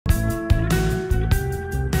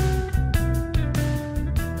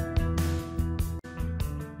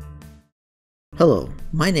Hello,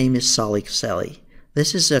 my name is Kaceli.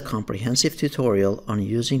 This is a comprehensive tutorial on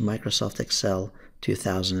using Microsoft Excel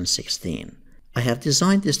 2016. I have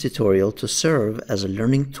designed this tutorial to serve as a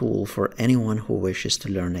learning tool for anyone who wishes to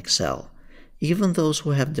learn Excel, even those who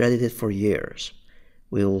have dreaded it for years.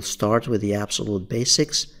 We will start with the absolute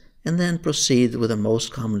basics and then proceed with the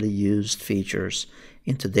most commonly used features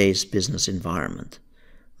in today's business environment.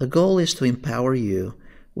 The goal is to empower you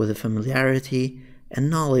with the familiarity and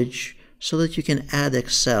knowledge so that you can add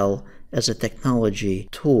Excel as a technology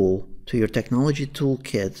tool to your technology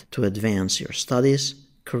toolkit to advance your studies,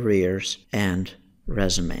 careers, and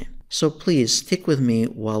resume. So please stick with me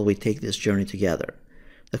while we take this journey together.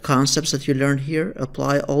 The concepts that you learn here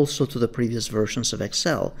apply also to the previous versions of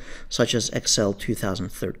Excel, such as Excel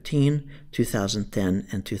 2013, 2010,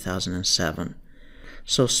 and 2007.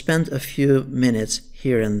 So spend a few minutes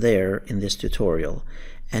here and there in this tutorial,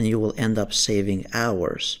 and you will end up saving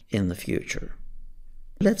hours in the future.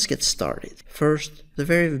 Let's get started. First, the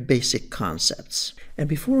very basic concepts. And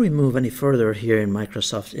before we move any further here in our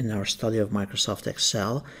study of Microsoft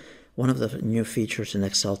Excel, one of the new features in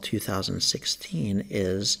Excel 2016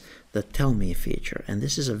 is the Tell Me feature. And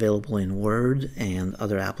this is available in Word and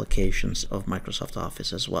other applications of Microsoft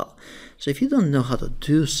Office as well. So if you don't know how to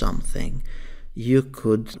do something, you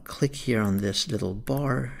could click here on this little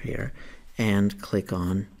bar here and click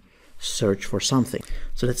on search for something.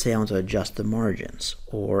 So let's say I want to adjust the margins,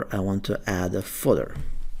 or I want to add a footer.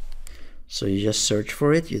 So you just search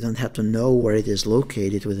for it. You don't have to know where it is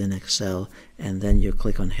located within Excel, and then you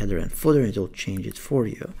click on header and footer and it will change it for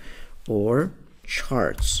you. Or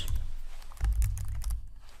charts,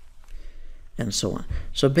 and so on.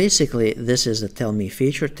 So basically this is the Tell Me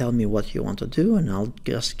feature. Tell me what you want to do and I'll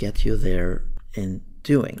just get you there in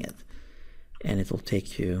doing it, and it will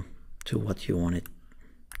take you to what you want it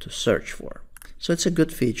to search for. So it's a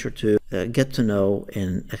good feature to get to know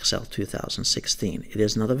in Excel 2016. It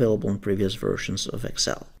is not available in previous versions of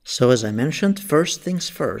Excel. So as I mentioned, first things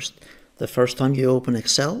first, the first time you open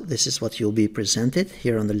Excel, this is what you'll be presented.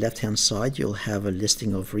 Here on the left-hand side, you'll have a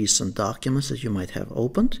listing of recent documents that you might have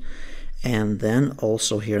opened. And then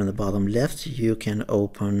also here in the bottom left, you can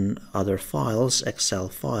open other files, Excel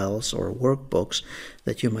files or workbooks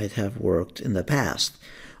that you might have worked in the past.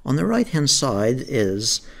 On the right-hand side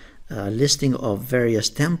is a listing of various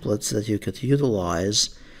templates that you could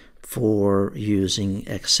utilize for using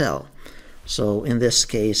Excel. So in this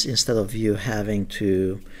case, instead of you having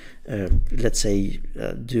to, let's say,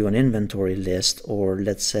 do an inventory list, or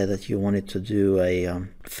let's say that you wanted to do a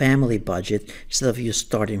family budget, instead of you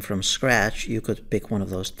starting from scratch, you could pick one of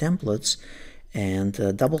those templates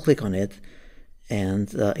and double-click on it,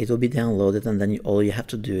 and it will be downloaded, and then all you have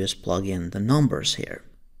to do is plug in the numbers here.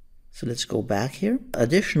 So let's go back here.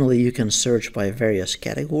 Additionally, you can search by various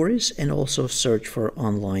categories and also search for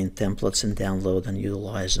online templates and download and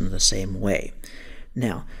utilize them the same way.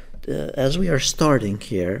 Now, as we are starting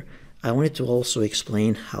here, I wanted to also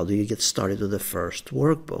explain how do you get started with the first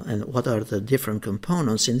workbook and what are the different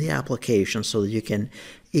components in the application so that you can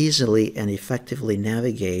easily and effectively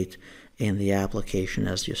navigate in the application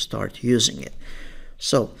as you start using it.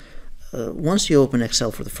 So, once you open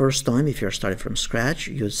Excel for the first time, if you're starting from scratch,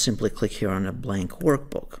 you simply click here on a blank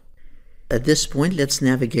workbook. At this point, let's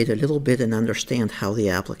navigate a little bit and understand how the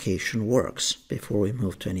application works before we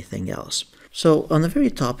move to anything else. So on the very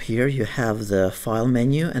top here, you have the File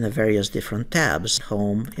menu and the various different tabs: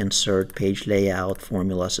 Home, Insert, Page Layout,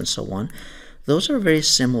 Formulas, and so on. Those are very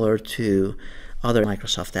similar to other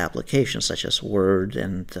Microsoft applications such as Word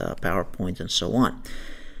and PowerPoint and so on.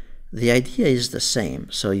 The idea is the same.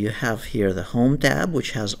 So you have here the Home tab,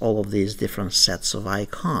 which has all of these different sets of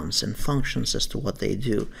icons and functions as to what they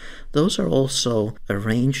do. Those are also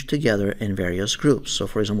arranged together in various groups. So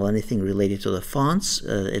for example, anything related to the fonts,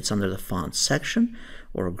 it's under the Fonts section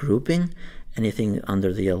or grouping. Anything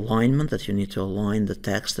under the alignment that you need to align the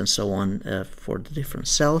text and so on for the different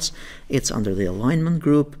cells, it's under the Alignment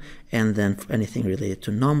group. And then for anything related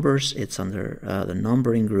to numbers, it's under the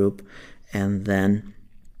Numbering group. And then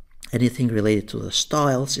anything related to the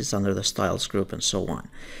styles is under the Styles group, and so on.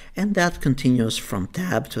 And that continues from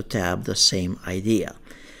tab to tab, the same idea.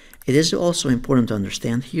 It is also important to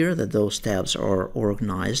understand here that those tabs are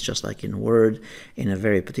organized, just like in Word, in a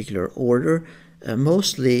very particular order,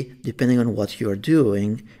 mostly depending on what you're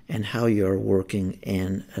doing and how you're working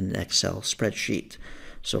in an Excel spreadsheet.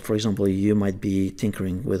 So for example, you might be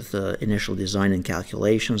tinkering with initial design and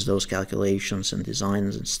calculations. Those calculations and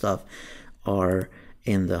designs and stuff are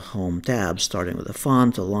in the Home tab, starting with the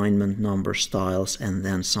font, alignment, number, styles, and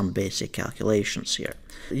then some basic calculations here.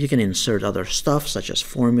 You can insert other stuff such as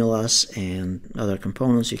formulas and other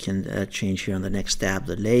components. You can change here on the next tab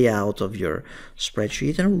the layout of your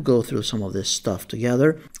spreadsheet, and we'll go through some of this stuff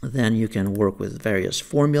together. Then you can work with various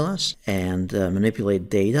formulas and manipulate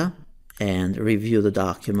data and review the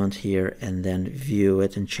document here, and then view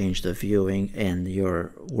it and change the viewing in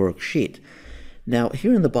your worksheet. Now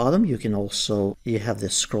here in the bottom you have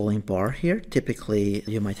this scrolling bar here. Typically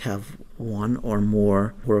you might have one or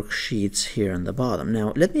more worksheets here in the bottom.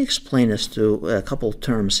 Now let me explain this to a couple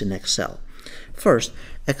terms in Excel. First,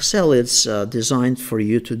 Excel is designed for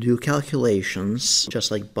you to do calculations just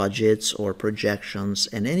like budgets or projections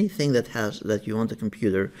and anything that you want the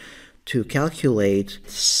computer to calculate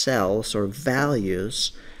cells or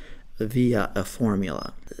values via a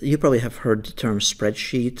formula. You probably have heard the term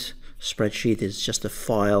spreadsheet. Spreadsheet is just a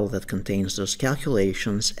file that contains those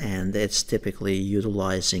calculations, and it's typically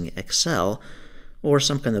utilizing Excel or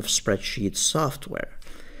some kind of spreadsheet software.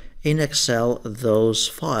 In Excel, those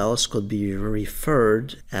files could be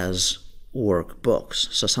referred as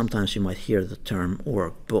workbooks. So sometimes you might hear the term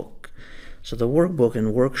workbook. So the workbook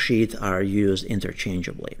and worksheet are used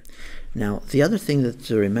interchangeably. Now, the other thing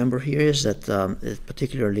to remember here is that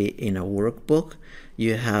particularly in a workbook,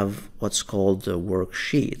 you have what's called the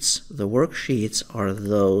worksheets. The worksheets are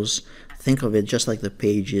those, think of it just like the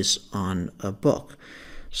pages on a book.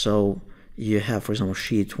 So you have, for example,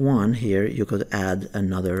 sheet 1 here. You could add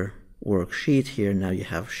another worksheet here. Now you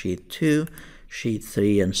have sheet 2, sheet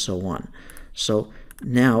 3, and so on. So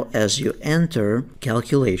now as you enter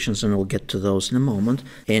calculations, and we'll get to those in a moment,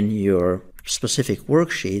 in your specific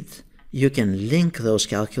worksheet, you can link those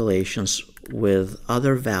calculations with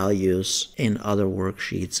other values in other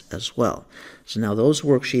worksheets as well. So now those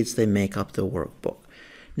worksheets, they make up the workbook.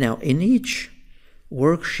 Now in each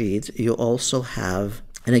worksheet you also have,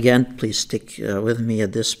 and again please stick with me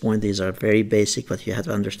at this point, these are very basic, but you have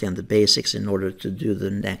to understand the basics in order to do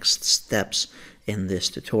the next steps in this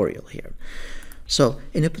tutorial here. So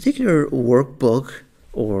in a particular workbook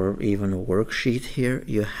or even a worksheet here,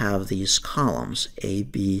 you have these columns A,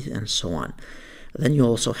 B, and so on. Then you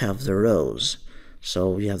also have the rows.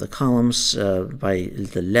 So you have the columns by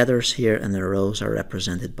the letters here, and the rows are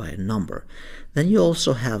represented by a number. Then you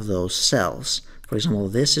also have those cells. For example,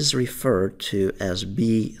 this is referred to as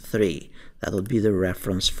B3. That would be the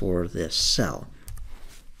reference for this cell,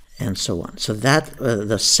 and so on. So that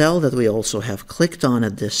the cell that we also have clicked on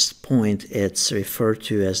at this point, it's referred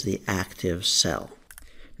to as the active cell.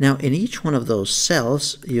 Now in each one of those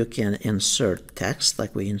cells you can insert text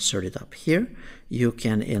like we inserted up here. You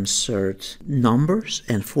can insert numbers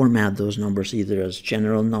and format those numbers either as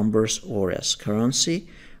general numbers or as currency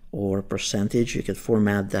or percentage. You can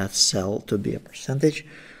format that cell to be a percentage,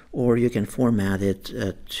 or you can format it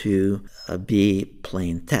to be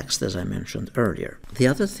plain text, as I mentioned earlier. The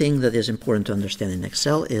other thing that is important to understand in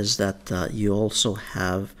Excel is that you also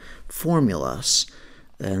have formulas,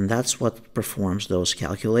 and that's what performs those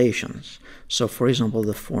calculations. So for example,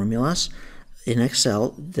 the formulas in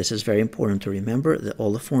Excel, this is very important to remember, that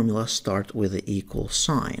all the formulas start with the equal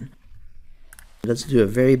sign. Let's do a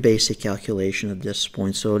very basic calculation at this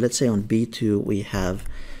point. So let's say on B2 we have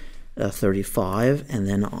 35, and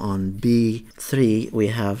then on B3 we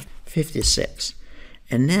have 56.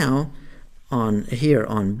 And now here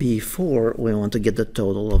on B4 we want to get the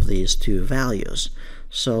total of these two values.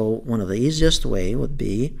 So one of the easiest way would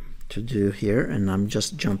be to do here, and I'm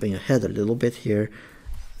just jumping ahead a little bit here,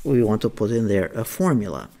 we want to put in there a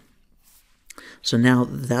formula. So now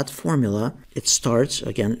that formula, it starts,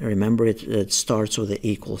 again, remember it starts with the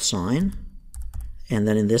equal sign. And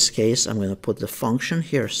then in this case, I'm going to put the function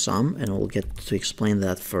here, sum, and we'll get to explain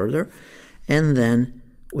that further. And then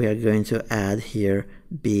we are going to add here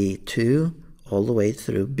B2 all the way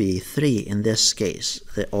through B3. In this case,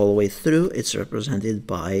 all the way through, it's represented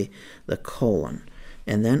by the colon.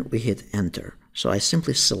 And then we hit enter. So I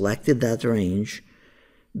simply selected that range,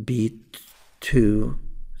 B2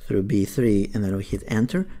 through B3, and then we hit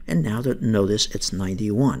enter. And now notice it's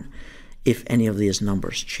 91. If any of these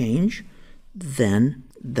numbers change, then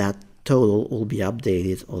that total will be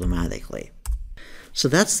updated automatically. So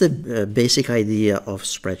that's the basic idea of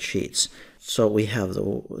spreadsheets. So we have the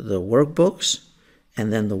workbooks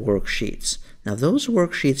and then the worksheets. Now those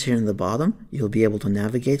worksheets here in the bottom, you'll be able to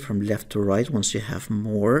navigate from left to right. Once you have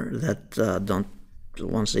more that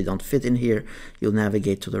once they don't fit in here, you'll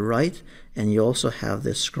navigate to the right, and you also have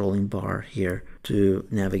this scrolling bar here to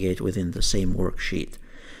navigate within the same worksheet.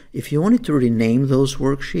 If you wanted to rename those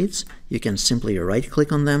worksheets, you can simply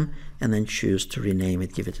right-click on them and then choose to rename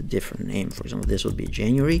it, give it a different name. For example, this would be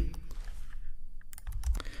January,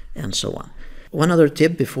 and so on. One other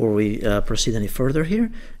tip before we proceed any further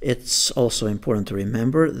here, it's also important to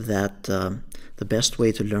remember that the best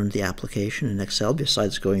way to learn the application in Excel,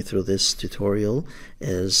 besides going through this tutorial,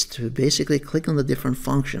 is to basically click on the different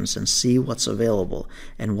functions and see what's available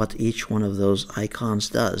and what each one of those icons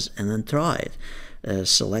does, and then try it.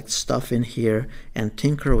 Select stuff in here and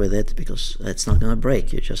tinker with it, because it's not going to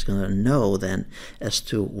break. You're just going to know then as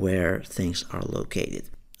to where things are located.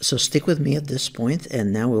 So stick with me at this point,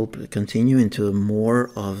 and now we'll continue into more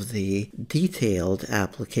of the detailed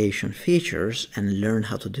application features and learn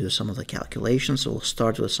how to do some of the calculations. So we'll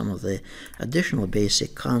start with some of the additional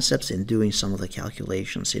basic concepts in doing some of the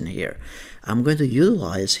calculations in here. I'm going to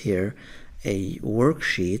utilize here a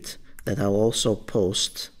worksheet that I'll also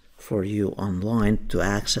post for you online to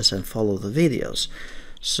access and follow the videos.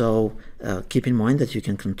 So keep in mind that you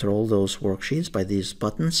can control those worksheets by these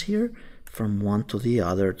buttons here, from one to the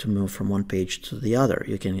other, to move from one page to the other.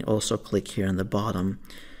 You can also click here in the bottom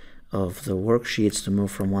of the worksheets to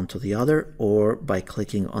move from one to the other, or by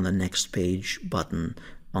clicking on the next page button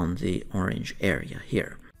on the orange area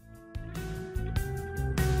here.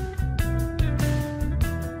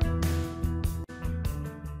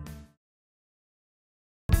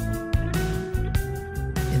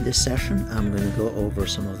 In this session, I'm going to go over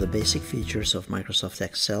some of the basic features of Microsoft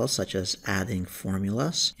Excel, such as adding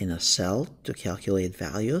formulas in a cell to calculate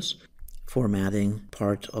values, formatting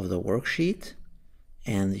part of the worksheet,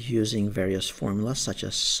 and using various formulas such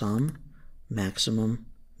as sum, maximum,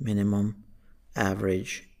 minimum,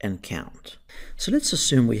 average, and count. So let's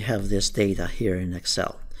assume we have this data here in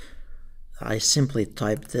Excel. I simply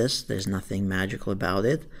type this. There's nothing magical about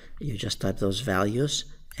it. You just type those values,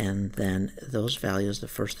 and then those values, the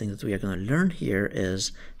first thing that we are going to learn here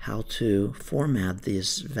is how to format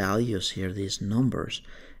these values here, these numbers,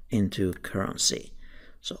 into currency.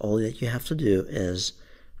 So all that you have to do is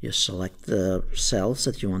you select the cells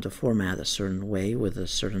that you want to format a certain way with a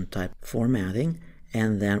certain type of formatting,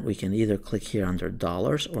 and then we can either click here under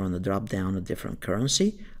dollars or on the drop down a different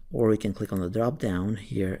currency, or we can click on the drop down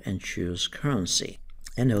here and choose currency.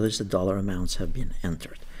 And notice the dollar amounts have been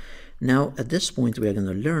entered. Now, at this point, we are going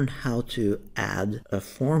to learn how to add a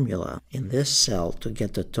formula in this cell to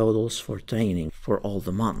get the totals for training for all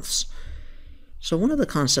the months. So one of the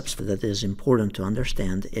concepts that is important to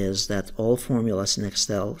understand is that all formulas in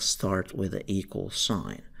Excel start with an equal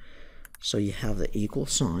sign. So you have the equal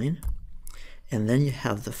sign, and then you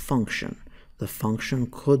have the function. The function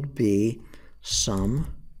could be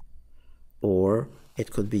sum, or it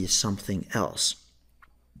could be something else.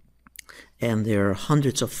 And there are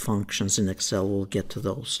hundreds of functions in Excel. We'll get to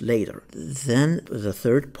those later. Then the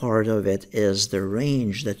third part of it is the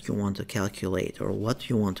range that you want to calculate, or what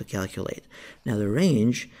you want to calculate. Now the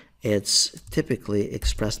range, it's typically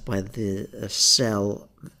expressed by the cell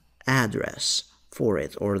address for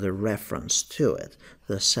it, or the reference to it,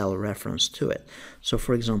 the cell reference to it. So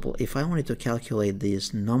for example, if I wanted to calculate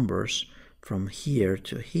these numbers from here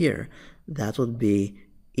to here, that would be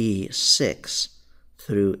E6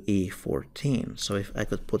 through E14. So if I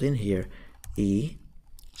could put in here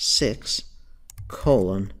E6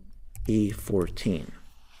 colon E14.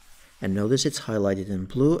 And notice it's highlighted in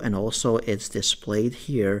blue, and also it's displayed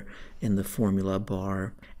here in the formula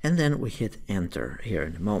bar. And then we hit enter here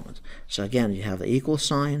in a moment. So again, you have the equal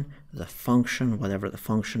sign, the function, whatever the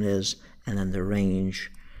function is, and then the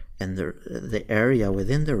range. And the area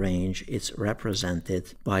within the range is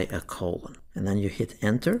represented by a colon. And then you hit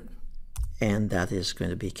enter, and that is going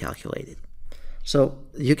to be calculated. So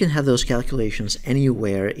you can have those calculations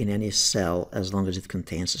anywhere in any cell as long as it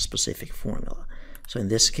contains a specific formula. So in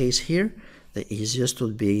this case here, the easiest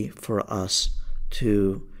would be for us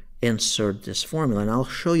to insert this formula. And I'll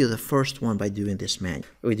show you the first one by doing this manually.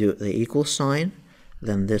 We do the equal sign,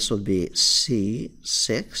 then this would be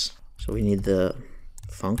C6. So we need the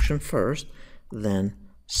function first, then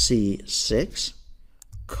C6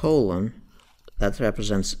 colon, that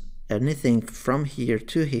represents anything from here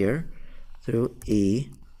to here through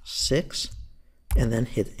E6, and then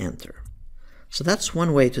hit enter. So that's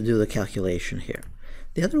one way to do the calculation here.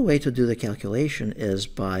 The other way to do the calculation is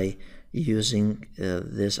by using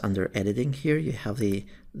this under editing here. You have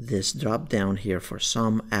this drop down here for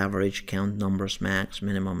sum, average, count, numbers, max,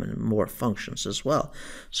 minimum, and more functions as well.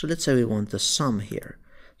 So let's say we want the sum here.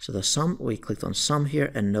 So the sum, we clicked on sum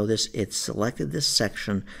here, and notice it selected this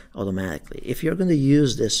section automatically. If you're going to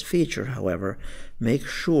use this feature, however, make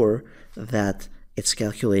sure that it's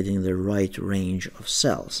calculating the right range of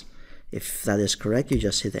cells. If that is correct, you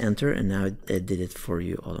just hit enter, and now it did it for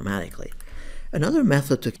you automatically. Another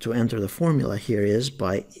method to enter the formula here is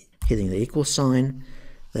by hitting the equal sign,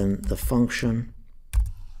 then the function,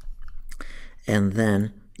 and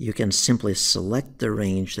then you can simply select the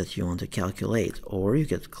range that you want to calculate, or you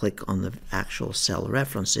could click on the actual cell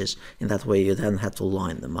references. In that way you then have to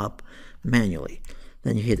line them up manually.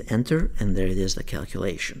 Then you hit enter, and there it is, the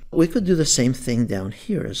calculation. We could do the same thing down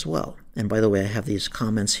here as well. And by the way, I have these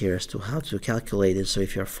comments here as to how to calculate it, so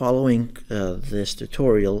if you're following this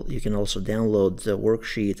tutorial, you can also download the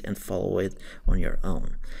worksheet and follow it on your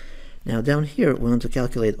own. Now down here, we want to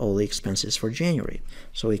calculate all the expenses for January.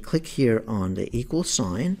 So we click here on the equal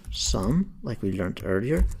sign, sum, like we learned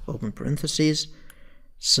earlier, open parentheses,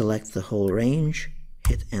 select the whole range,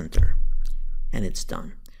 hit enter, and it's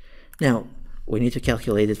done. Now, we need to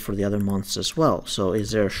calculate it for the other months as well. So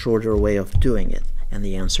is there a shorter way of doing it? And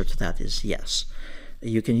the answer to that is yes.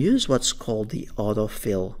 You can use what's called the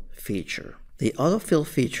autofill feature. The autofill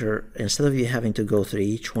feature, instead of you having to go through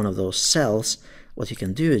each one of those cells, what you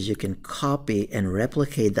can do is you can copy and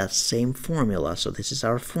replicate that same formula. So this is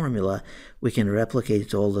our formula. We can replicate it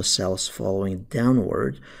to all the cells following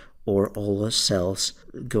downward, or all the cells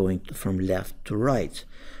going from left to right.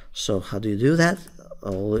 So how do you do that?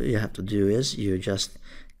 All you have to do is you just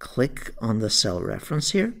click on the cell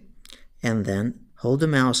reference here, and then hold the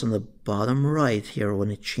mouse on the bottom right here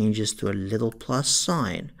when it changes to a little plus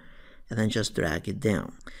sign, and then just drag it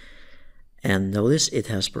down. And notice it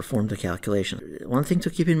has performed the calculation. One thing to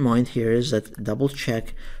keep in mind here is that double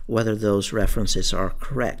check whether those references are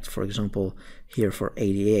correct. For example, here for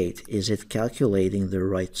 88, is it calculating the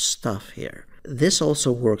right stuff here? This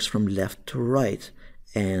also works from left to right.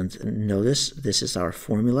 And notice this is our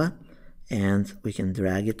formula, and we can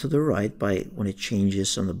drag it to the right by, when it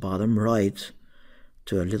changes on the bottom right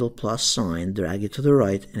to a little plus sign, drag it to the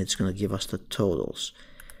right, and it's going to give us the totals.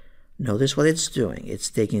 Notice what it's doing. It's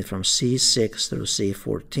taking it from C6 through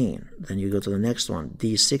C14. Then you go to the next one,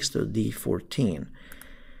 D6 through D14,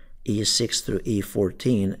 E6 through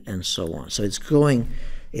E14, and so on. So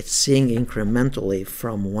it's seeing incrementally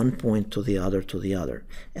from one point to the other to the other.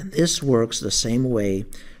 And this works the same way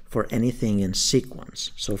for anything in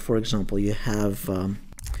sequence. So for example, you have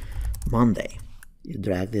Monday. You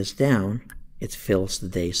drag this down, it fills the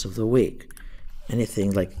days of the week.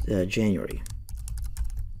 Anything like January.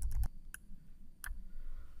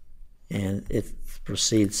 And it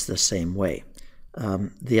proceeds the same way.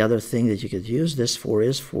 The other thing that you could use this for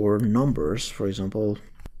is for numbers. For example,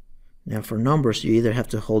 now for numbers, you either have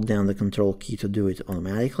to hold down the control key to do it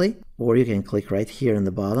automatically, or you can click right here in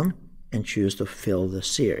the bottom and choose to fill the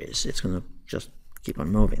series. It's going to just keep on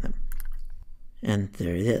moving them. And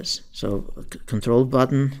there it is. So control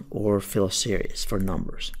button or fill a series for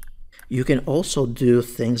numbers. You can also do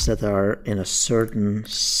things that are in a certain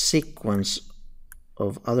sequence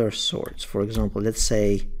of other sorts. For example, let's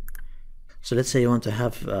say you want to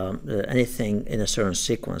have anything in a certain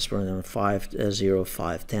sequence, for example 5, 0,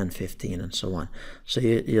 5, 10, 15, and so on. So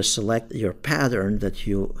you select your pattern that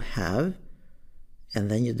you have, and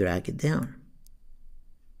then you drag it down.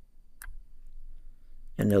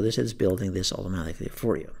 And notice it's building this automatically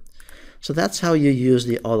for you. So that's how you use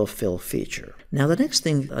the autofill feature. Now the next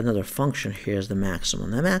thing, another function here, is the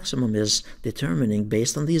maximum. The maximum is determining,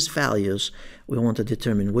 based on these values, we want to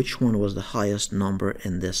determine which one was the highest number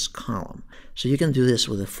in this column. So you can do this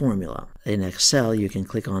with a formula. In Excel, you can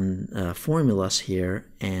click on formulas here,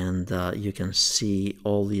 and you can see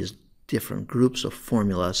all these different groups of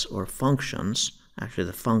formulas or functions, actually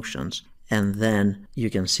the functions. And then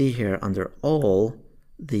you can see here under all,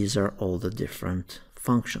 these are all the different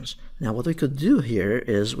functions. Now what we could do here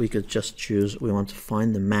is we could just choose, we want to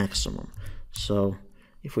find the maximum. So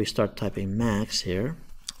if we start typing max here,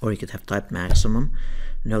 or you could have typed maximum,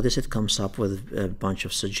 notice it comes up with a bunch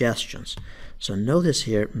of suggestions. So notice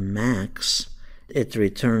here, max, it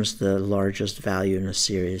returns the largest value in a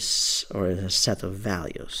series or in a set of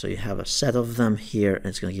values. So you have a set of them here, and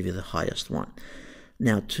it's going to give you the highest one.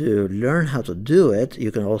 Now to learn how to do it,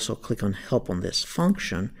 you can also click on help on this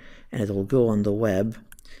function, and it will go on the web,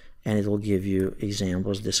 and it will give you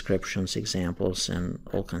examples, descriptions, examples, and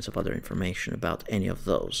all kinds of other information about any of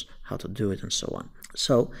those, how to do it, and so on.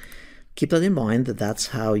 So keep that in mind, that that's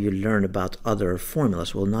how you learn about other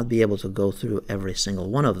formulas. We'll not be able to go through every single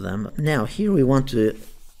one of them. Now here we want to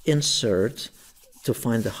insert to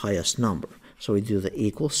find the highest number. So we do the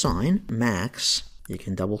equal sign, max, you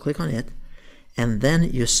can double click on it, and then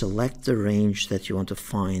you select the range that you want to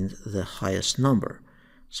find the highest number.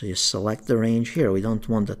 So you select the range here. We don't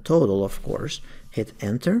want the total, of course. Hit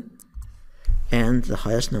enter, and the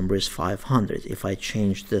highest number is 500. If I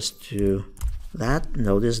change this to that,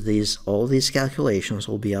 notice all these calculations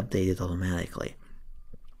will be updated automatically.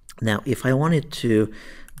 Now, if I wanted to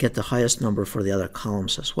get the highest number for the other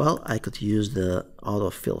columns as well, I could use the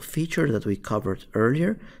autofill feature that we covered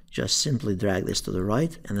earlier. Just simply drag this to the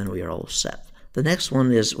right, and then we are all set. The next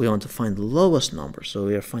one is we want to find the lowest number. So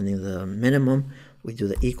we are finding the minimum. We do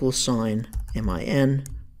the equal sign, min,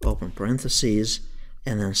 open parentheses,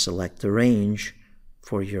 and then select the range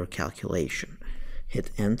for your calculation.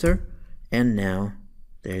 Hit enter, and now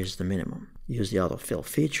there's the minimum. Use the autofill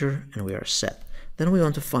feature, and we are set. Then we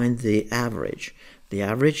want to find the average. The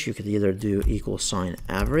average, you could either do equal sign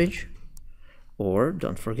average, or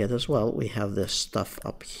don't forget as well, we have this stuff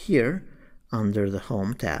up here under the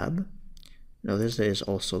Home tab. Notice there is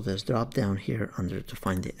also this drop down here under to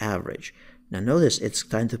find the average. Now notice it's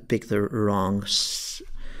trying to pick the wrong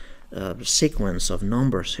sequence of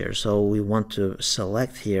numbers here, so we want to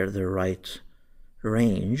select here the right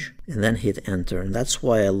range and then hit enter, and that's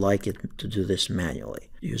why I like it to do this manually.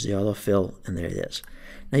 Use the autofill, and there it is.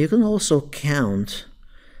 Now you can also count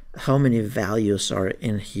how many values are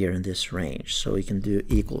in here in this range. So we can do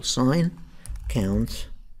equal sign, count,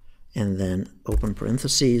 and then open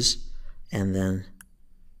parentheses, and then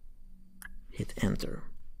hit enter.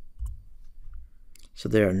 So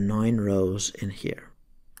there are 9 rows in here.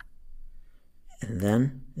 And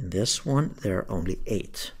then in this one, there are only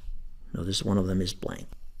 8. Notice one of them is blank.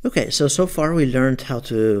 Okay, so far we learned how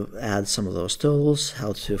to add some of those totals,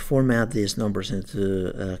 how to format these numbers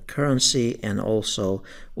into currency, and also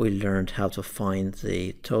we learned how to find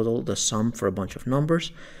the total, the sum for a bunch of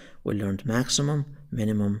numbers. We learned maximum,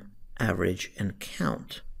 minimum, average, and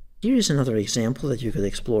count. Here is another example that you could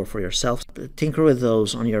explore for yourself. Tinker with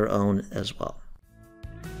those on your own as well.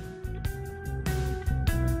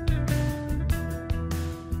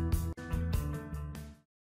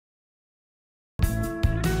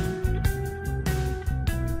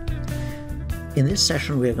 In this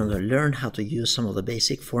session, we are going to learn how to use some of the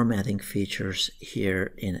basic formatting features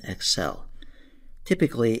here in Excel.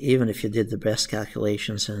 Typically, even if you did the best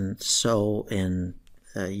calculations and so in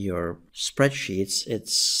your spreadsheets,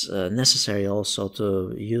 it's necessary also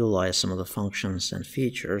to utilize some of the functions and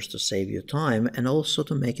features to save you time and also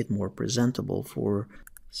to make it more presentable for.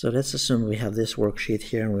 So let's assume we have this worksheet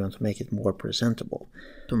here and we want to make it more presentable,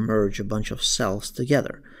 to merge a bunch of cells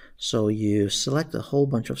together. So you select a whole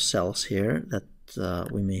bunch of cells here that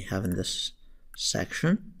we may have in this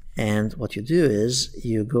section, and what you do is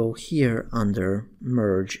you go here under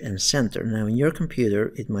merge and center. Now in your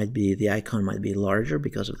computer it might be, the icon might be larger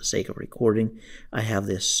because of the sake of recording. I have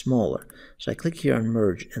this smaller. So I click here on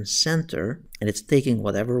merge and center, and it's taking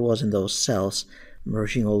whatever was in those cells,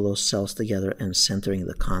 merging all those cells together and centering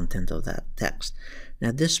the content of that text. Now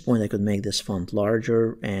at this point I could make this font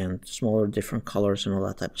larger and smaller, different colors and all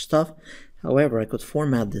that type of stuff. However, I could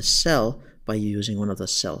format this cell by using one of the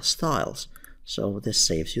cell styles. So this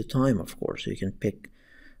saves you time, of course. You can pick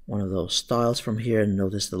one of those styles from here and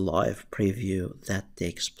notice the live preview that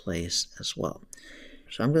takes place as well.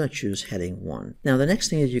 So I'm going to choose heading 1. Now the next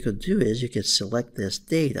thing that you could do is you could select this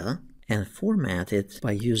data and format it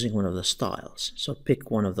by using one of the styles. So pick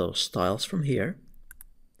one of those styles from here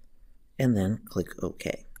and then click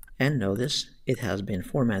OK. And notice it has been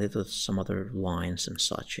formatted with some other lines and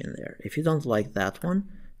such in there. If you don't like that one,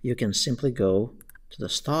 you can simply go to the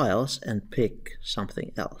styles and pick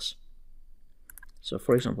something else. So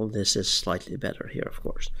for example, this is slightly better here, of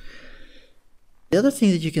course. The other thing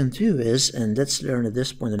that you can do is, and let's learn at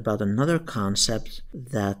this point about another concept,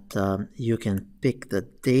 that you can pick the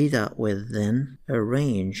data within a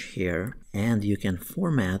range here, and you can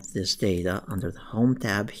format this data under the Home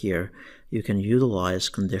tab here. You can utilize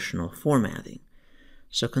conditional formatting.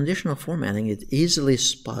 So conditional formatting, it easily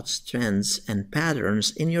spots trends and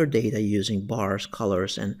patterns in your data using bars,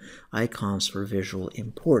 colors, and icons for visual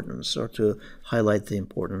importance, or to highlight the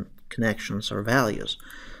important connections or values.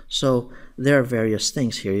 So there are various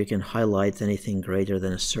things here. You can highlight anything greater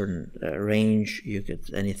than a certain range. You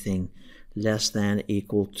could anything less than,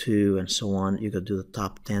 equal to, and so on. You could do the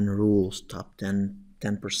top 10 rules, top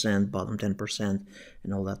 10%, bottom 10%,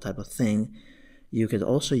 and all that type of thing. You could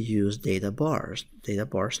also use data bars. Data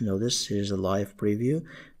bars, notice here's a live preview.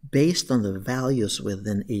 Based on the values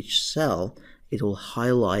within each cell, it will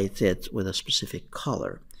highlight it with a specific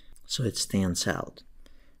color, so it stands out.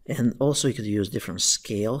 And also you could use different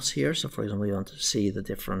scales here. So for example, you want to see the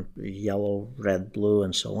different yellow, red, blue,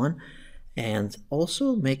 and so on. And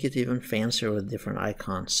also make it even fancier with different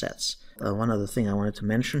icon sets. One other thing I wanted to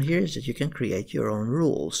mention here is that you can create your own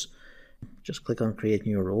rules. Just click on create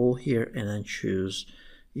new rule here and then choose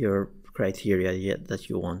your criteria that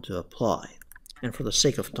you want to apply. And for the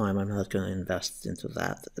sake of time, I'm not going to invest into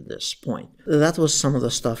that at this point. That was some of the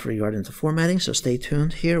stuff regarding the formatting, so stay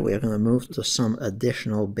tuned here. We are going to move to some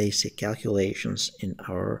additional basic calculations in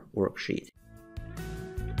our worksheet.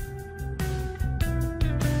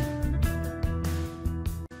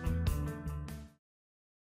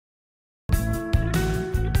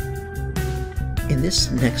 In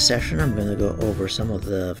this next session, I'm going to go over some of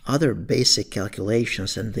the other basic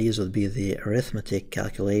calculations, and these would be the arithmetic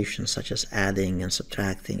calculations such as adding and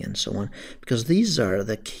subtracting and so on, because these are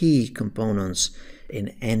the key components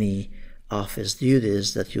in any office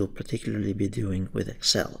duties that you'll particularly be doing with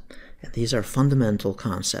Excel. And these are fundamental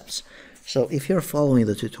concepts. So if you're following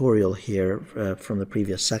the tutorial here from the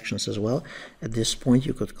previous sections as well, at this point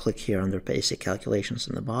you could click here under basic calculations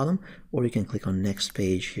in the bottom, or you can click on next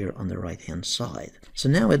page here on the right hand side. So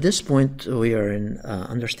now at this point we are in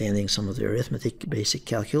understanding some of the arithmetic basic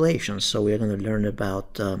calculations. So we are going to learn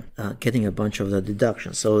about getting a bunch of the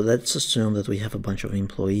deductions. So let's assume that we have a bunch of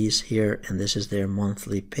employees here and this is their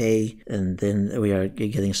monthly pay, and then we are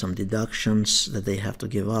getting some deductions that they have to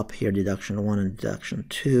give up here, deduction 1 and deduction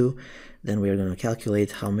 2. Then we are going to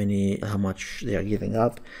calculate how much they are giving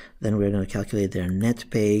up. Then we are going to calculate their net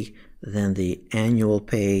pay, then the annual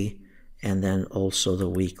pay, and then also the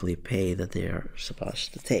weekly pay that they are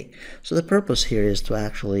supposed to take. So the purpose here is to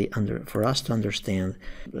actually, for us to understand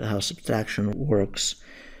how subtraction works,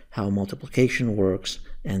 how multiplication works,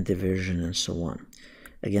 and division, and so on.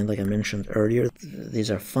 Again, like I mentioned earlier,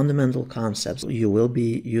 these are fundamental concepts you will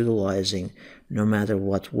be utilizing no matter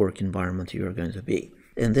what work environment you are going to be.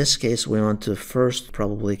 In this case, we want to first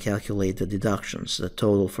probably calculate the deductions, the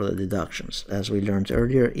total for the deductions. As we learned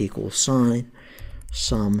earlier, equal sign,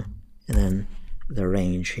 sum, and then the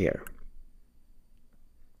range here.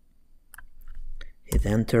 Hit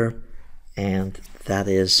enter, and that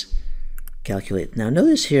is calculate. Now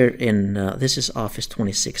notice here in this is Office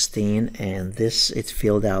 2016, and it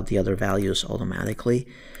filled out the other values automatically.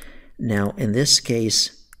 Now in this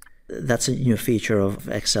case, that's a new feature of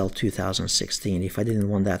Excel 2016. If I didn't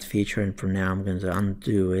want that feature, and for now I'm going to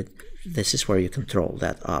undo it, this is where you control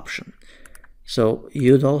that option. So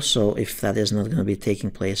you'd also, if that is not going to be taking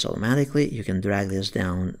place automatically, you can drag this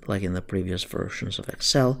down like in the previous versions of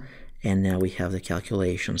Excel, and now we have the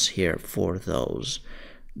calculations here for those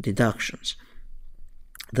deductions.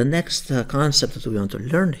 The next concept that we want to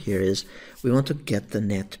learn here is we want to get the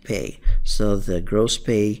net pay. So the gross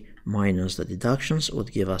pay minus the deductions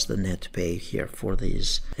would give us the net pay here for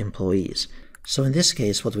these employees. So in this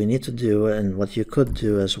case, what we need to do, and what you could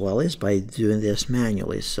do as well, is by doing this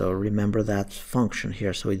manually. So remember that function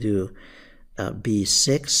here. So we do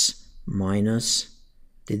B6 minus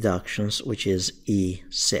deductions, which is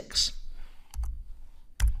E6.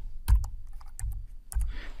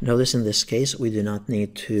 Notice in this case, we do not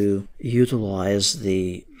need to utilize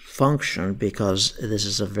the function because this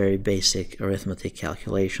is a very basic arithmetic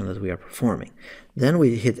calculation that we are performing. Then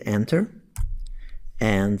we hit enter,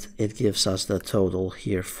 and it gives us the total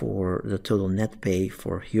here for the total net pay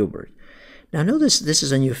for Hubert. Now notice this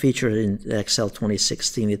is a new feature in Excel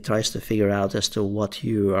 2016. It tries to figure out as to what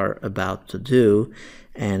you are about to do,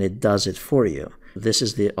 and it does it for you. This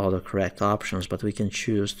is the autocorrect options, but we can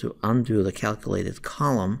choose to undo the calculated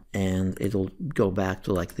column, and it'll go back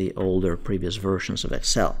to like the older previous versions of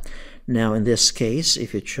Excel. Now in this case,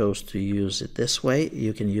 if you chose to use it this way,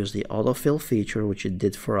 you can use the autofill feature, which it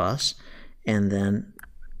did for us, and then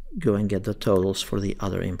go and get the totals for the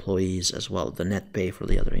other employees as well, the net pay for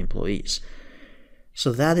the other employees.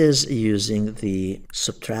 So that is using the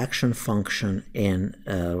subtraction function in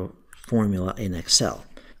formula in Excel.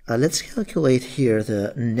 Let's calculate here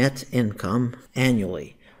the net income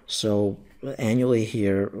annually. So annually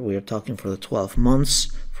here, we are talking for the 12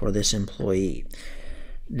 months for this employee.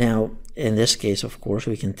 Now, in this case, of course,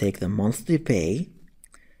 we can take the monthly pay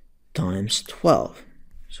times 12.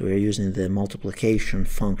 So we're using the multiplication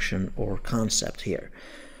function or concept here.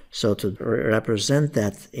 So to represent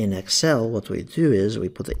that in Excel, what we do is we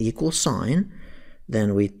put the equal sign,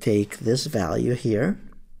 then we take this value here,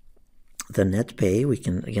 the net pay, we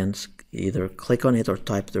can again either click on it or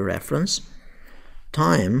type the reference,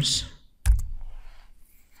 times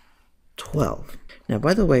 12. Now,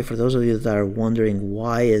 by the way, for those of you that are wondering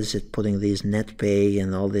why is it putting these net pay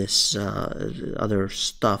and all this other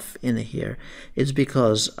stuff in here, it's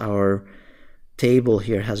because our table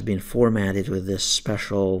here has been formatted with this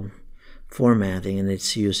special formatting, and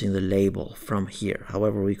it's using the label from here.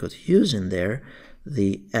 However, we could use in there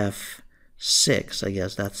the F6, I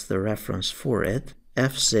guess that's the reference for it,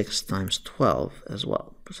 F6 times 12 as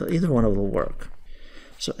well. So either one will work.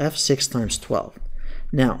 So F6 times 12.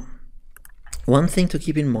 Now, one thing to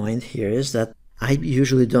keep in mind here is that I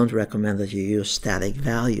usually don't recommend that you use static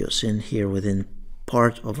values in here within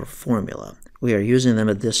part of a formula. We are using them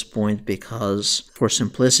at this point because for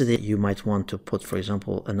simplicity you might want to put, for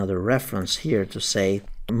example, another reference here to say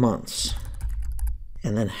months,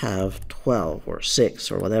 and then have 12 or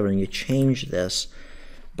 6 or whatever, and you change this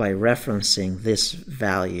by referencing this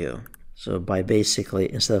value. So by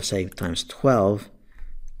basically, instead of saying times 12,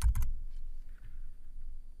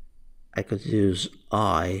 I could use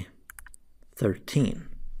I 13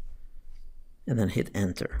 and then hit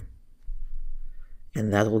enter.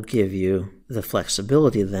 And that will give you the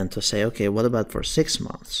flexibility then to say, okay, what about for 6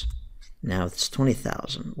 months? Now it's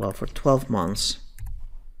 20,000. Well, for 12 months,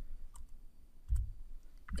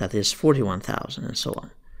 that is 41,000, and so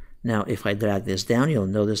on. Now, if I drag this down, you'll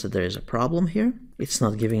notice that there is a problem here. It's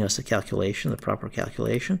not giving us the calculation, the proper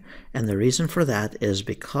calculation. And the reason for that is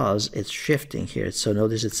because it's shifting here. So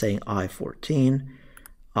notice it's saying I-14,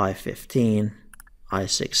 I-15,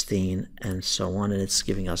 I-16, and so on, and it's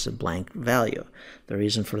giving us a blank value. The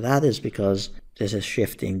reason for that is because this is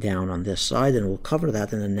shifting down on this side, and we'll cover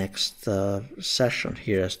that in the next session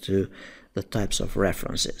here as to the types of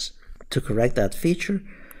references. To correct that feature,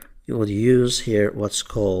 you would use here what's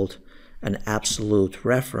called an absolute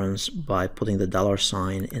reference by putting the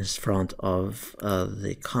 $sign in front of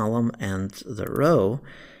the column and the row,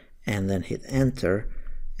 and then hit enter.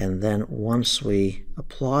 And then once we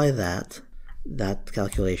apply that, that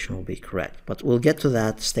calculation will be correct. But we'll get to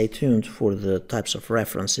that. Stay tuned for the types of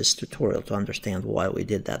references tutorial to understand why we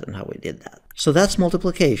did that and how we did that. So that's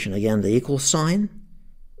multiplication. Again, the equal sign,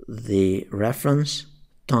 the reference,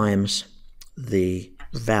 times the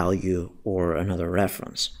value or another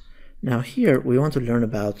reference. Now here we want to learn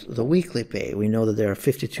about the weekly pay. We know that there are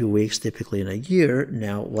 52 weeks typically in a year.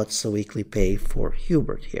 Now what's the weekly pay for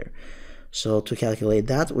Hubert here? So to calculate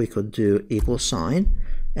that, we could do equal sign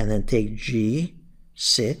and then take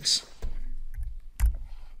G6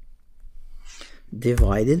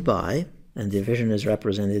 divided by, and division is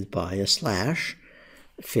represented by a slash,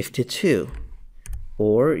 52.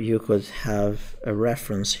 Or you could have a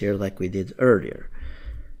reference here like we did earlier.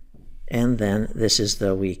 And then this is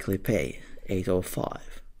the weekly pay,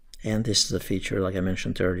 805. And this is the feature, like I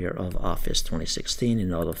mentioned earlier, of Office 2016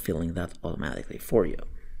 in auto-filling that automatically for you.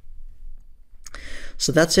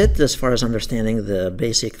 So that's it as far as understanding the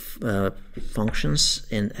basic functions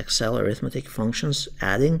in Excel, arithmetic functions,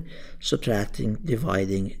 adding, subtracting,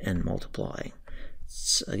 dividing, and multiplying.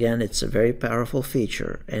 Again, it's a very powerful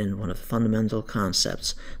feature and one of the fundamental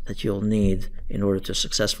concepts that you'll need in order to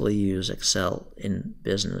successfully use Excel in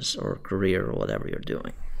business or career or whatever you're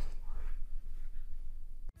doing.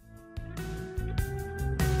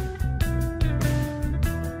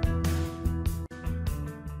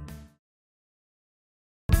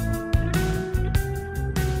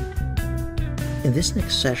 In this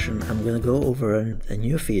next session, I'm going to go over a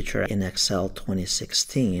new feature in Excel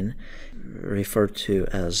 2016 referred to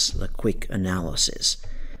as the quick analysis.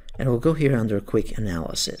 And we'll go here under quick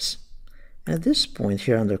analysis. And at this point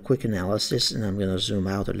here under quick analysis, and I'm going to zoom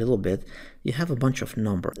out a little bit, you have a bunch of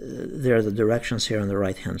numbers. There are the directions here on the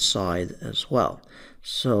right hand side as well.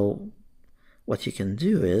 So what you can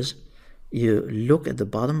do is you look at the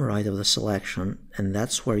bottom right of the selection, and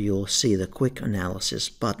that's where you'll see the quick analysis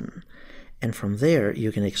button. And from there,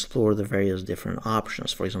 you can explore the various different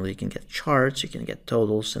options. For example, you can get charts, you can get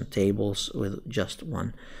totals and tables with just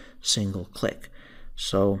one single click.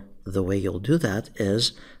 So the way you'll do that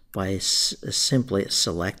is by simply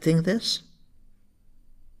selecting this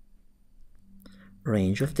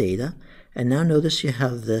range of data. And now notice you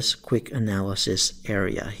have this quick analysis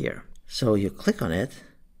area here. So you click on it,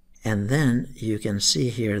 and then you can see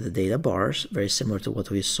here the data bars, very similar to what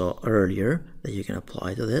we saw earlier, that you can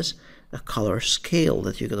apply to this. A color scale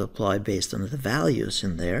that you could apply based on the values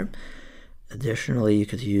in there. Additionally, you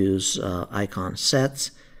could use icon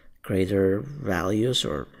sets, greater values,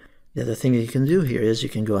 or the other thing that you can do here is you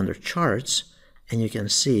can go under charts and you can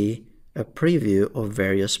see a preview of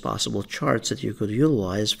various possible charts that you could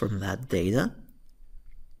utilize from that data.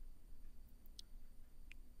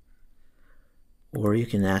 Or you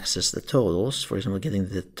can access the totals. For example, getting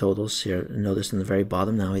the totals here, notice in the very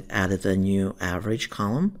bottom now it added a new average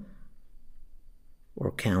column, or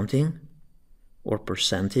counting, or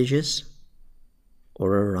percentages,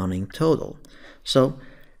 or a running total. So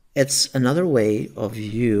it's another way of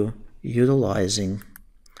you utilizing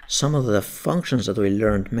some of the functions that we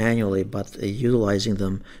learned manually, but utilizing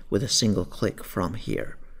them with a single click from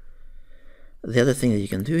here. The other thing that you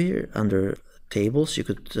can do here under tables, you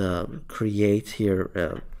could create here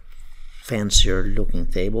a fancier looking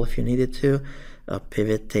table if you needed to, a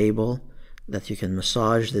pivot table. that you can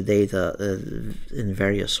massage the data in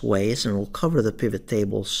various ways, and we'll cover the pivot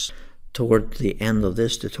tables toward the end of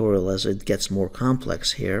this tutorial as it gets more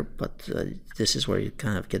complex here, but this is where you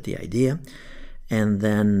kind of get the idea. And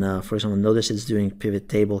then, for example, notice it's doing pivot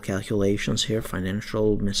table calculations here,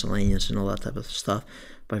 financial, miscellaneous, and all that type of stuff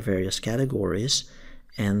by various categories,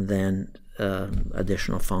 and then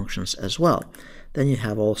additional functions as well. Then you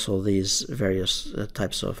have also these various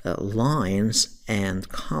types of lines and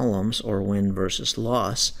columns, or win versus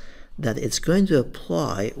loss, that it's going to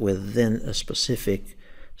apply within a specific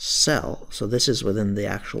cell. So this is within the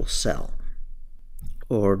actual cell,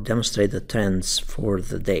 or demonstrate the trends for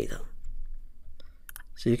the data.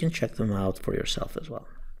 So you can check them out for yourself as well.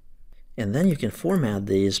 And then you can format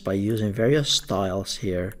these by using various styles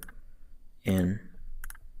here in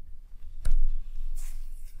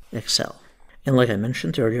Excel. And like I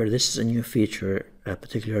mentioned earlier, this is a new feature,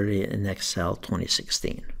 particularly in Excel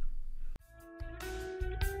 2016.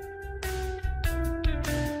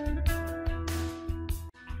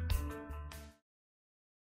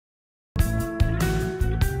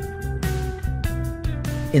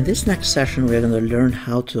 In this next session, we're going to learn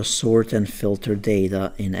how to sort and filter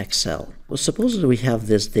data in Excel. Well, suppose that we have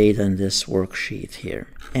this data in this worksheet here.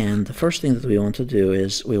 And the first thing that we want to do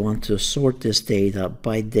is we want to sort this data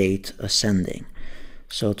by date ascending.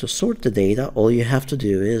 So to sort the data, all you have to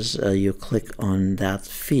do is you click on that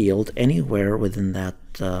field anywhere within that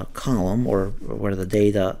column or where the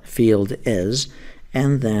data field is,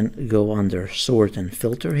 and then go under sort and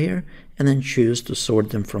filter here, and then choose to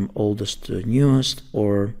sort them from oldest to newest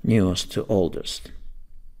or newest to oldest.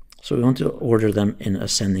 So we want to order them in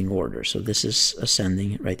ascending order. So this is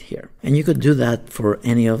ascending right here. And you could do that for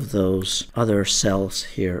any of those other cells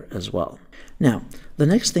here as well. Now, the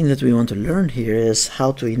next thing that we want to learn here is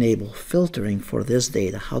how to enable filtering for this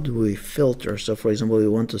data. How do we filter? So for example, we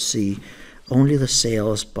want to see only the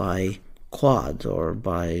sales by quad or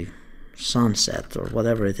by sunset or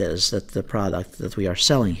whatever it is, that the product that we are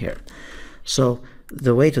selling here. So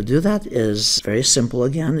the way to do that is very simple.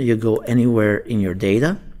 Again, you go anywhere in your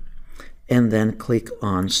data and then click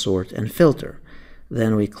on sort and filter.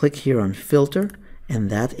 Then we click here on filter, and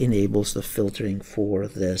that enables the filtering for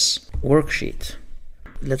this worksheet.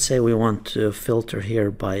 Let's say we want to filter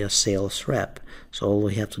here by a sales rep. So all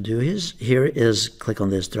we have to do is click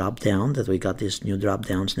on this drop down, that we got these new drop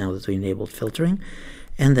downs now that we enabled filtering,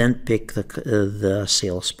 and then pick the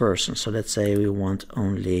salesperson. So let's say we want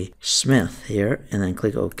only Smith here, and then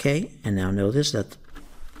click OK. And now notice that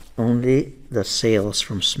only the sales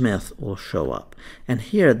from Smith will show up. And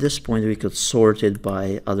here at this point we could sort it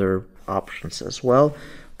by other options as well.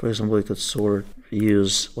 For example, we could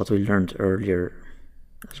use what we learned earlier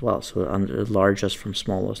as well, so under largest from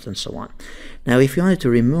smallest and so on. Now if you wanted to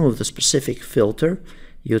remove the specific filter,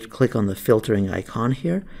 you'd click on the filtering icon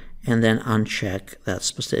here and then uncheck that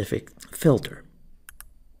specific filter,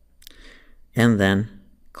 and then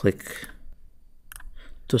click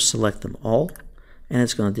to select them all, and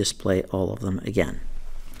it's going to display all of them again.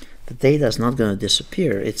 The data is not going to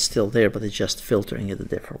disappear, it's still there, but it's just filtering it a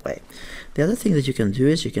different way. The other thing that you can do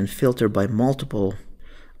is you can filter by multiple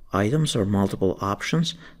items or multiple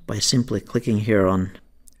options by simply clicking here on,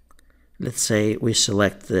 let's say we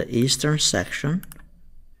select the eastern section.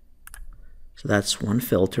 So that's one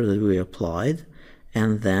filter that we applied,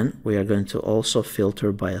 and then we are going to also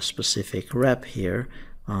filter by a specific rep here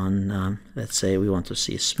on, let's say we want to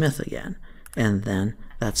see Smith again, and then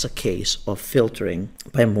that's a case of filtering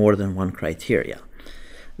by more than one criteria.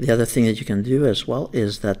 The other thing that you can do as well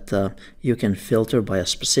is that you can filter by a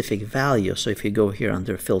specific value. So if you go here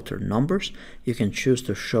under filter numbers, you can choose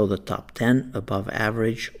to show the top 10, above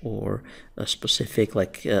average, or a specific,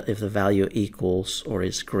 like if the value equals or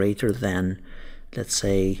is greater than, let's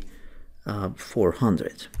say,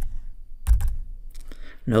 400.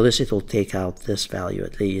 Notice it will take out this value,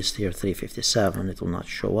 at least here 357, it will not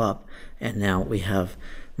show up, and now we have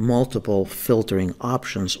multiple filtering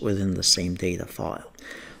options within the same data file.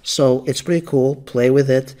 So it's pretty cool. Play with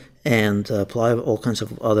it and apply all kinds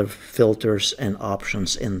of other filters and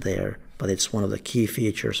options in there, but it's one of the key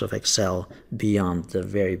features of Excel beyond the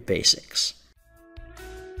very basics.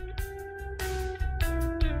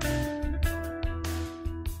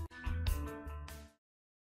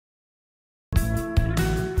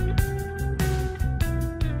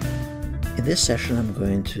 In this session, I'm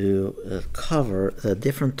going to cover the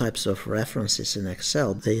different types of references in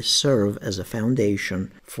Excel. They serve as a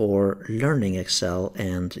foundation for learning Excel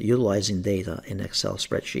and utilizing data in Excel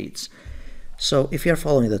spreadsheets. So if you're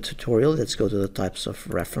following the tutorial, let's go to the types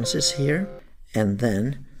of references here. And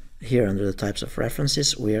then here under the types of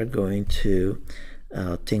references, we are going to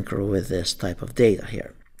tinker with this type of data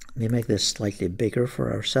here. Let me make this slightly bigger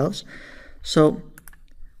for ourselves. So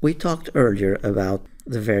we talked earlier about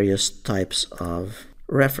the various types of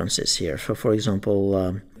references here. So for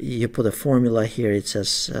example, you put a formula here. It says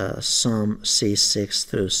sum C6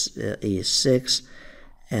 through E6,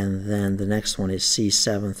 and then the next one is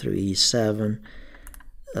C7 through E7,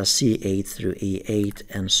 C8 through E8,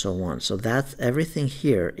 and so on. So that everything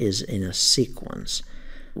here is in a sequence.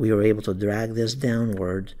 We were able to drag this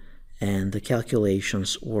downward, and the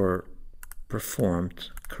calculations were performed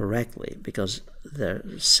correctly because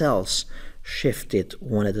the cells shifted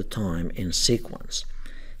one at a time in sequence.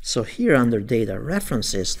 So here under data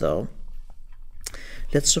references, though,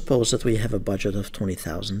 let's suppose that we have a budget of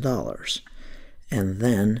 $20,000, and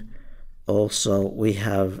then also we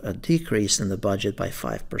have a decrease in the budget by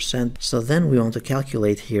 5%. So then we want to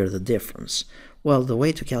calculate here the difference. Well, the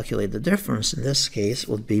way to calculate the difference in this case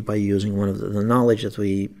would be by using one of the knowledge that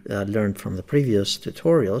we learned from the previous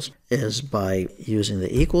tutorials, is by using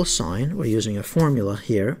the equal sign. We're using a formula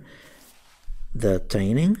here, the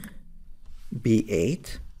training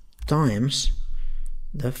B8 times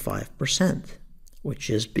the 5%, which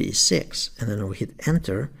is B6, and then we hit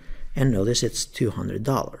enter, and notice it's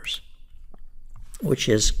 $200, which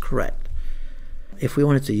is correct. If we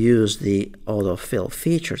wanted to use the autofill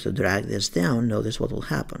feature to drag this down, notice what will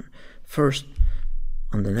happen. First,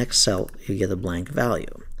 on the next cell, you get a blank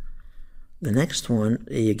value. The next one,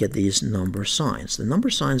 you get these number signs. The number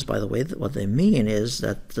signs, by the way, what they mean is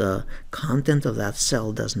that the content of that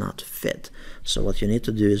cell does not fit. So what you need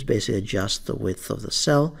to do is basically adjust the width of the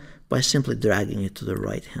cell by simply dragging it to the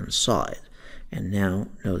right-hand side. And now,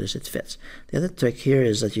 notice it fits. The other trick here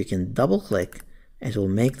is that you can double-click, and it will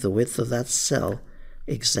make the width of that cell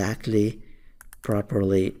exactly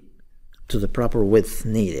properly to the proper width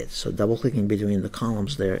needed. So double-clicking between the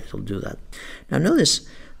columns there, it'll do that. Now notice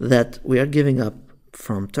that we are giving up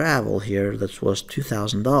from travel here that was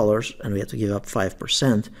 $2,000, and we have to give up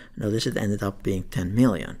 5%. Notice it ended up being 10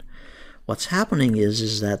 million. What's happening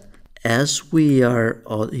is that as we are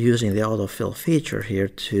using the autofill feature here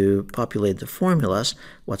to populate the formulas,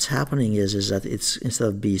 what's happening is that it's, instead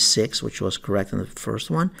of B6, which was correct in the first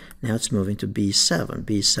one, now it's moving to B7.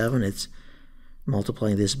 B7, it's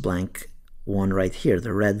multiplying this blank one right here,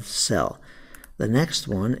 the red cell. The next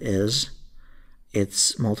one is,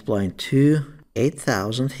 it's multiplying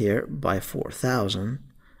 8,000 here by 4,000,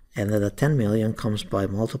 and then the 10 million comes by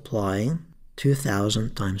multiplying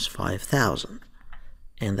 2,000 times 5,000.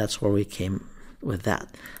 And that's where we came with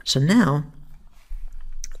that. So now,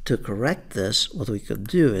 to correct this, what we could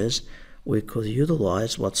do is we could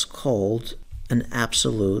utilize what's called an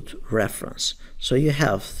absolute reference. So you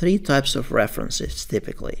have three types of references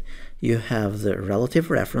typically. You have the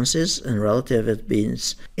relative references, and relative, it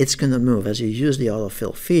means it's going to move. As you use the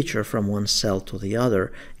autofill feature from one cell to the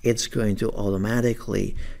other, it's going to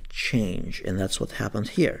automatically change, and that's what happened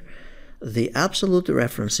here. The absolute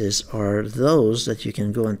references are those that you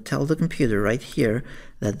can go and tell the computer right here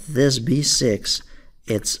that this B6,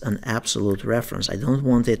 it's an absolute reference. I don't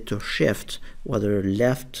want it to shift whether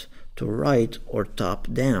left to right or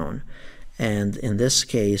top down. And in this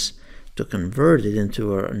case, to convert it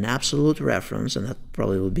into an absolute reference, and that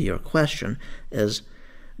probably will be your question, is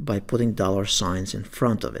by putting dollar signs in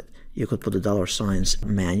front of it. You could put the dollar signs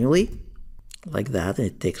manually, like that, and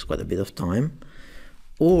it takes quite a bit of time.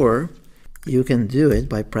 Or you can do it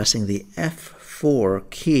by pressing the F4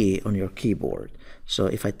 key on your keyboard. So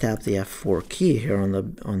if I tap the F4 key here on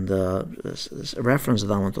the reference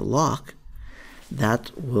that I want to lock,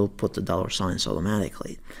 that will put the dollar signs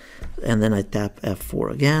automatically. And then I tap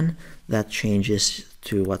F4 again, that changes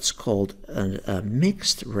to what's called a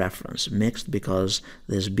mixed reference. Mixed because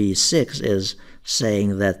this B6 is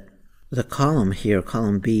saying that the column here,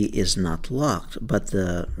 column B, is not locked, but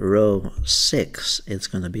the row 6, it's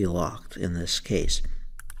going to be locked in this case.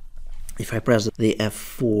 If I press the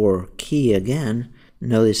F4 key again,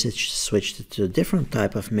 notice it switched to a different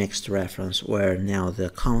type of mixed reference where now the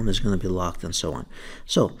column is going to be locked and so on.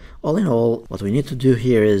 So all in all, what we need to do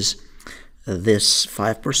here is this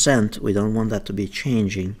 5%, we don't want that to be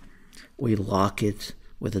changing. We lock it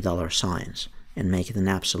with the dollar signs and make it an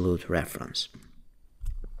absolute reference.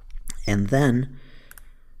 And then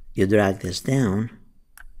you drag this down,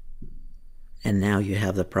 and now you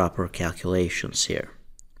have the proper calculations here.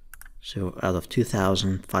 So out of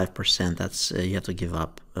 2,000, 5%, that's you have to give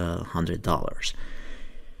up $100.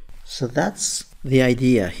 So that's the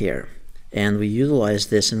idea here. And we utilized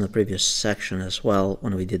this in the previous section as well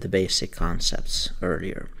when we did the basic concepts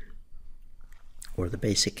earlier, or the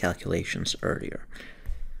basic calculations earlier.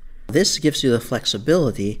 This gives you the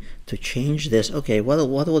flexibility to change this. Okay,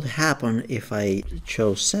 what would happen if I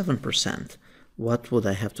chose 7%? What would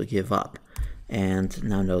I have to give up? And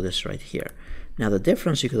now notice right here. Now the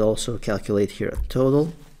difference, you could also calculate here a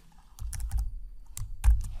total.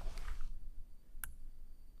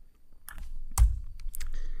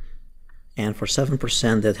 And for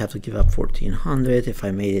 7%, they'd have to give up 1,400. If I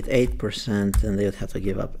made it 8%, then they'd have to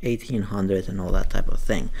give up 1,800 and all that type of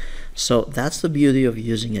thing. So that's the beauty of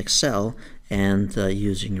using Excel and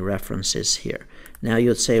using references here. Now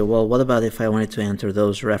you'd say, well, what about if I wanted to enter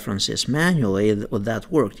those references manually? Would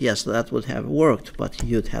that work? Yes, that would have worked, but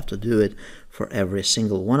you'd have to do it for every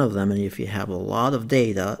single one of them. And if you have a lot of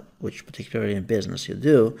data, which particularly in business you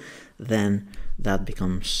do, then that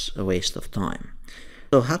becomes a waste of time.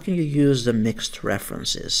 So how can you use the mixed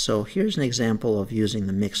references? So here's an example of using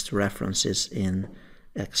the mixed references in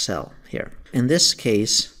Excel here. In this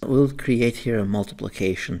case, we'll create here a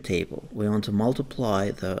multiplication table. We want to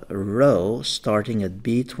multiply the row starting at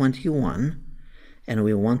B21, and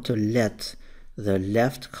we want to let the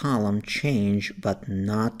left column change, but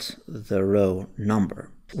not the row number.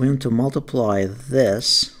 We want to multiply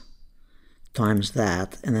this times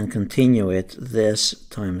that, and then continue it this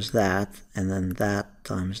times that, and then that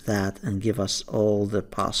times that, and give us all the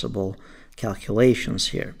possible calculations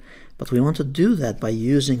here. But we want to do that by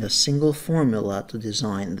using a single formula to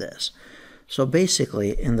design this. So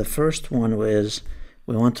basically, in the first one is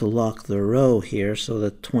we want to lock the row here so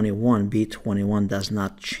that B21 does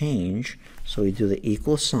not change. So we do the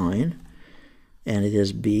equal sign, and it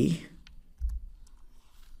is B.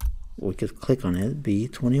 We could click on it,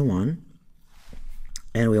 B21.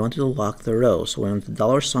 And we want to lock the row, so we want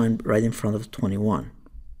the $sign right in front of 21.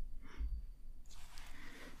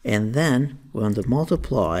 And then we want to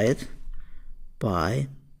multiply it by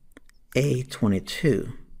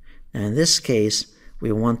A22. Now in this case,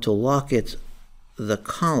 we want to lock it, the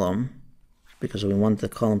column, because we want the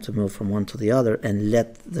column to move from one to the other, and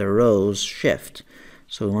let the rows shift.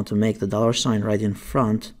 So we want to make the $sign right in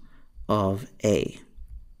front of A,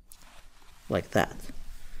 like that.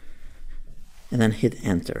 And then hit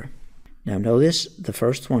enter. Now notice the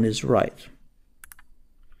first one is right.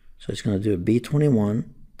 So it's going to do B21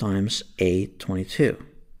 times A22.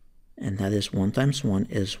 And that is 1 times 1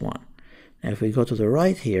 is 1. Now if we go to the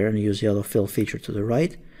right here and use the autofill feature to the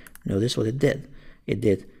right, notice what it did. It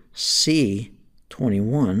did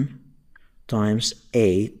C21 times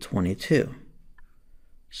A22.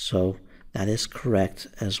 So that is correct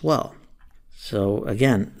as well. So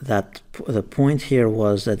again, the point here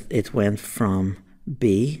was that it went from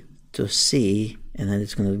B to C, and then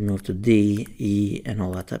it's going to move to D, E, and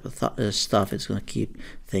all that type of stuff. It's going to keep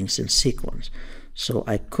things in sequence. So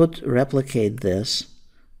I could replicate this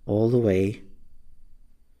all the way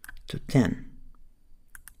to 10.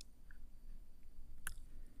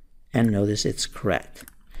 And notice it's correct.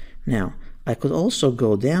 Now, I could also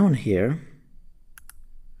go down here,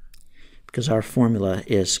 because our formula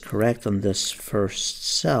is correct on this first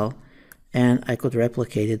cell, and I could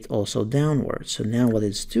replicate it also downwards. So now what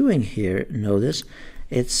it's doing here, notice,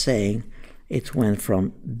 it's saying it went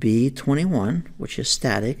from B21, which is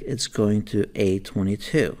static, it's going to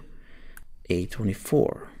A22,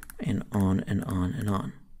 A24, and on and on and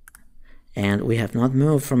on. And we have not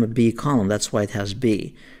moved from a B column, that's why it has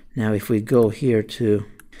B. Now if we go here to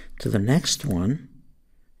the next one,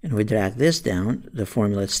 and we drag this down, the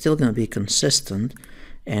formula is still going to be consistent,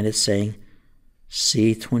 and it's saying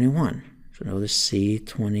C21. So notice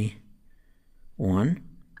C21,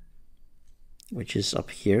 which is up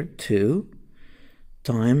here, 2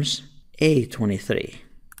 times A23,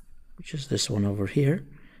 which is this one over here,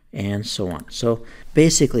 and so on. So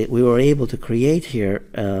basically, we were able to create here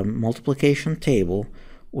a multiplication table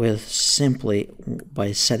with simply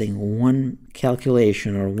by setting one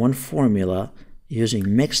calculation or one formula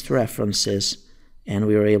using mixed references, and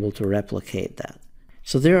we were able to replicate that.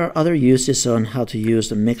 So there are other uses on how to use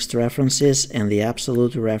the mixed references and the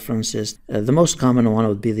absolute references. The most common one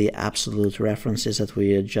would be the absolute references that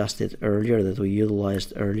we adjusted earlier, that we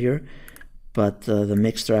utilized earlier. But the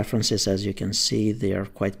mixed references, as you can see, they are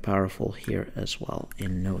quite powerful here as well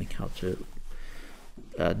in knowing how to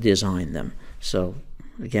design them. So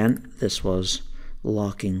again, this was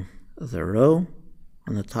locking the row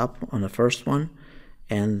on the top, on the first one,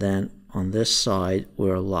 and then on this side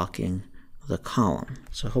we're locking the column.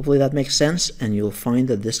 So hopefully that makes sense, and you'll find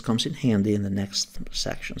that this comes in handy in the next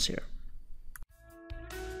sections here.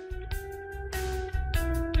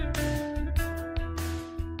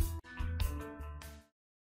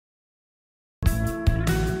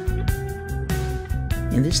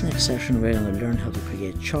 In this next session, we're going to learn how to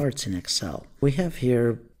create charts in Excel. We have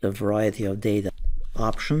here a variety of data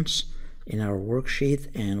options in our worksheet,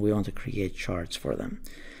 and we want to create charts for them.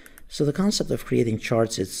 So the concept of creating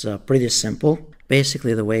charts is pretty simple.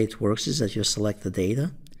 Basically, the way it works is that you select the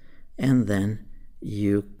data, and then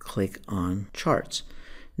you click on charts.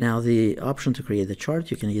 Now, the option to create the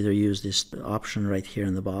chart, you can either use this option right here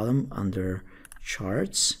in the bottom under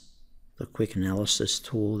charts, the quick analysis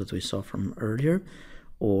tool that we saw from earlier,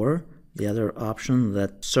 or the other option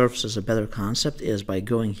that serves as a better concept is by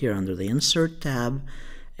going here under the Insert tab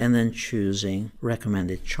and then choosing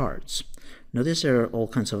Recommended Charts. Notice there are all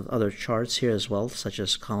kinds of other charts here as well, such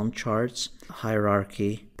as column charts,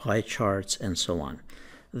 hierarchy, pie charts, and so on.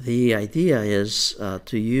 The idea is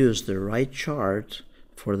to use the right chart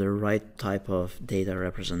for the right type of data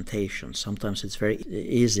representation. Sometimes it's very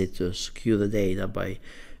easy to skew the data by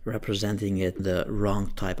representing it the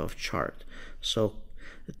wrong type of chart. So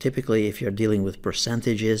typically, if you're dealing with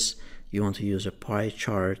percentages, you want to use a pie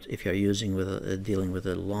chart. If you're dealing with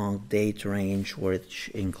a long date range, which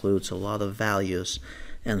includes a lot of values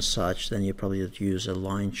and such, then you probably would use a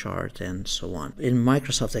line chart and so on. In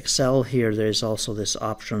Microsoft Excel here, there is also this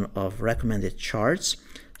option of recommended charts.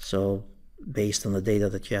 So based on the data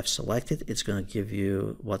that you have selected, it's going to give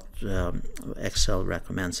you what Excel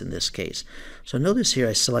recommends in this case. So notice here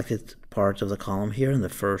I selected part of the column here in the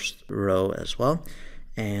first row as well,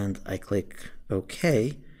 and I click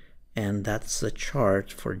OK, and that's the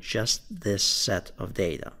chart for just this set of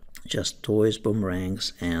data, just toys,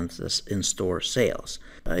 boomerangs, and this in-store sales.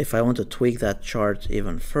 If I want to tweak that chart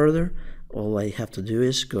even further, all I have to do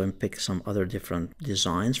is go and pick some other different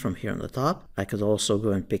designs from here on the top. I could also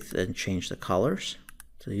go and pick and change the colors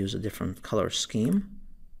to use a different color scheme.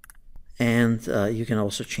 And you can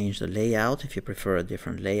also change the layout if you prefer a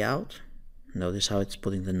different layout. Notice how it's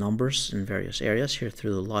putting the numbers in various areas here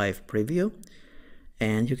through the live preview.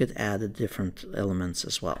 And you could add different elements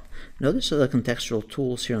as well. Notice the contextual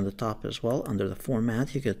tools here on the top as well. Under the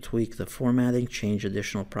format, you could tweak the formatting, change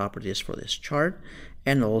additional properties for this chart,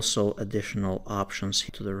 and also additional options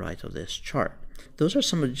to the right of this chart. Those are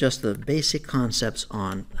some of just the basic concepts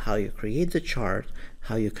on how you create the chart,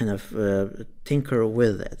 how you kind of tinker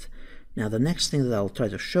with it. Now, the next thing that I'll try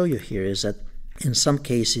to show you here is that in some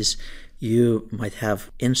cases, you might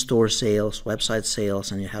have in-store sales, website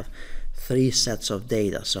sales, and you have 3 sets of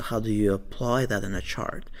data. So how do you apply that in a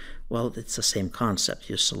chart? Well, it's the same concept.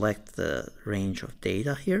 You select the range of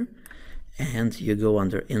data here, and you go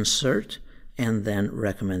under Insert, and then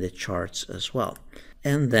Recommended Charts as well.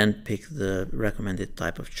 And then pick the recommended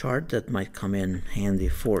type of chart that might come in handy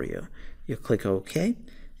for you. You click OK,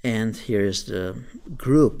 and here is the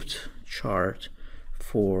grouped chart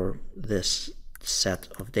for this set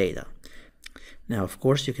of data. Now, of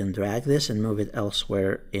course, you can drag this and move it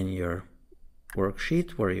elsewhere in your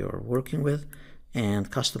worksheet where you're working with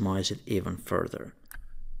and customize it even further.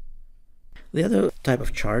 The other type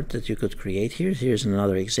of chart that you could create here's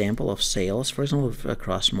another example of sales, for example,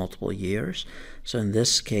 across multiple years. So in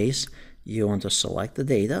this case, you want to select the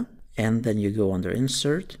data, and then you go under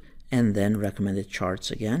Insert, and then Recommended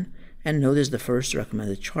Charts again. And notice the first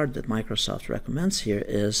recommended chart that Microsoft recommends here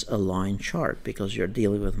is a line chart, because you're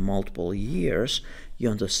dealing with multiple years. You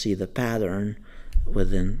want to see the pattern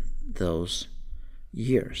within those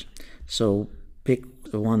years. So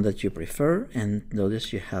pick the one that you prefer, and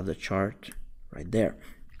notice you have the chart right there.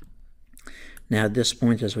 Now at this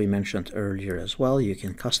point, as we mentioned earlier as well, you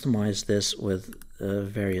can customize this with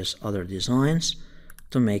various other designs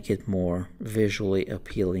to make it more visually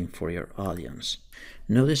appealing for your audience.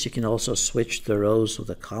 Notice you can also switch the rows of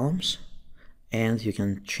the columns, and you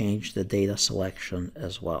can change the data selection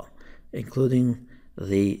as well, including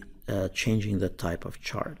the changing the type of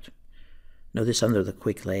chart. Notice under the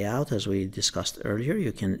quick layout, as we discussed earlier,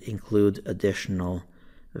 you can include additional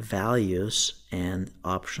values and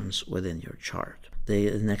options within your chart.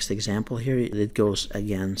 The next example here, it goes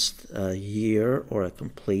against a year or a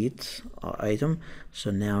complete item.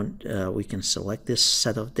 So now we can select this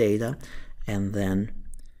set of data and then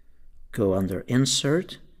go under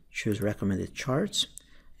Insert, choose Recommended Charts,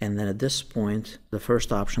 and then at this point, the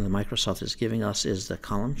first option that Microsoft is giving us is the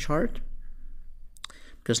column chart.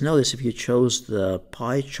 Because notice if you chose the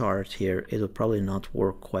pie chart here, it will probably not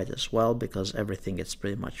work quite as well because everything is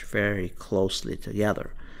pretty much very closely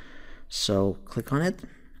together. So click on it,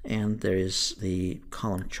 and there is the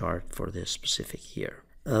column chart for this specific year.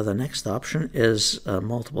 The next option is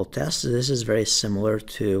multiple tests. This is very similar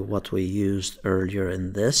to what we used earlier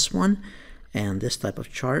in this one. And this type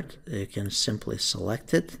of chart, you can simply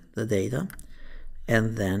select it, the data,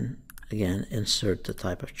 and then again insert the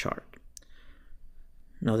type of chart.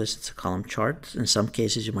 Notice it's a column chart. In some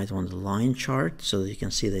cases you might want a line chart so that you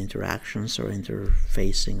can see the interactions or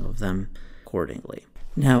interfacing of them accordingly.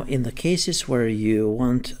 Now, in the cases where you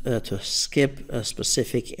want to skip a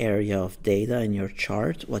specific area of data in your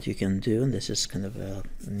chart, what you can do, and this is kind of a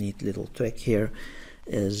neat little trick here,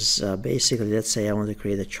 is basically, let's say I want to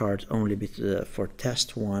create a chart only for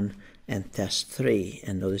test 1 and test 3,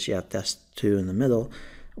 and notice you have test 2 in the middle.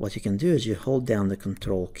 What you can do is you hold down the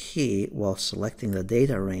control key while selecting the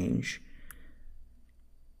data range,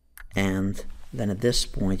 and then at this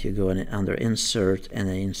point you go in under insert and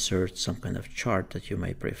then insert some kind of chart that you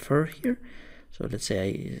may prefer here. So let's say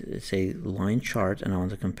it's a line chart and I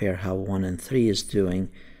want to compare how 1 and 3 is doing,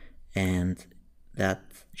 and that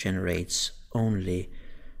generates only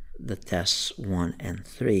the tests 1 and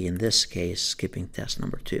 3, in this case skipping test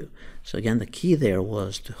number 2. So again, the key there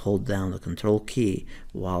was to hold down the control key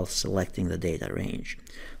while selecting the data range.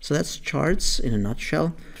 So that's charts in a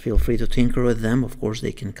nutshell. Feel free to tinker with them. Of course,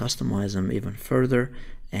 they can customize them even further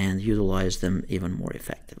and utilize them even more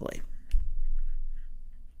effectively.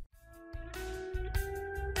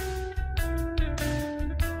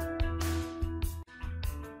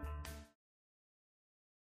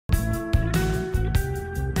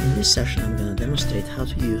 In this session, I'm going to demonstrate how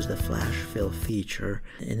to use the Flash Fill feature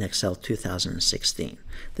in Excel 2016.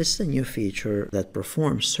 This is a new feature that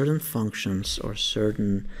performs certain functions or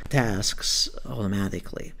certain tasks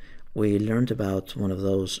automatically. We learned about one of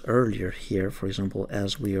those earlier here, for example,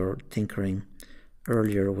 as we were tinkering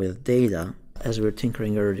earlier with data. As we were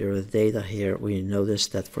tinkering earlier with data here, we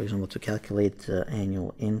noticed that, for example, to calculate the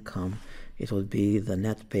annual income, it would be the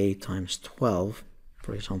net pay times 12.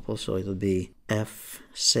 For example, so it would be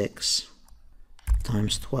F6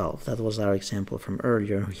 times 12. That was our example from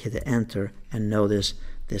earlier. We hit enter and notice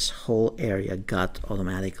this whole area got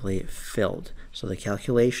automatically filled. So the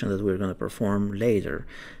calculation that we're going to perform later,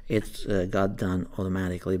 it got done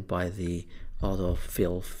automatically by the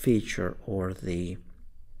autofill feature or the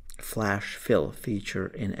Flash Fill feature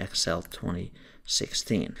in Excel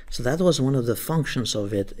 2016. So that was one of the functions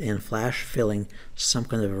of it in flash filling some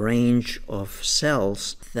kind of range of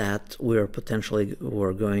cells that we're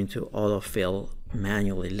going to autofill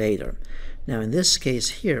manually later. Now in this case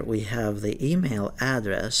here we have the email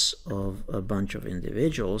address of a bunch of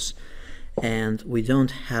individuals and we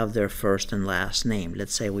don't have their first and last name.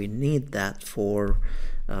 Let's say we need that for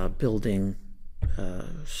building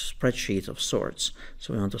spreadsheet of sorts,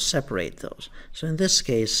 so we want to separate those. So in this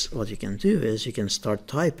case what you can do is you can start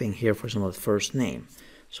typing here, for example, the first name.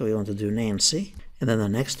 So we want to do Nancy, and then the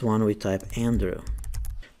next one we type Andrew.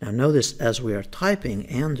 Now notice as we are typing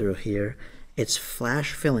Andrew here, it's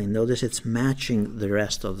flash filling. Notice it's matching the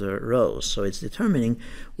rest of the rows, so it's determining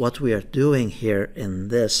what we are doing here in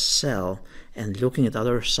this cell and looking at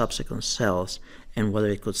other subsequent cells and whether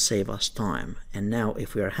it could save us time. And now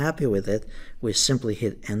if we are happy with it, we simply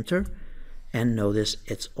hit enter and notice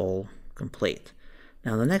it's all complete.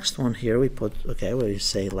 Now the next one here we put, we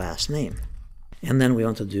say last name, and then we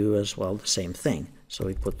want to do as well the same thing. So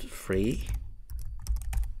we put free,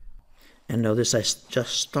 and notice I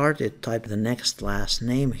just started type the next last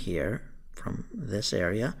name here from this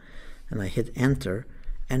area, and I hit enter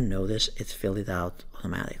and notice it filled it out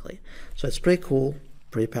automatically. So it's pretty cool,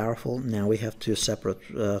 pretty powerful. Now we have two separate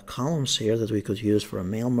columns here that we could use for a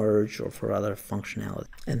mail merge or for other functionality,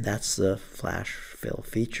 and that's the Flash Fill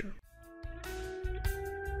feature.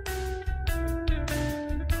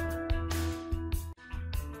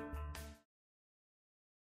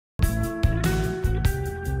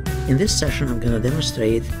 In this session I'm going to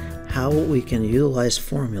demonstrate how we can utilize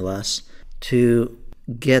formulas to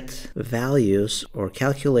get values or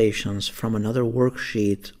calculations from another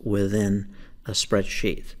worksheet within a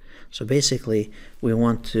spreadsheet. So basically we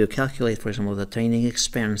want to calculate, for example, the training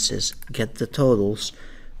expenses, get the totals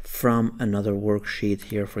from another worksheet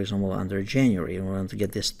here, for example, under January. We want to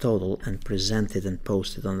get this total and present it and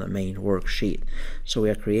post it on the main worksheet. So we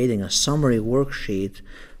are creating a summary worksheet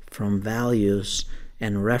from values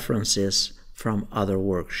and references from other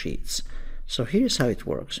worksheets. So here's how it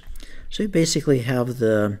works. So you basically have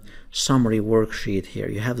the summary worksheet here.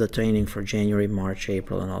 You have the training for January, March,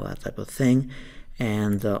 April, and all that type of thing.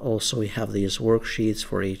 And also we have these worksheets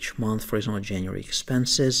for each month, for example, January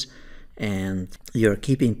expenses. And you're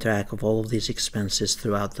keeping track of all of these expenses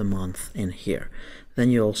throughout the month in here. Then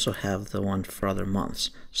you also have the one for other months.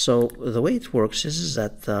 So the way it works is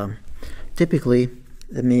that typically,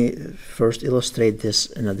 let me first illustrate this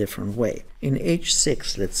in a different way. In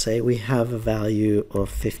H6, let's say, we have a value of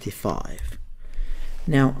 55.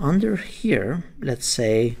 Now under here, let's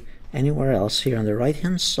say anywhere else here on the right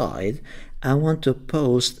hand side, I want to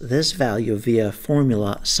post this value via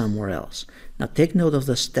formula somewhere else. Now take note of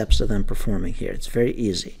the steps that I'm performing here. It's very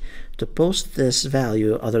easy. To post this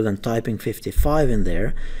value, other than typing 55 in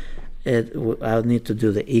there, I'll need to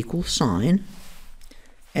do the equal sign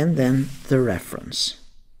and then the reference.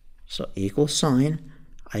 So equal sign,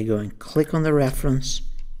 I go and click on the reference,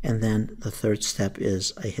 and then the third step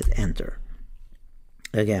is I hit enter.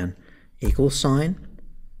 Again, equal sign,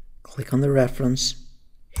 click on the reference,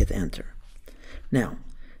 hit enter. Now,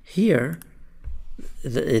 here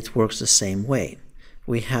it works the same way.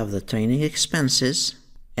 We have the training expenses,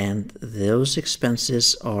 and those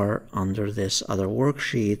expenses are under this other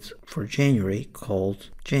worksheet for January called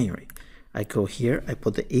January. I go here, I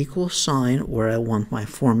put the equal sign where I want my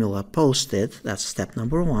formula posted. That's step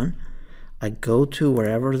number 1. I go to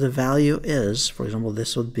wherever the value is. For example,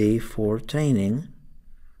 this would be for training.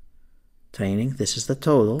 This is the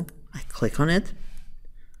total. I click on it,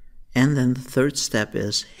 and then the third step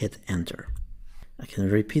is hit enter. I can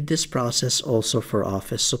repeat this process also for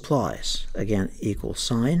office supplies. Again, equal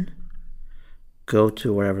sign, go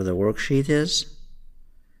to wherever the worksheet is,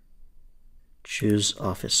 choose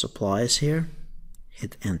office supplies here,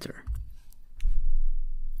 hit enter.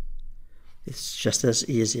 It's just as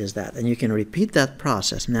easy as that, and you can repeat that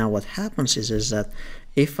process. Now what happens is that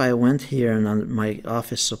if I went here and on my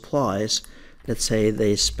office supplies, let's say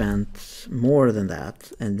they spent more than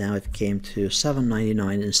that, and now it came to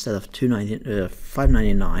 $7.99 instead of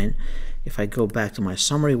 $5.99. If I go back to my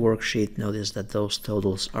summary worksheet, notice that those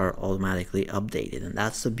totals are automatically updated, and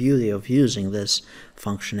that's the beauty of using this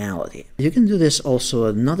functionality. You can do this also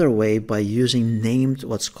another way by using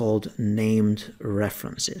what's called named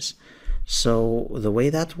references. So the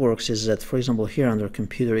way that works is that, for example, here under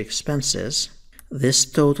computer expenses, this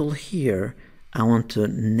total here, I want to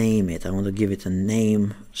name it. I want to give it a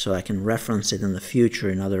name so I can reference it in the future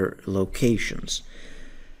in other locations.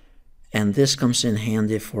 And this comes in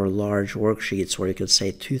handy for large worksheets where you could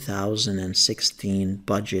say 2016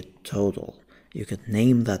 budget total. You could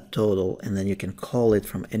name that total, and then you can call it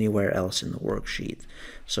from anywhere else in the worksheet.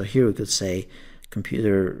 So here we could say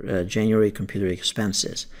January computer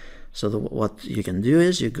expenses. So what you can do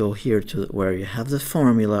is you go here to where you have the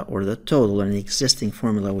formula or the total, an existing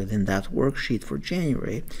formula within that worksheet for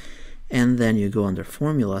January, and then you go under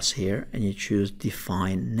formulas here and you choose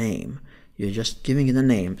define name. You're just giving it a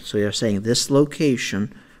name. So you're saying this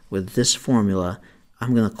location with this formula,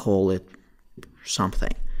 I'm going to call it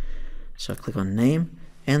something. So I click on name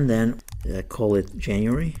and then call it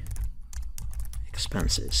January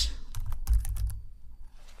expenses.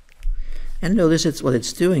 And notice what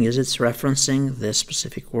it's doing is it's referencing this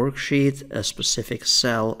specific worksheet, a specific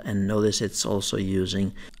cell, and notice it's also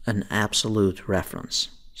using an absolute reference.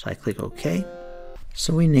 So I click OK.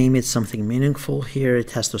 So we name it something meaningful here.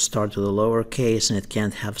 It has to start with a lowercase, and it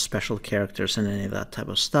can't have special characters and any of that type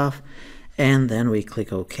of stuff. And then we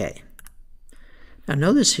click OK. Now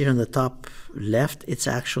notice here in the top left, it's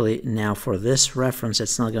actually now for this reference,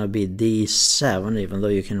 it's not going to be D7, even though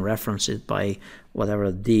you can reference it by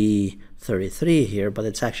whatever D33 here, but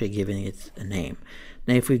it's actually giving it a name.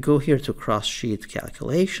 Now if we go here to cross-sheet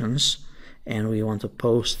calculations and we want to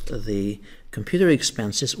post the computer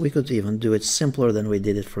expenses, we could even do it simpler than we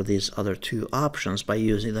did it for these other two options by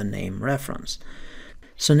using the name reference.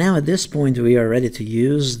 So now at this point we are ready to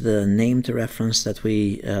use the named reference that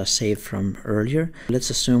we saved from earlier.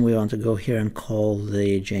 Let's assume we want to go here and call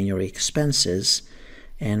the January expenses,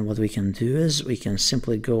 and what we can do is we can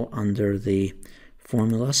simply go under the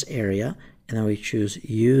formulas area and then we choose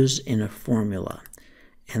use in a formula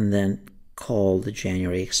and then call the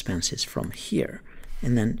January expenses from here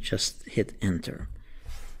and then just hit enter.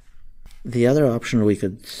 The other option we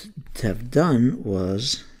could have done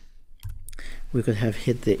was we could have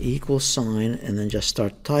hit the equal sign and then just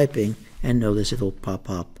start typing, and notice it will pop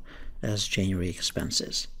up as January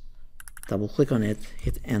expenses. Double click on it,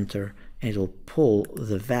 hit enter, and it will pull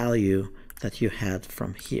the value that you had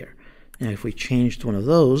from here. Now if we changed one of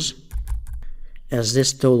those, as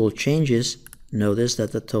this total changes, notice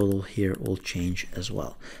that the total here will change as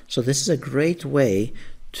well. So this is a great way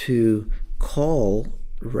to call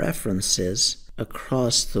references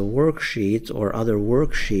across the worksheet or other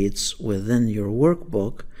worksheets within your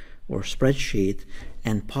workbook or spreadsheet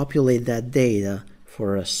and populate that data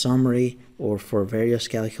for a summary or for various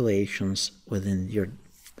calculations within your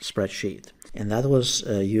spreadsheet. And that was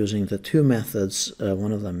using the two methods,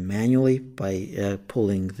 one of them manually by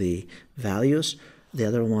pulling the values, the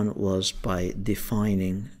other one was by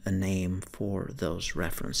defining a name for those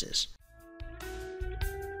references.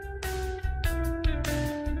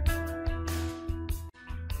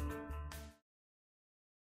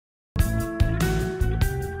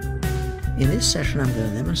 In this session, I'm going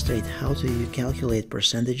to demonstrate how to calculate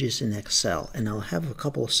percentages in Excel, and I'll have a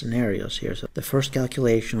couple of scenarios here. So the first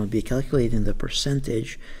calculation will be calculating the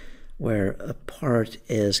percentage where a part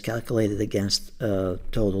is calculated against a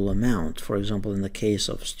total amount. For example, in the case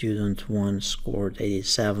of student 1 scored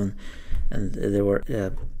 87 and there were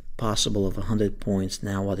possible of 100 points,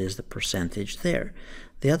 now what is the percentage there?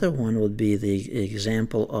 The other one would be the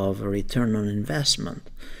example of a return on investment.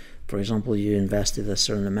 For example, you invested a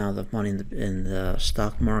certain amount of money in the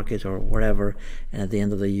stock market or whatever, and at the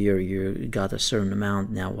end of the year you got a certain amount.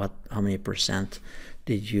 Now how many percent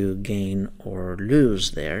did you gain or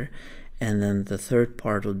lose there? And then the third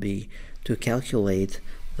part would be to calculate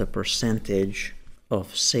the percentage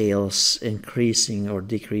of sales increasing or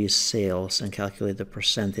decreased sales, and calculate the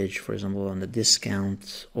percentage, for example, on the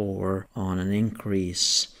discount or on an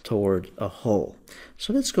increase toward a whole.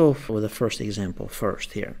 So let's go with the first example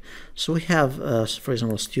first here. So we have, for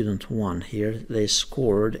example, student 1 here. They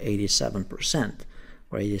scored 87%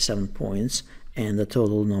 or 87 points, and the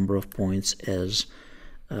total number of points is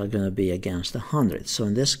going to be against 100. So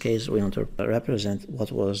in this case, we want to represent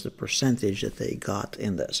what was the percentage that they got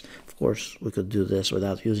in this. Of course, we could do this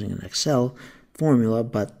without using an Excel formula,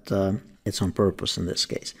 but it's on purpose in this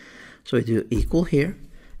case. So we do equal here,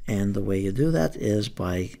 and the way you do that is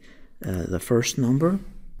by the first number.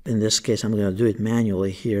 In this case, I'm going to do it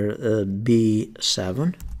manually here,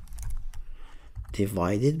 B7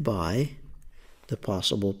 divided by the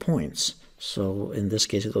possible points. So in this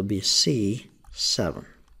case, it will be C7.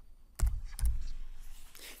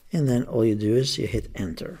 And then all you do is you hit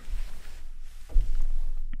enter.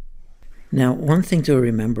 Now, one thing to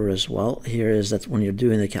remember as well here is that when you're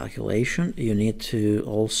doing the calculation, you need to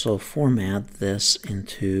also format this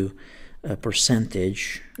into a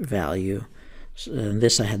percentage value. And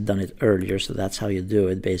this I had done it earlier, so that's how you do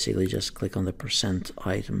it. Basically, just click on the percent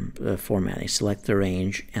item formatting, select the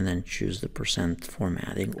range, and then choose the percent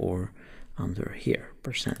formatting, or under here,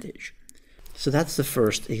 percentage. So that's the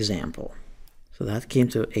first example. So that came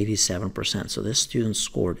to 87%. So this student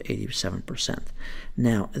scored 87%.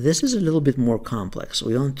 Now, this is a little bit more complex.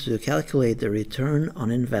 We want to calculate the return on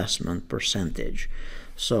investment percentage.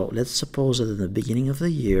 So let's suppose that in the beginning of the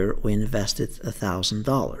year, we invested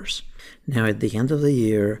 $1,000. Now, at the end of the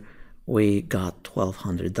year, we got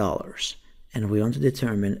 $1,200. And we want to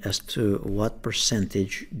determine as to what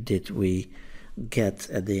percentage did we get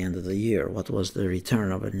at the end of the year. What was the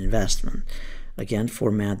return of an investment? Again,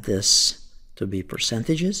 format this to be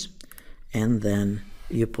percentages, and then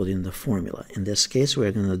you put in the formula. In this case,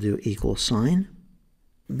 we're going to do equal sign.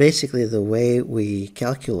 Basically, the way we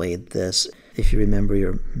calculate this, if you remember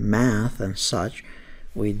your math and such,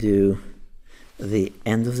 we do the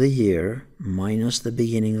end of the year minus the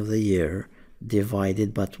beginning of the year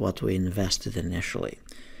divided by what we invested initially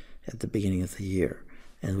at the beginning of the year.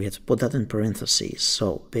 And we have to put that in parentheses.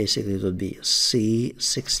 So basically it would be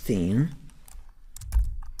C16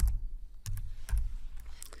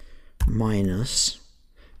 minus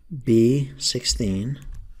B16,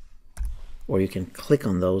 or you can click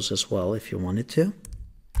on those as well if you wanted to,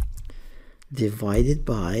 divided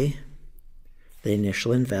by the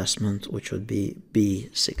initial investment, which would be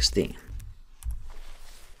B16.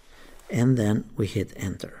 And then we hit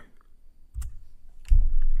enter.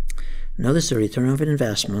 Notice the return of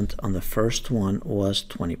investment on the first one was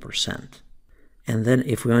 20%. And then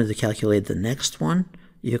if we wanted to calculate the next one,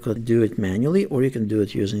 you could do it manually, or you can do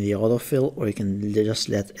it using the autofill, or you can just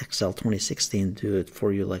let Excel 2016 do it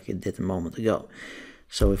for you like it did a moment ago.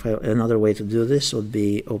 So another way to do this would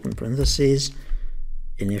be open parentheses,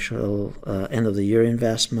 initial end of the year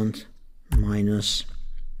investment minus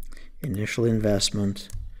initial investment,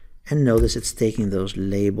 and notice it's taking those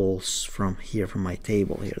labels from here, from my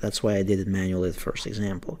table here. That's why I did it manually the first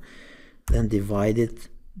example. Then divide it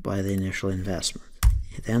by the initial investment.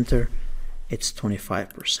 Hit enter. It's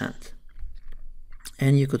 25%.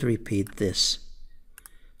 And you could repeat this.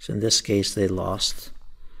 So in this case, they lost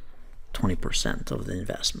 20% of the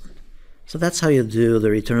investment. So that's how you do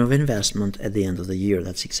the return of investment at the end of the year.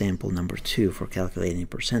 That's example number 2 for calculating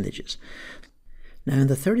percentages. Now, in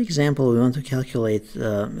the third example, we want to calculate,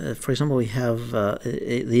 for example, we have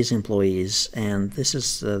these employees, and this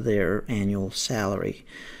is their annual salary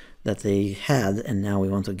that they had, and now we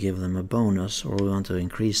want to give them a bonus, or we want to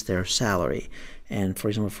increase their salary. And for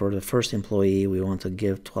example, for the first employee, we want to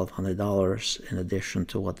give $1,200 in addition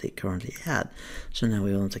to what they currently had. So now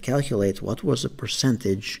we want to calculate what was the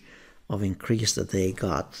percentage of increase that they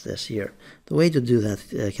got this year. The way to do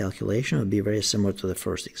that calculation would be very similar to the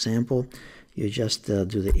first example. You just do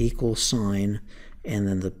the equal sign and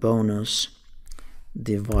then the bonus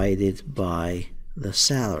divided by the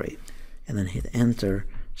salary. and then hit enter.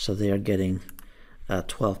 So they are getting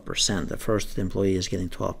 12%. The first employee is getting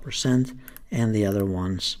 12%, and the other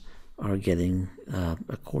ones are getting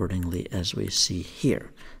accordingly, as we see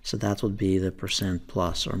here. So that would be the percent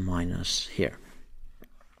plus or minus here.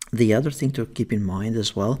 The other thing to keep in mind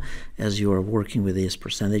as well, as you are working with these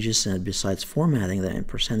percentages, and besides formatting them in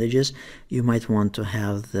percentages, you might want to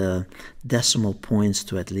have the decimal points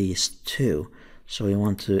to at least 2. So we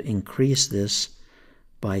want to increase this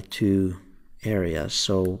by 2 areas.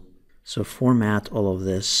 So format all of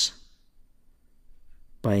this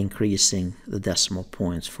by increasing the decimal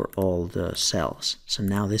points for all the cells. So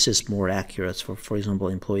now this is more accurate. For example,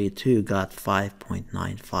 employee 2 got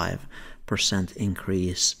 5.95%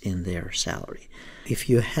 increase in their salary. If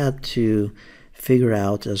you had to figure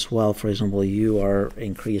out as well, for example, you are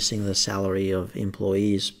increasing the salary of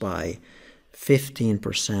employees by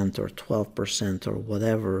 15% or 12% or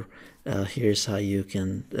whatever, here's how you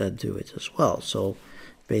can do it as well. So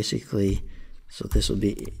basically, so this would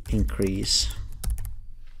be increase.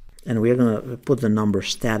 And we're going to put the number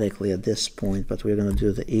statically at this point, but we're going to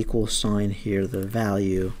do the equal sign here, the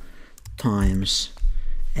value times,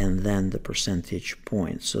 and then the percentage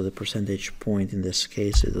point. So the percentage point in this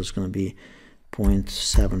case, it is going to be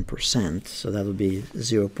 0.7%. So that would be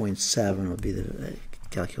 0.7 would be the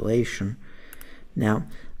calculation. Now,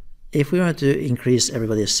 if we were to increase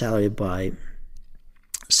everybody's salary by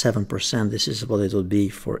 7%, this is what it would be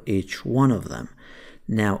for each one of them.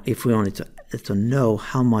 Now, if we wanted to know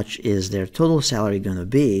how much is their total salary going to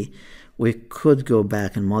be, we could go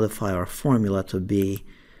back and modify our formula to be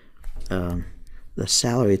the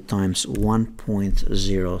salary times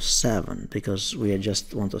 1.07, because we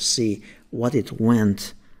just want to see what it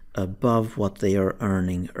went above what they are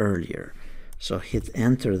earning earlier. So hit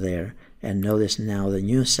enter there, and notice now the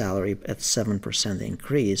new salary at 7%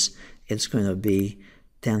 increase, it's going to be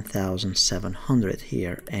 10,700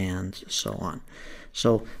 here, and so on.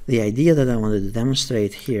 So the idea that I wanted to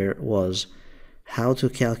demonstrate here was how to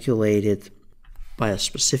calculate it by a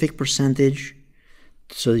specific percentage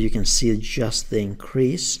so that you can see just the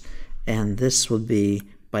increase, and this would be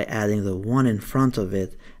by adding the 1 in front of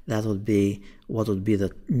it. That would be what would be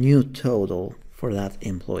the new total for that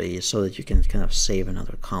employee, so that you can kind of save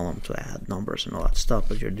another column to add numbers and all that stuff,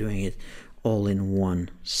 but you're doing it all in one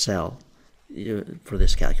cell for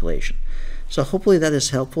this calculation. So hopefully that is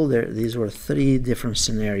helpful. These were 3 different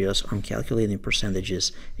scenarios on calculating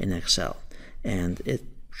percentages in Excel, and it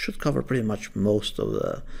should cover pretty much most of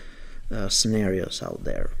the scenarios out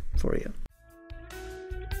there for you.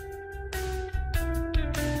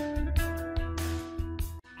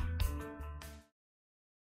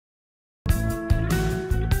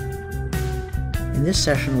 In this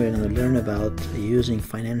session, we're going to learn about using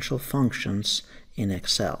financial functions in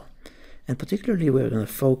Excel. And particularly, we're going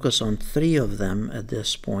to focus on 3 of them at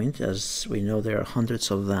this point. As we know, there are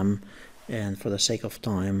hundreds of them, and for the sake of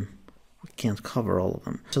time, we can't cover all of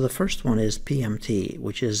them. So the first one is PMT,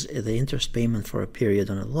 which is the interest payment for a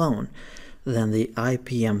period on a loan. Then the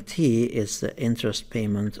IPMT is the interest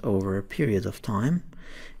payment over a period of time.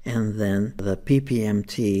 And then the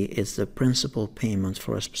PPMT is the principal payment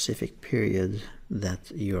for a specific period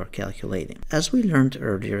that you are calculating. As we learned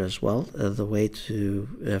earlier as well, the way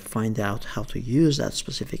to find out how to use that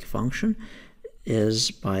specific function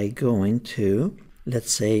is by going to,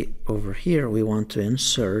 let's say over here, we want to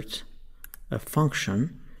insert a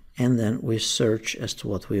function, and then we search as to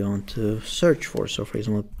what we want to search for. So for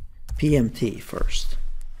example, PMT first.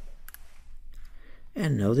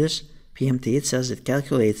 And notice PMT, it says it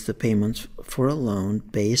calculates the payments for a loan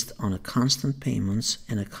based on a constant payments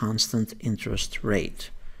and a constant interest rate.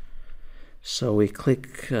 So we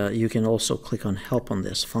click, you can also click on help on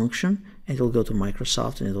this function, and it'll go to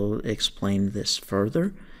Microsoft and it'll explain this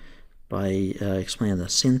further by explaining the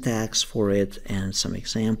syntax for it and some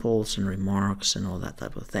examples and remarks and all that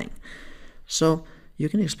type of thing. So you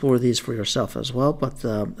can explore these for yourself as well, but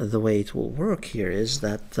the way it will work here is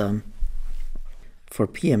that for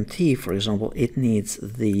PMT, for example, it needs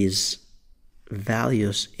these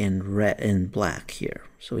values in black here.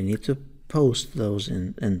 So we need to post those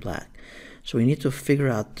in black. So we need to figure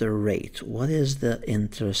out the rate. What is the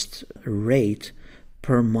interest rate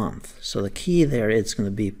per month? So the key there, it's going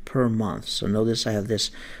to be per month. So notice I have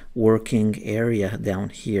this working area down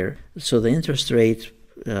here. So the interest rate,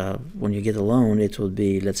 when you get a loan, it will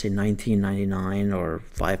be, let's say, $19.99 or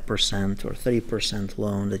 5% or 3%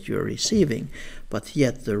 loan that you're receiving. But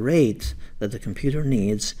yet the rate that the computer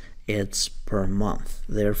needs, it's per month.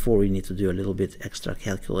 Therefore, we need to do a little bit extra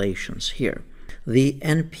calculations here. The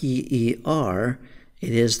NPER, it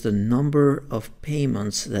is the number of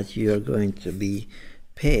payments that you are going to be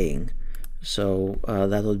paying So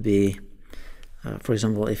that would be, for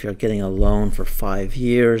example, if you're getting a loan for 5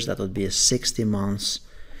 years, that would be 60 months.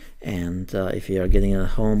 And if you are getting a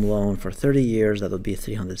home loan for 30 years, that would be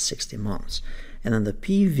 360 months. And then the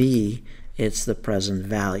PV, it's the present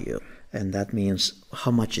value. And that means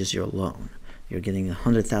how much is your loan. You're getting a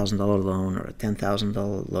 $100,000 loan or a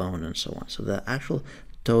 $10,000 loan and so on. So the actual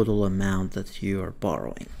total amount that you are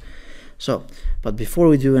borrowing. So, but before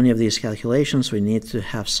we do any of these calculations, we need to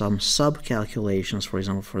have some sub-calculations. For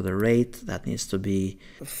example, for the rate, that needs to be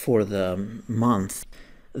for the month.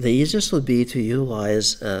 The easiest would be to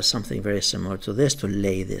utilize something very similar to this to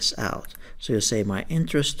lay this out. So you say my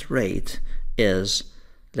interest rate is,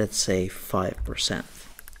 let's say, 5%.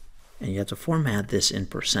 And you have to format this in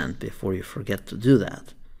percent before you forget to do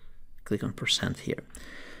that. Click on percent here.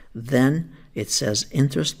 Then it says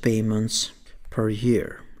interest payments per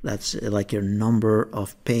year. That's like your number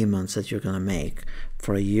of payments that you're going to make.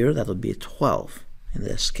 For a year, that would be 12 in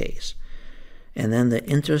this case. And then the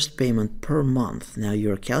interest payment per month. Now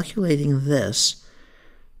you're calculating this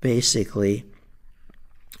basically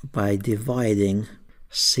by dividing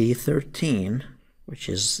C13, which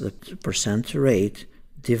is the percent rate,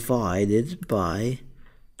 divided by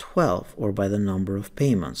 12, or by the number of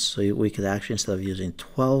payments. So we could actually, instead of using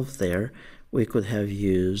 12 there, we could have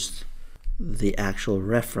used the actual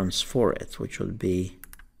reference for it, which would be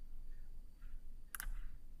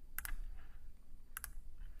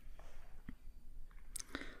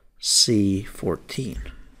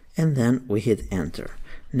C14. And then we hit enter.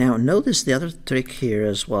 Now notice the other trick here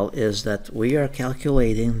as well is that we are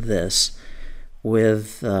calculating this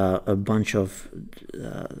with a bunch of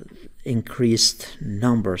increased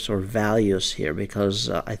numbers or values here, because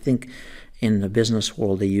I think in the business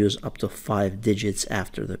world they use up to 5 digits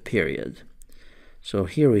after the period. So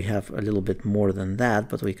here we have a little bit more than that,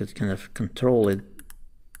 but we could kind of control it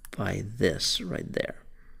by this right there.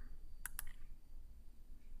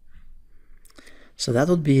 So that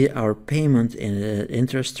would be our payment in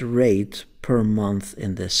interest rate per month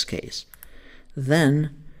in this case.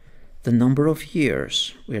 Then the number of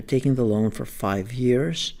years. We are taking the loan for 5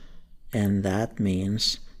 years, and that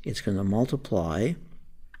means it's going to multiply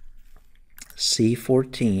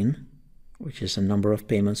C14, which is the number of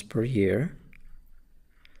payments per year,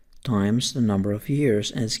 times the number of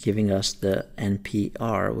years, and it's giving us the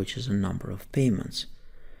NPR, which is the number of payments.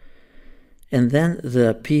 And then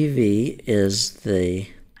the PV is the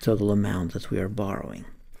total amount that we are borrowing.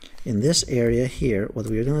 In this area here, what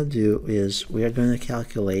we're going to do is we are going to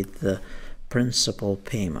calculate the principal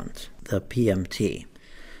payment, the PMT.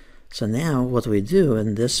 So now what we do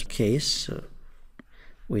in this case,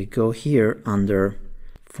 we go here under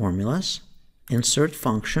Formulas, Insert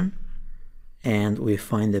Function, and we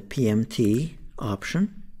find the PMT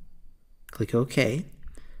option. Click OK.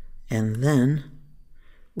 And then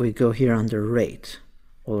we go here under Rate.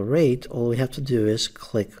 Well, Rate, all we have to do is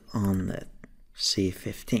click on the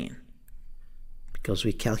C15 because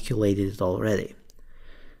we calculated it already.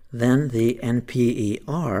 Then the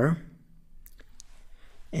NPER,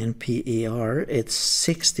 it's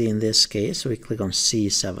 60 in this case, so we click on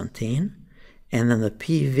C17. And then the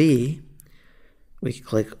PV, we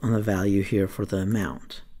click on the value here for the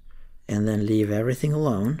amount. And then leave everything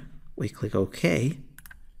alone. We click OK.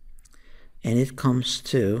 And it comes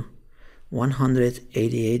to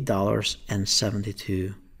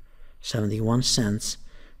 $188.71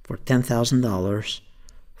 for $10,000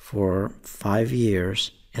 for 5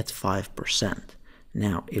 years at 5%.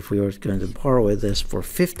 Now, if we were going to borrow this for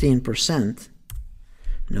 15%,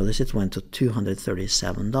 notice it went to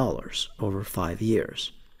 $237 over 5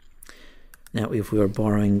 years. Now, if we were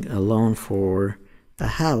borrowing a loan for a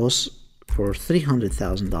house for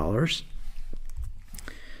 $300,000,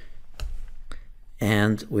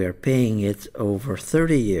 and we are paying it over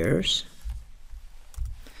 30 years,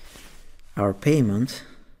 our payment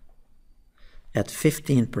at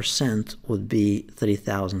 15% would be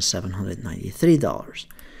 $3,793.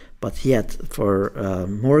 But yet, for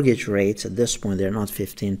mortgage rates at this point, they're not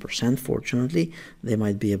 15%, fortunately. They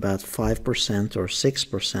might be about 5% or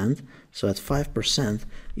 6%. So at 5%,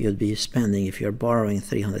 you'd be spending, if you're borrowing a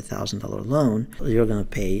 $300,000 loan, you're going to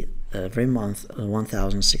pay every month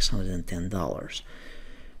 $1,610.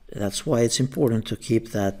 That's why it's important to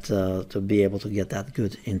keep that, to be able to get that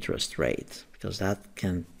good interest rate, because that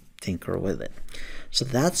can tinker with it. So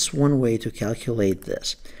that's one way to calculate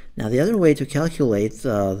this. Now the other way to calculate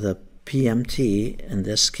the PMT in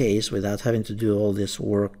this case, without having to do all this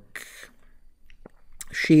work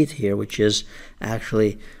sheet here, which is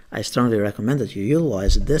actually, I strongly recommend that you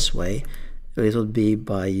utilize it this way. It would be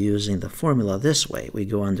by using the formula this way. We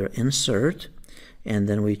go under Insert, and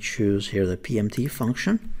then we choose here the PMT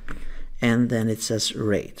function, and then it says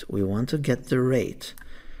rate. We want to get the rate,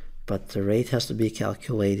 but the rate has to be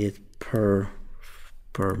calculated per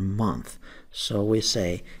month. So we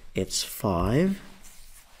say it's 5.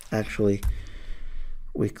 Actually,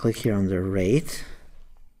 we click here on the rate.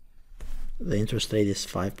 The interest rate is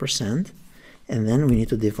 5, and then we need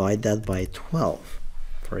to divide that by 12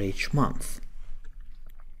 for each month.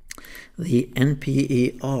 The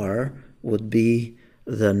NPER would be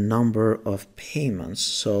the number of payments.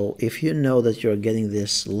 So if you know that you're getting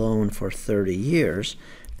this loan for 30 years,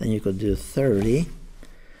 then you could do 30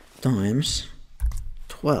 times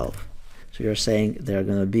 12. So you're saying there are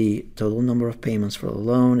going to be total number of payments for the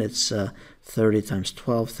loan. It's 30 times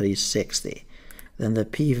 12, 360. Then the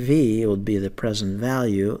PV would be the present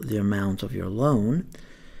value, the amount of your loan,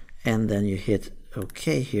 and then you hit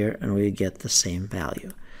OK here, and we get the same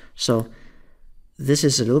value. So this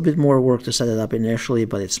is a little bit more work to set it up initially,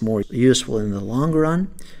 but it's more useful in the long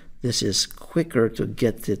run. This is quicker to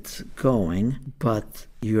get it going, but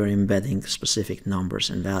you're embedding specific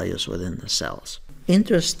numbers and values within the cells.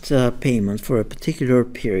 Interest payment for a particular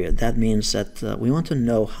period. That means that we want to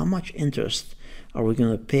know how much interest are we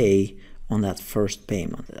going to pay on that first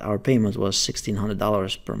payment. Our payment was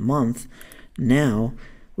 $1,600 per month. Now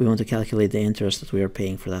we want to calculate the interest that we are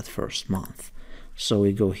paying for that first month. So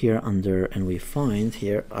we go here under, and we find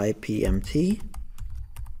here IPMT,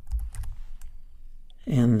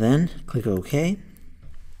 and then click OK.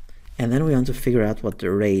 And then we want to figure out what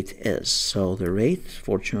the rate is. So the rate,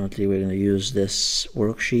 fortunately, we're going to use this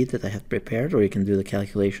worksheet that I have prepared, or you can do the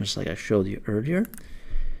calculations like I showed you earlier.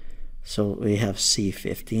 So we have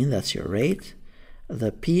C15, that's your rate.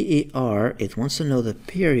 The PER, it wants to know the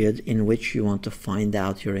period in which you want to find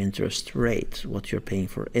out your interest rate, what you're paying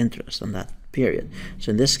for interest on that period. So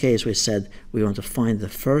in this case, we said we want to find the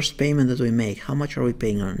first payment that we make. How much are we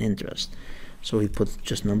paying on interest? So we put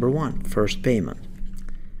just number 1, first payment.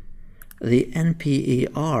 The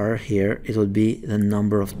NPER here, it would be the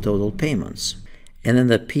number of total payments. And then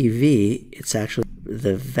the PV, it's actually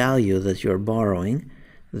the value that you're borrowing.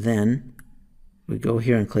 Then we go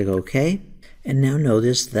here and click OK. And now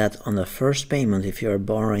notice that on the first payment, if you're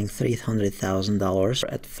borrowing $300,000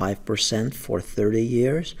 at 5% for 30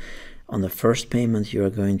 years, on the first payment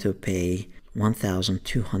you're going to pay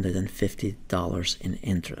 $1,250 in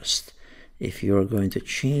interest. If you're going to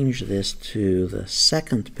change this to the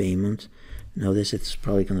second payment, notice it's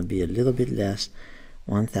probably going to be a little bit less,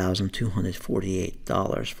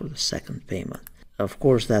 $1,248 for the second payment. Of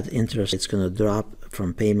course, that interest, it's going to drop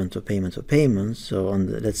from payment to payment to payment. So on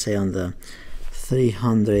the, let's say on the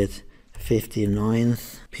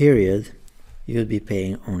 359th period, you'd be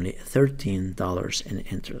paying only $13 in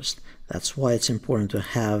interest. That's why it's important to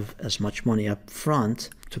have as much money up front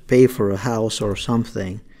to pay for a house or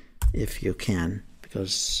something if you can,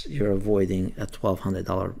 because you're avoiding a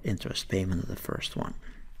 $1,200 interest payment of the first one.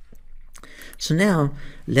 So now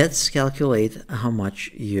let's calculate how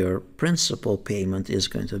much your principal payment is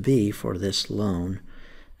going to be for this loan,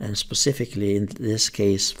 and specifically in this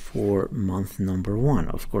case for month number 1.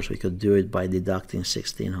 Of course, we could do it by deducting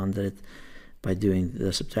 $1,600 by doing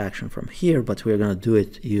the subtraction from here, but we're going to do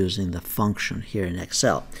it using the function here in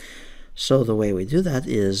Excel. So the way we do that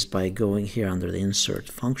is by going here under the insert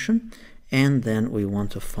function, and then we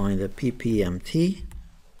want to find the PPMT.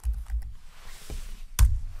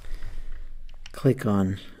 Click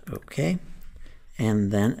on OK,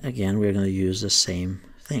 and then again we're going to use the same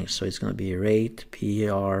thing. So it's going to be rate,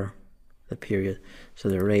 PER, the period. So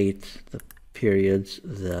the rate, the period,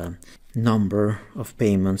 the number of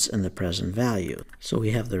payments, and the present value. So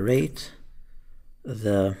we have the rate,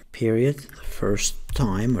 the period, the first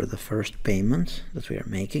time or the first payment that we are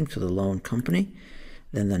making to the loan company,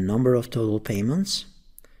 then the number of total payments,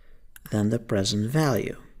 then the present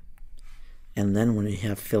value. And then when we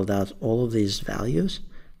have filled out all of these values,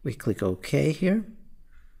 we click OK here,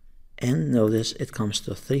 and notice it comes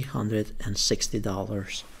to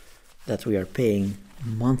 $360 that we are paying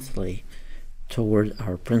monthly toward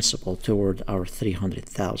our principal, toward our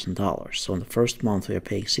 $300,000. So in the first month we are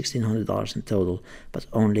paying $1,600 in total, but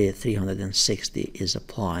only $360 is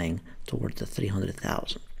applying toward the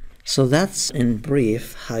 $300,000. So that's in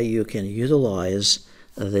brief how you can utilize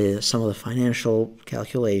some of the financial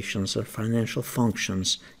calculations or financial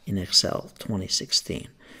functions in Excel 2016.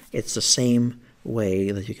 It's the same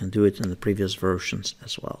way that you can do it in the previous versions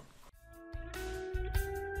as well.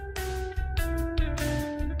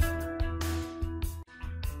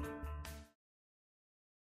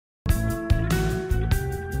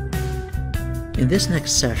 In this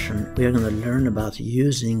next session, we are going to learn about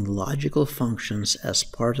using logical functions as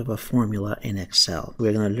part of a formula in Excel.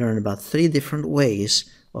 We're going to learn about 3 different ways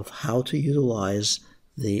of how to utilize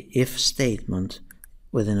the if statement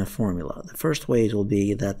within a formula. The first way will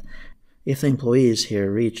be that if the employees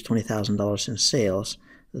here reach $20,000 in sales,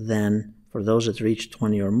 then for those that reach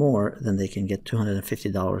 20 or more, then they can get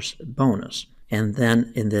 $250 bonus. And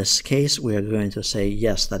then in this case, we are going to say,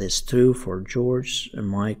 yes, that is true for George, and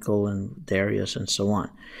Michael, and Darius, and so on.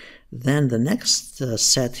 Then the next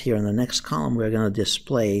set here in the next column, we're going to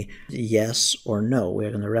display yes or no.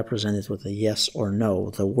 We're going to represent it with a yes or no,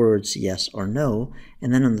 the words yes or no.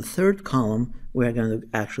 And then in the third column, we're going to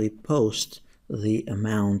actually post the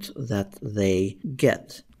amount that they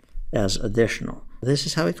get as additional. This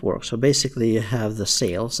is how it works. So basically you have the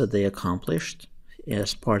sales that they accomplished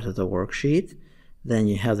as part of the worksheet. Then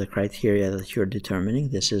you have the criteria that you're determining.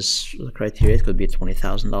 This is the criteria. It could be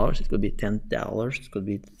 $20,000, it could be $10, it could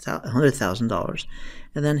be $100,000.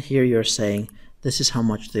 And then here you're saying this is how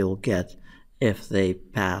much they will get if they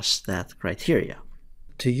pass that criteria.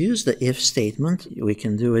 To use the if statement, we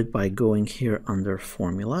can do it by going here under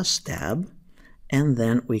Formulas tab, and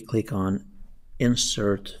then we click on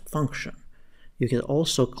Insert Function. You can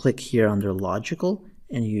also click here under Logical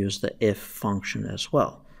and use the if function as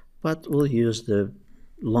well. But we'll use the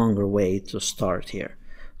longer way to start here.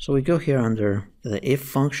 So we go here under the if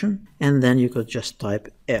function, and then you could just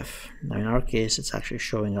type if. Now in our case, it's actually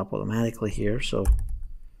showing up automatically here, so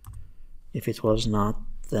if it was not,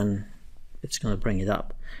 then it's going to bring it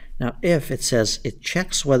up. Now if, it says it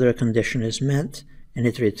checks whether a condition is met, and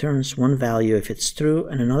it returns one value if it's true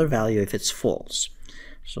and another value if it's false.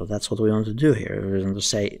 So that's what we want to do here. We're going to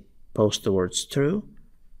say post the words true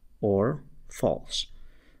or false.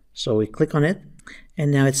 So we click on it,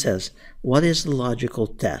 and now it says, what is the logical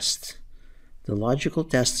test? The logical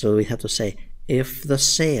test, so we have to say, if the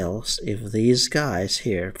sales, if these guys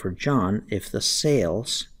here, for John, if the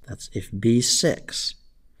sales, that's if B6,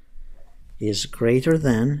 is greater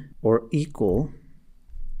than or equal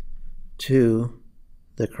to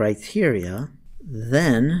the criteria,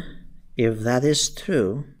 then if that is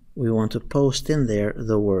true, we want to post in there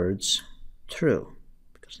the words true.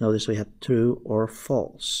 Notice we have true or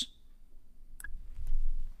false.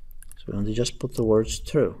 So we want to just put the words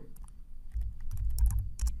true.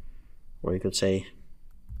 Or you could say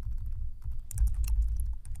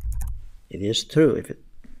it is true. If it,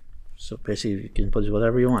 so basically you can put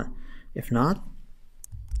whatever you want. If not,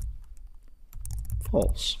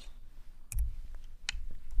 false.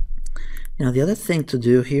 Now the other thing to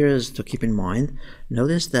do here is to keep in mind,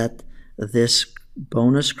 notice that this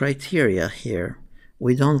bonus criteria here,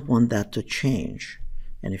 we don't want that to change.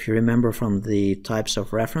 And if you remember from the types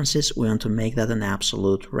of references, we want to make that an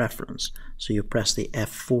absolute reference. So you press the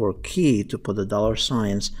F4 key to put the dollar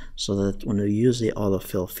signs so that when you use the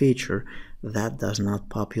autofill feature, that does not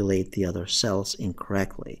populate the other cells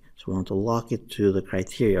incorrectly. So we want to lock it to the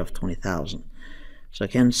criteria of 20,000. So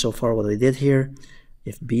again, so far what we did here,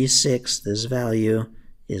 if B6, this value,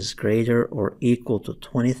 is greater or equal to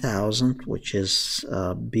 20,000, which is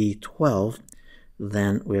B12,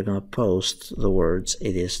 then we're going to post the words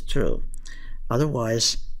it is true.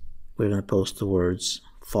 Otherwise, we're going to post the words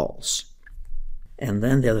false. And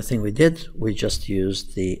then the other thing we did, we just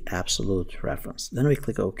used the absolute reference. Then we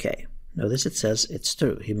click OK. Notice it says it's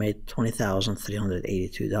true. He made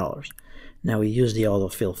 $20,382. Now we use the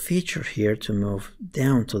autofill feature here to move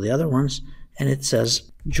down to the other ones, and it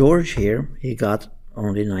says George here, he got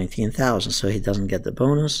only 19,000, so he doesn't get the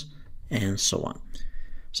bonus, and so on.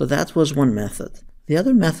 So that was one method. The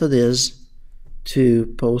other method is to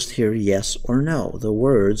post here yes or no. The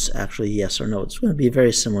words actually yes or no. It's going to be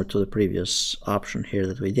very similar to the previous option here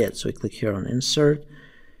that we did. So we click here on Insert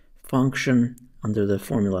Function under the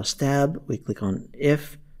Formulas tab. We click on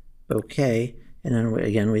If, OK, and then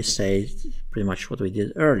again we say pretty much what we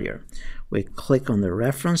did earlier. We click on the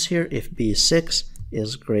reference here. If B6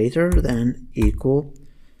 is greater than equal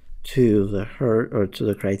to the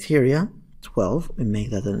criteria 12, we make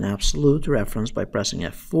that an absolute reference by pressing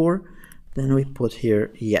F4. Then we put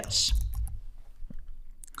here yes.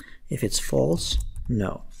 If it's false,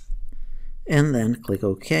 no. And then click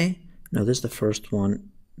OK. Notice the first one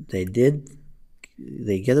they get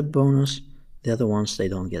a bonus. The other ones they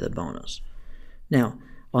don't get a bonus. Now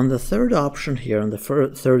on the third option here, on the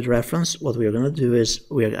third reference, what we're going to do is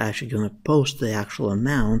we're actually going to post the actual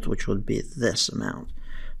amount, which would be this amount.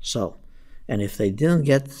 So, and if they didn't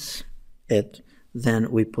get it, then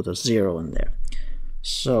we put a 0 in there.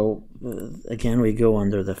 So again, we go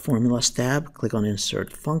under the Formulas tab, click on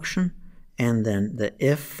Insert Function, and then the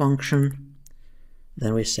If function.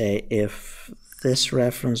 Then we say if this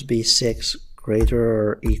reference B6 greater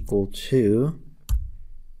or equal to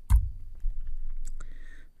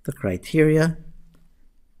the criteria,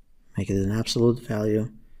 make it an absolute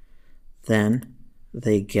value, then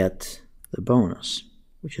they get the bonus,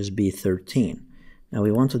 which is B13. Now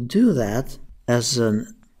we want to do that as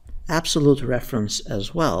an absolute reference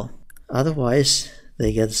as well, otherwise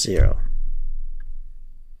they get 0.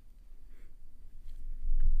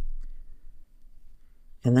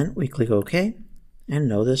 And then we click OK, and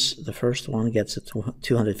notice the first one gets a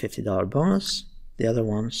 $250 bonus, the other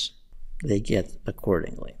ones they get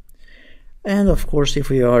accordingly. And of course, if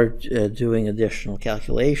we are doing additional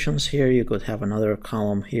calculations here, you could have another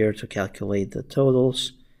column here to calculate the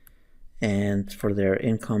totals and for their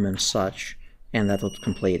income and such, and that would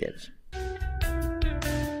complete it.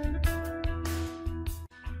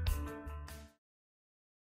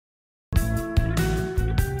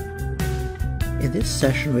 In this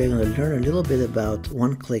session, we're going to learn a little bit about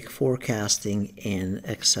one-click forecasting in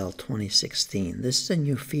Excel 2016. This is a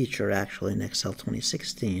new feature actually in Excel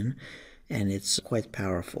 2016, and it's quite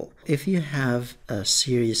powerful. If you have a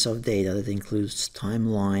series of data that includes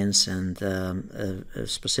timelines and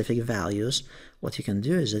specific values, what you can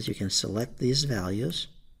do is that you can select these values,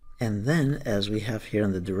 and then, as we have here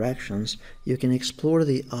in the directions, you can explore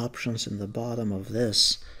the options in the bottom of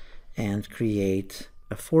this and create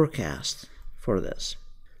a forecast for this.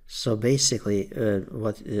 So basically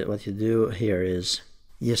what you do here is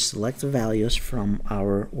you select the values from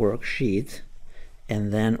our worksheet,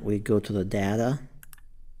 and then we go to the data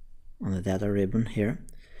on the data ribbon here,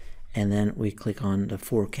 and then we click on the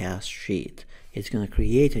forecast sheet. It's going to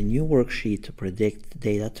create a new worksheet to predict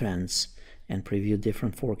data trends and preview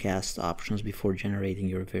different forecast options before generating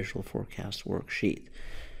your visual forecast worksheet.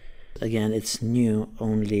 Again, it's new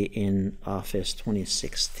only in Office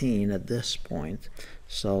 2016 at this point,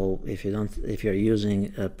 so if you're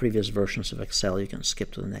using previous versions of Excel, you can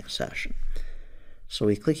skip to the next session. So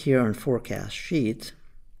we click here on Forecast Sheet,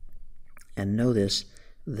 and notice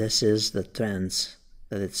this is the trends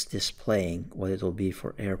that it's displaying, what it will be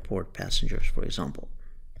for airport passengers, for example.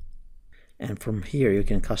 And from here you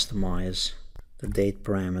can customize the date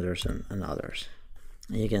parameters and others.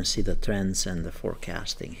 You can see the trends and the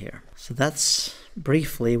forecasting here. So that's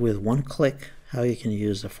briefly, with one click, how you can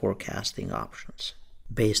use the forecasting options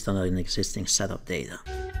based on an existing set of data.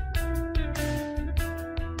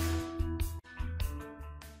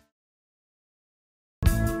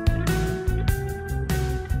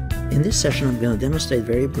 In this session, I'm going to demonstrate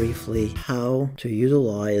very briefly how to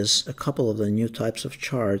utilize a couple of the new types of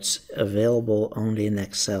charts available only in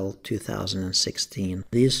Excel 2016.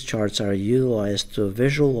 These charts are utilized to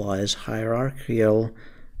visualize hierarchical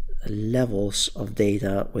levels of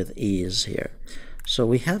data with ease here. So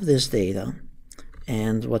we have this data,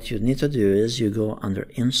 and what you need to do is you go under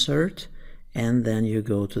Insert, and then you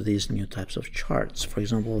go to these new types of charts. For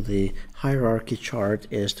example, the hierarchy chart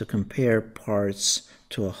is to compare parts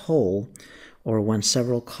to a whole, or when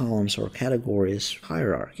several columns or categories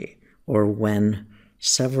hierarchy, or when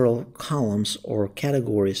several columns or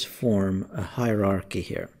categories form a hierarchy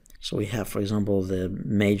here. So we have, for example, the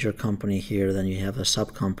major company here, then you have the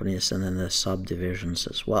sub-companies, and then the subdivisions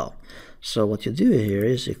as well. So what you do here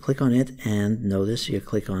is you click on it, and notice you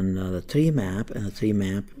click on the tree map, and the tree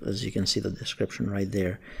map, as you can see the description right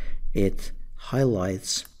there, it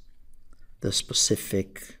highlights the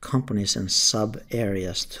specific companies and sub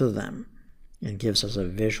areas to them and gives us a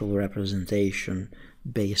visual representation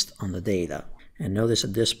based on the data. And notice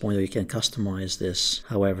at this point we can customize this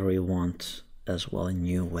however we want as well in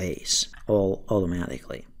new ways, all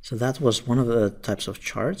automatically. So that was one of the types of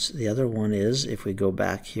charts. The other one is, if we go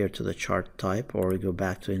back here to the chart type, or we go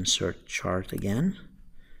back to Insert Chart again,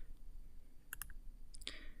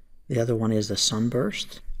 the other one is the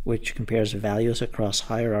sunburst, which compares values across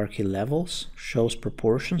hierarchy levels, shows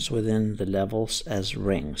proportions within the levels as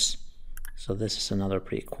rings. So this is another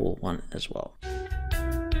pretty cool one as well.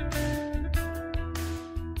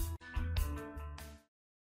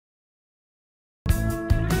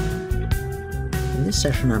 In this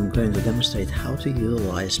session, I'm going to demonstrate how to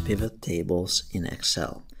utilize pivot tables in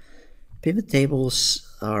Excel. Pivot tables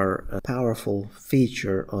are a powerful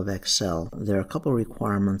feature of Excel. There are a couple of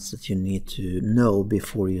requirements that you need to know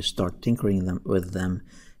before you start tinkering with them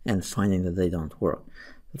and finding that they don't work.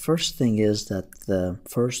 The first thing is that the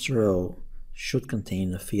first row should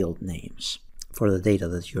contain the field names for the data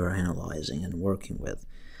that you're analyzing and working with.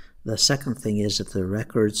 The second thing is that the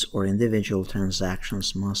records or individual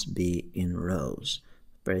transactions must be in rows,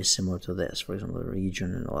 very similar to this, for example, the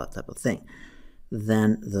region and all that type of thing.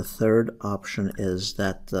 then the third option is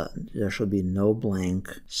that there should be no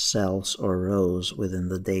blank cells or rows within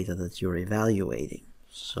the data that you're evaluating.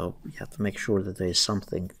 So you have to make sure that there is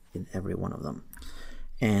something in every one of them.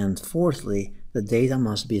 And fourthly, the data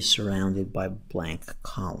must be surrounded by blank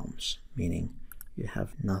columns, meaning you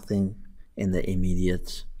have nothing in the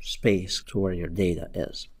immediate space to where your data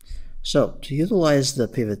is. So to utilize the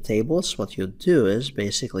pivot tables, what you do is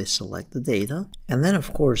basically select the data, and then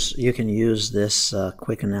of course you can use this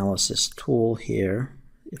quick analysis tool here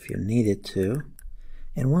if you needed to.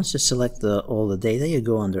 And once you select all the data, you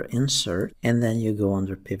go under Insert, and then you go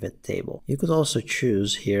under Pivot Table. You could also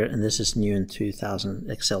choose here, and this is new in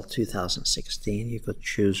Excel 2016, you could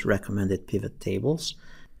choose Recommended Pivot Tables.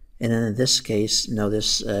 And then in this case,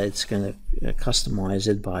 notice it's going to customize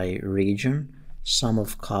it by region, sum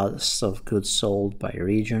of costs of goods sold by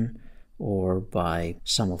region, or by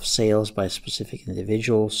sum of sales by specific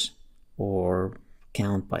individuals, or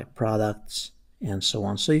count by products, and so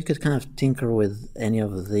on. So you could kind of tinker with any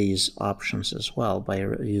of these options as well by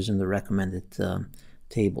using the recommended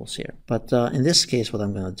tables here. But in this case, what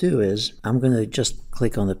I'm going to do is I'm going to just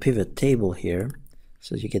click on the pivot table here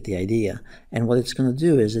so you get the idea. And what it's going to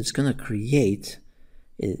do is it's going to create,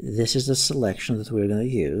 this is the selection that we're going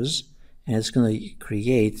to use, and it's going to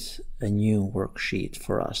create a new worksheet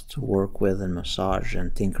for us to work with and massage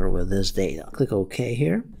and tinker with this data. Click OK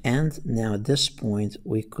here, and now at this point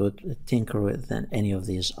we could tinker with any of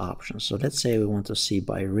these options. So let's say we want to see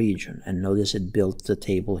by region, and notice it built the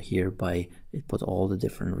table here by, it put all the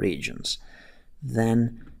different regions.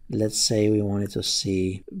 Then let's say we wanted to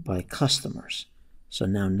see by customers. So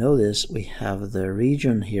now notice we have the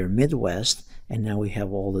region here, Midwest, and now we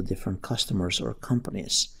have all the different customers or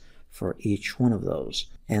companies for each one of those.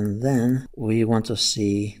 And then we want to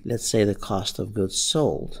see, let's say, the cost of goods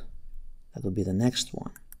sold. That will be the next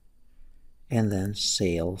one. And then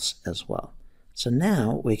sales as well. So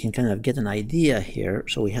now we can kind of get an idea here.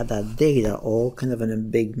 So we have that data all kind of in a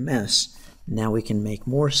big mess. Now we can make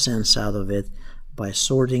more sense out of it by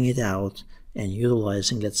sorting it out and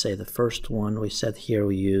utilizing, let's say, the first one we said here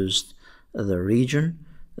we used the region.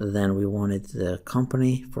 Then we wanted the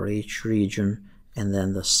company for each region, and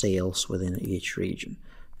then the sales within each region.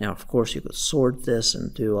 Now, of course, you could sort this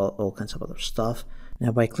and do all kinds of other stuff.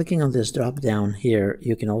 Now, by clicking on this drop down here,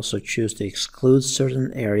 you can also choose to exclude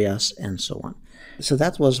certain areas and so on. So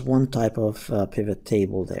that was one type of pivot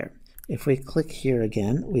table there. If we click here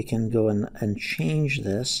again, we can go and change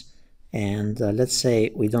this. And let's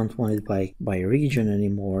say we don't want it by region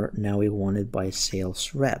anymore. Now we want it by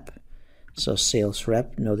sales rep. So sales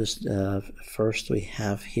rep, notice first we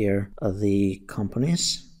have here the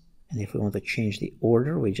companies, and if we want to change the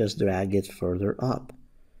order, we just drag it further up.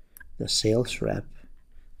 The sales rep,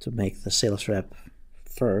 to make the sales rep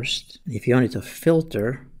first. If you wanted to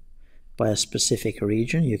filter by a specific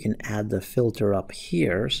region, you can add the filter up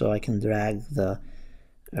here. So I can drag the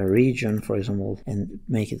region, for example, and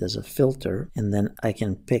make it as a filter, and then I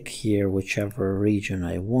can pick here whichever region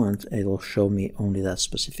I want. It'll show me only that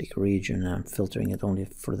specific region, and I'm filtering it only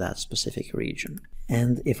for that specific region.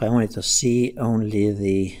 And if I wanted to see only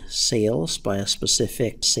the sales by a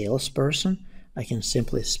specific salesperson, I can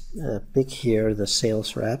simply pick here the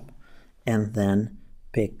sales rep and then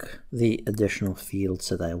pick the additional fields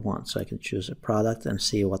that I want. So I can choose a product and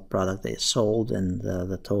see what product they sold and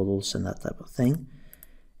the totals and that type of thing.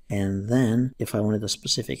 And then if I wanted a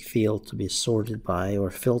specific field to be sorted by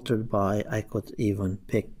or filtered by, I could even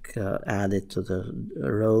pick, add it to the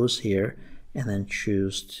rows here, and then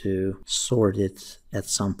choose to sort it at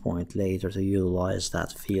some point later to utilize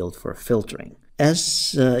that field for filtering.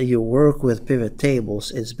 As you work with pivot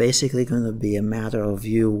tables, it's basically going to be a matter of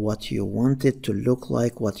what you want it to look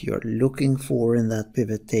like, what you're looking for in that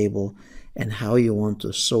pivot table, and how you want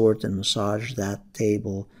to sort and massage that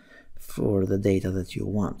table for the data that you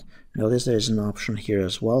want. Notice there's an option here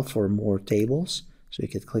as well for more tables, so you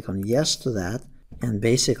could click on yes to that, and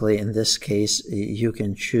basically in this case you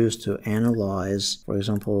can choose to analyze, for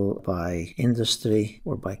example, by industry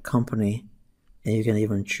or by company, and you can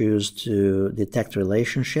even choose to detect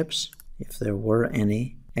relationships if there were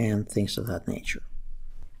any, and things of that nature.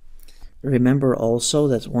 Remember also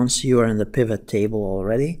that once you are in the pivot table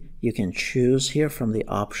already, you can choose here from the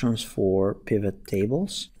options for pivot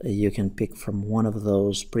tables. You can pick from one of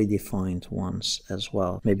those predefined ones as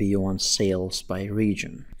well. Maybe you want sales by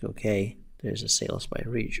region. Okay, there's a sales by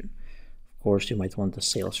region. Of course, you might want the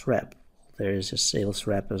sales rep. There is a sales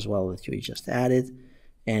rep as well that you just added.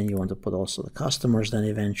 And you want to put also the customers then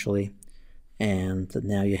eventually. And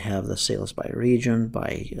now you have the sales by region,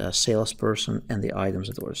 by salesperson, and the items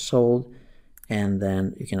that were sold. and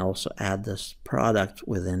then you can also add this product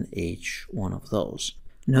within each one of those.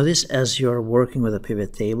 Notice as you're working with a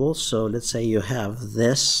pivot table, so let's say you have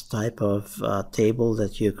this type of table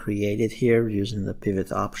that you created here using the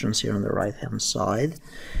pivot options here on the right hand side.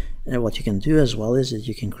 And what you can do as well is that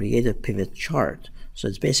you can create a pivot chart. So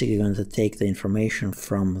it's basically going to take the information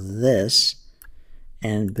from this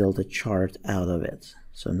and build a chart out of it.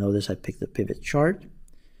 So notice I picked the pivot chart,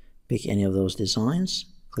 pick any of those designs,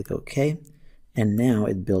 click OK, and now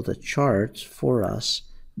it built a chart for us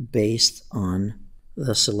based on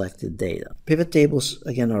the selected data. Pivot tables,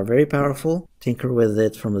 again, are very powerful. Tinker with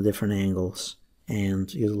it from the different angles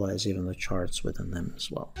and utilize even the charts within them as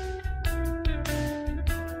well.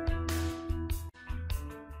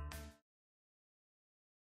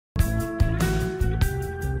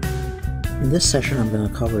 In this session, I'm going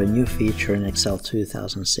to cover a new feature in Excel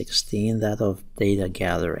 2016, that of data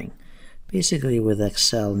gathering. Basically, with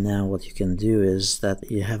Excel now, what you can do is that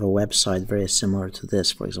you have a website very similar to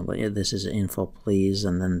this. For example, this is info please,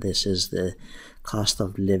 and then this is the cost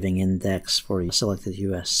of living index for selected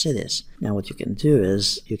US cities. Now what you can do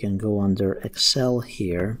is you can go under Excel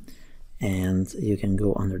here, and you can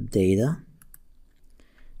go under data,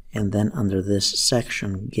 and then under this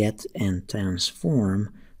section, get and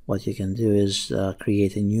transform, what you can do is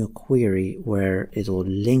create a new query where it will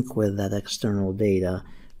link with that external data,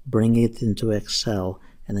 bring it into Excel,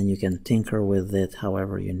 and then you can tinker with it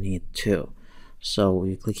however you need to. So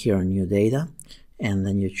you click here on new data, and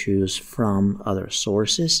then you choose from other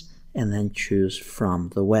sources, and then choose from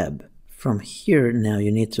the web. From here now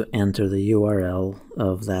you need to enter the URL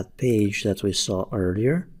of that page that we saw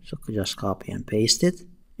earlier. So just copy and paste it,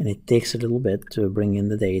 and it takes a little bit to bring in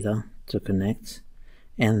the data to connect.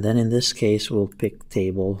 And then in this case we'll pick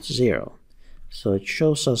table 0. So it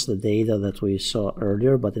shows us the data that we saw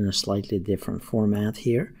earlier, but in a slightly different format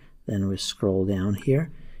here. Then we scroll down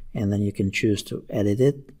here, and then you can choose to edit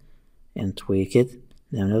it and tweak it.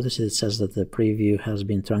 Now notice it says that the preview has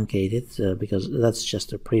been truncated because that's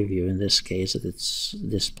just a preview in this case that it's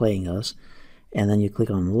displaying us. And then you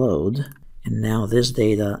click on load, and now this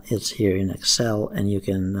data is here in Excel, and you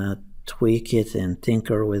can tweak it and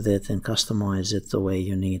tinker with it and customize it the way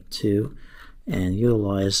you need to, and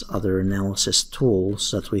utilize other analysis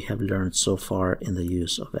tools that we have learned so far in the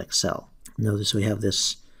use of Excel. Notice we have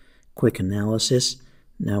this quick analysis.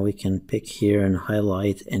 Now we can pick here and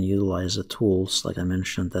highlight and utilize the tools, like I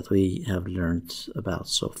mentioned, that we have learned about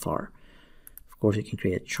so far. Of course, you can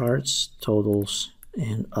create charts, totals,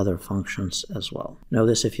 and other functions as well.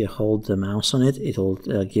 Notice if you hold the mouse on it, it'll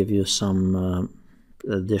give you some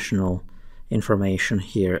additional information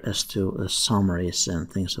here as to summaries and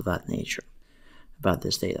things of that nature about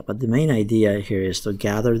this data. But the main idea here is to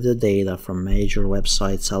gather the data from major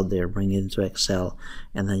websites out there, bring it into Excel,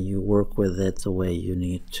 and then you work with it the way you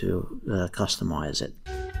need to customize it.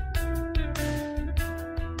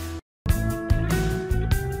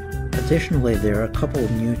 Additionally, there are a couple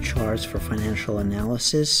of new charts for financial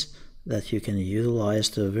analysis that you can utilize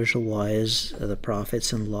to visualize the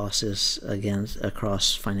profits and losses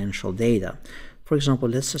across financial data. For example,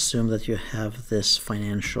 let's assume that you have this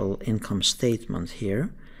financial income statement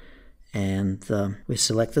here, and we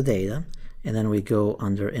select the data, and then we go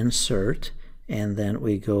under Insert, and then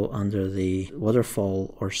we go under the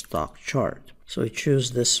waterfall or stock chart. So we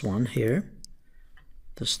choose this one here,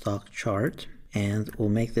 the stock chart, and we'll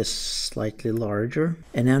make this slightly larger.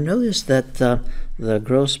 And now notice that the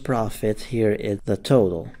gross profit here is the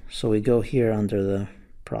total. So we go here under the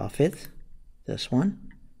profit, this one,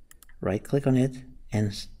 right click on it,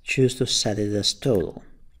 and choose to set it as total.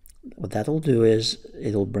 What that will do is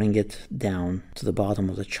it'll bring it down to the bottom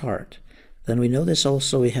of the chart. Then we notice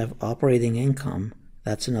also we have operating income,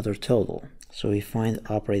 that's another total. So we find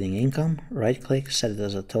operating income, right click, set it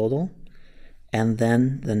as a total, and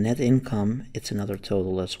then the net income, it's another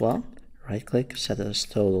total as well. Right click, set it as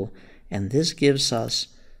total, and this gives us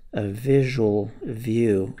a visual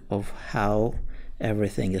view of how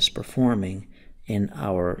everything is performing in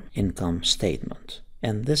our income statement.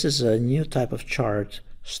 And this is a new type of chart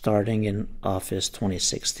starting in Office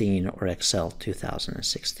 2016 or Excel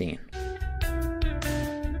 2016.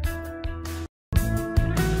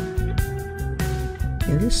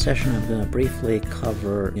 In this session, I'm going to briefly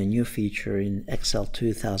cover a new feature in Excel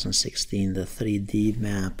 2016, the 3D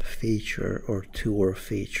map feature or tour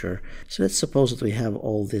feature. So let's suppose that we have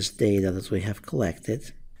all this data that we have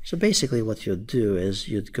collected. So basically what you'd do is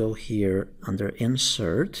you'd go here under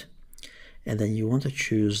Insert, and then you want to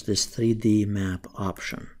choose this 3D map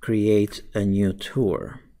option, create a new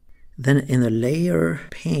tour. Then in the layer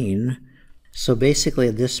pane, So basically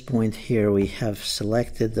at this point here we have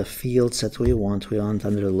selected the fields that we want. We want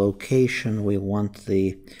under the location, we want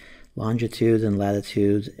the longitude and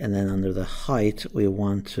latitude, and then under the height we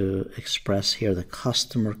want to express here the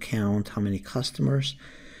customer count, how many customers,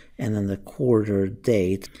 and then the quarter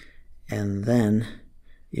date. And then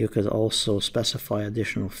you could also specify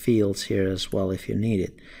additional fields here as well if you need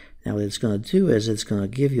it. Now what it's going to do is it's going to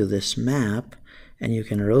give you this map, and you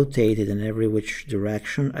can rotate it in every which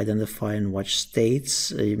direction, identify in which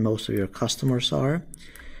states most of your customers are,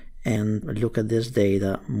 and look at this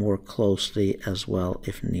data more closely as well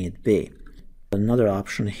if need be. Another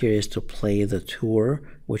option here is to play the tour,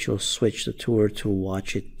 which will switch the tour to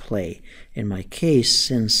watch it play. In my case,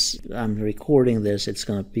 since I'm recording this, it's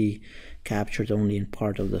going to be captured only in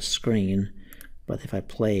part of the screen, but if I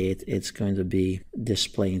play it, it's going to be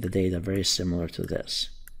displaying the data very similar to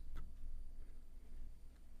this.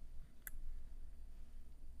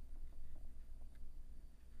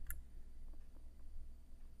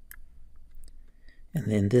 And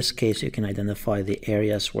in this case, you can identify the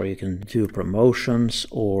areas where you can do promotions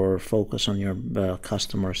or focus on your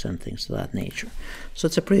customers and things of that nature. So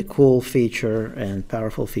it's a pretty cool feature and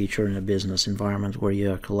powerful feature in a business environment where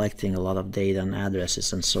you are collecting a lot of data and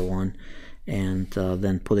addresses and so on, and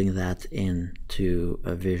then putting that into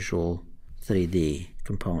a visual 3D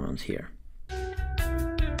component here.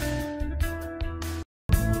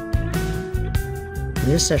 In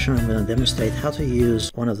this session, I'm going to demonstrate how to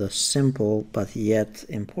use one of the simple but yet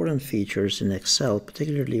important features in Excel,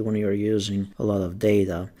 particularly when you're using a lot of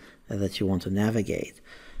data that you want to navigate.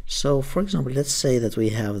 So, for example, let's say that we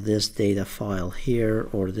have this data file here,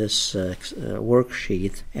 or this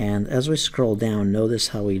worksheet, and as we scroll down, notice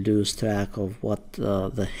how we lose track of what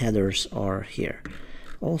the headers are here.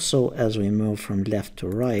 Also, as we move from left to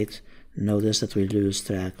right, notice that we lose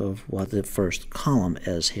track of what the first column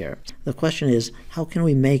is here. The question is, how can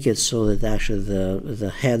we make it so that actually the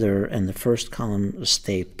header and the first column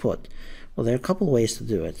stay put? Well, there are a couple ways to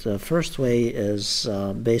do it. The first way is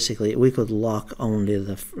basically we could lock only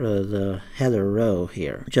the header row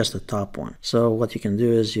here, just the top one. So what you can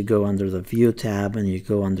do is you go under the View tab and you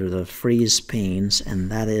go under the Freeze Panes,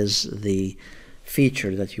 and that is the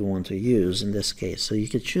feature that you want to use in this case. So you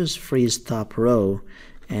could choose Freeze Top Row,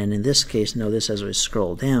 and in this case, notice as we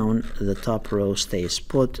scroll down, the top row stays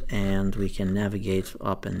put and we can navigate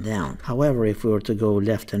up and down. However, if we were to go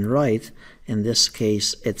left and right, in this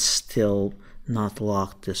case, it's still not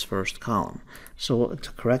locked, this first column. So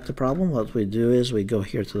to correct the problem, what we do is we go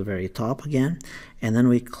here to the very top again, and then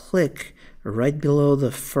we click right below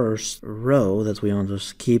the first row that we want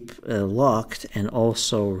to keep locked, and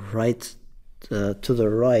also right to the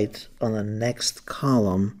right on the next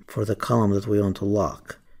column for the column that we want to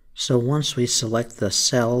lock. So once we select the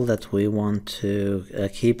cell that we want to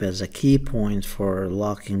keep as a key point for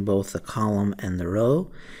locking both the column and the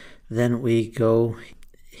row, then we go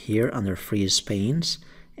here under Freeze Panes,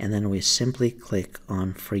 and then we simply click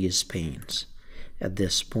on Freeze Panes. At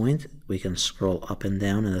this point, we can scroll up and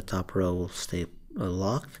down, and the top row will stay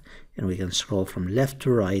locked, and we can scroll from left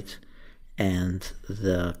to right, and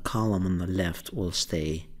the column on the left will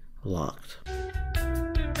stay locked.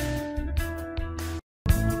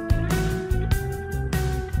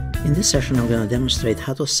 In this session, I'm going to demonstrate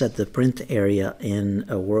how to set the print area in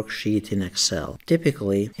a worksheet in Excel.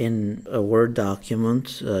 Typically, in a Word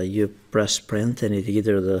document, you press print and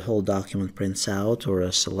either the whole document prints out, or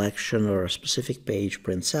a selection or a specific page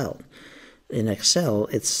prints out. In Excel,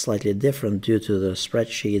 it's slightly different due to the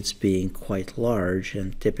spreadsheets being quite large,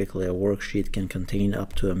 and typically a worksheet can contain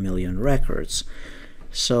up to 1 million records.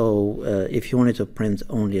 So if you wanted to print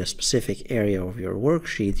only a specific area of your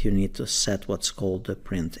worksheet, you need to set what's called the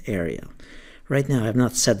print area. Right now I have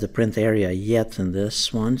not set the print area yet in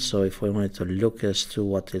this one, so if we wanted to look as to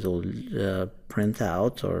what it will print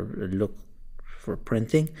out or look for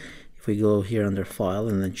printing, if we go here under File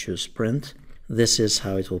and then choose Print, this is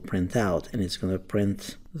how it will print out, and it's going to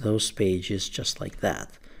print those pages just like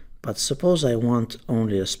that. But suppose I want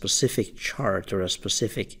only a specific chart or a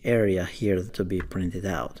specific area here to be printed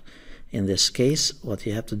out. In this case, what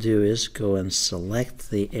you have to do is go and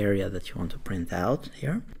select the area that you want to print out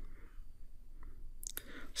here.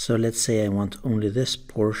 So let's say I want only this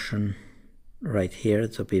portion right here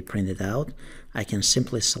to be printed out. I can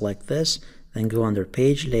simply select this, then go under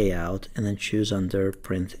Page Layout, and then choose under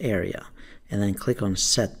Print Area, and then click on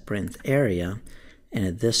Set Print Area. And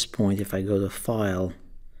at this point, if I go to File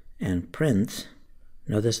and Print,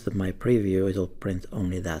 notice that my preview, it'll print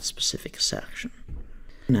only that specific section.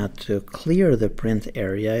 Now to clear the print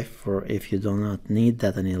area, if you do not need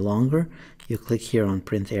that any longer, you click here on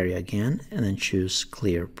Print Area again, and then choose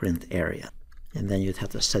Clear Print Area. And then you'd have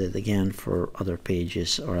to set it again for other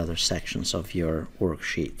pages or other sections of your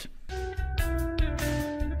worksheet.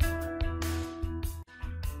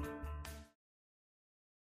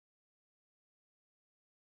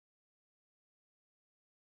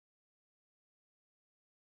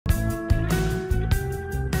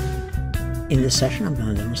 In this session, I'm going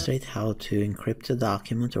to demonstrate how to encrypt a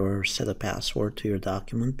document or set a password to your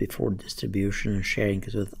document before distribution and sharing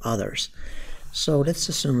it with others. So let's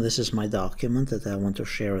assume this is my document that I want to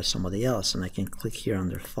share with somebody else, and I can click here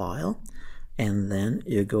under File, and then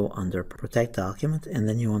you go under Protect Document, and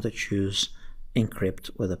then you want to choose Encrypt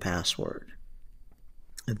with a password.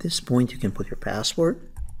 At this point, you can put your password,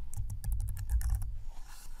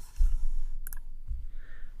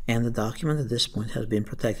 and the document at this point has been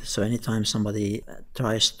protected. So anytime somebody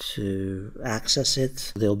tries to access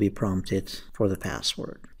it, they'll be prompted for the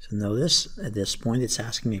password. So notice at this point it's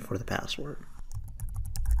asking me for the password.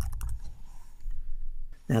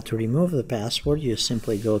 Now to remove the password, you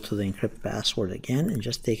simply go to the encrypt password again and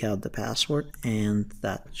just take out the password, and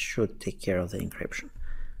that should take care of the encryption.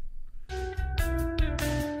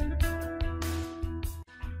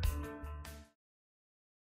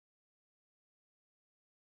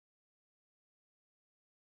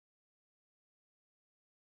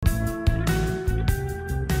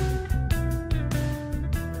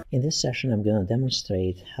 In this session, I'm going to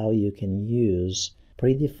demonstrate how you can use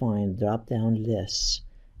predefined drop-down lists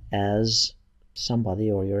as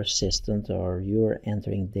somebody or your assistant or you're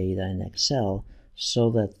entering data in Excel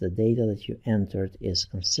so that the data that you entered is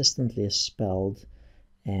consistently spelled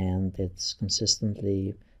and it's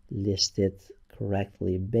consistently listed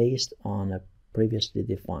correctly based on a previously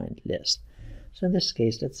defined list. So in this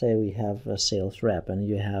case, let's say we have a sales rep and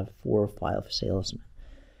you have 4 or 5 salesmen,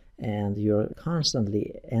 and you're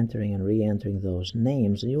constantly entering and re-entering those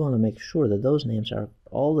names, and you want to make sure that those names are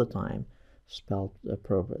all the time spelled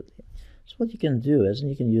appropriately. So what you can do is, and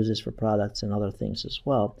you can use this for products and other things as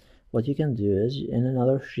well, what you can do is in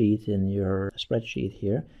another sheet in your spreadsheet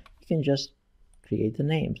here, you can just create the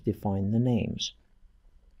names, define the names.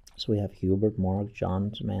 So we have Hubert, Mark,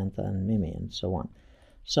 John, Samantha, and Mimi, and so on.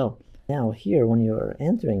 So now here, when you're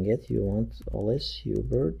entering it, you want always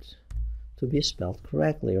Hubert to be spelled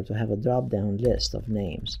correctly, or to have a drop-down list of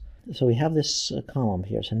names. So we have this column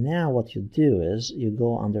here. So now what you do is you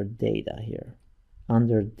go under data here.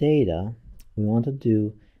 Under data, we want to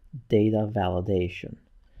do data validation.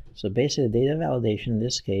 So basically data validation in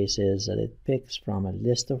this case is that it picks from a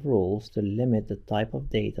list of rules to limit the type of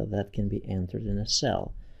data that can be entered in a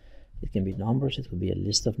cell. It can be numbers, it could be a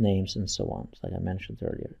list of names, and so on, like I mentioned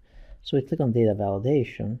earlier. So we click on data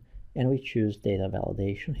validation and we choose data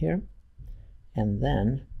validation here. And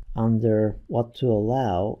then under what to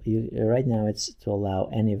allow, right now it's to allow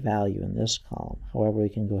any value in this column. However, we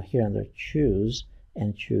can go here under choose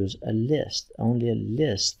and choose a list. Only a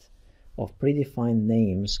list of predefined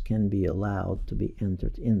names can be allowed to be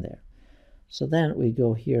entered in there. So then we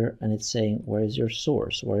go here and it's saying, where is your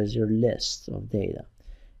source? Where is your list of data?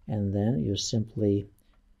 And then you simply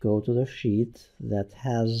go to the sheet that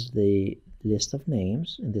has the list of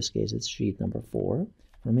names. In this case, it's sheet number 4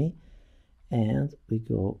 for me. And we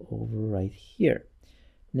go over right here.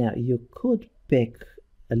 Now you could pick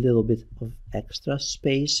a little bit of extra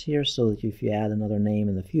space here so that if you add another name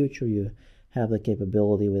in the future, you have the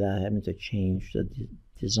capability without having to change the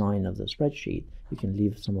design of the spreadsheet. You can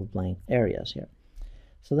leave some of blank areas here.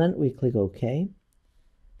 So then we click OK.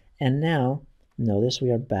 And now notice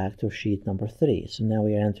we are back to sheet number 3. So now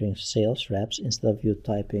we are entering sales reps. Instead of you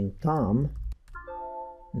typing Tom,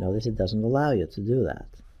 notice it doesn't allow you to do that.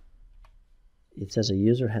 It says a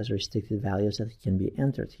user has restricted values that can be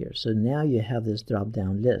entered here. So now you have this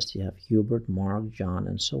drop-down list. You have Hubert, Mark, John,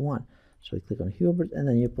 and so on. So we click on Hubert, and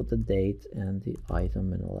then you put the date and the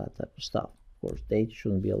item and all that type of stuff. Of course, date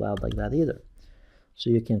shouldn't be allowed like that either. So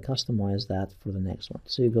you can customize that for the next one.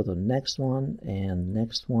 So you go to the next one,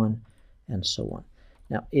 and so on.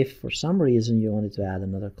 Now, if for some reason you wanted to add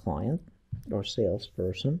another client or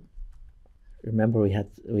salesperson, remember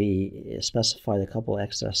we specified a couple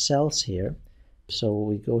extra cells here. So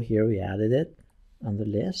we go here, we added it on the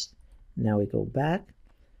list. Now we go back,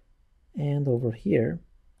 and over here,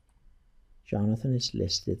 Jonathan is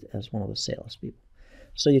listed as one of the salespeople.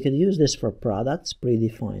 So you can use this for products,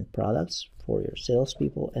 predefined products for your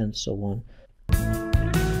salespeople, and so on.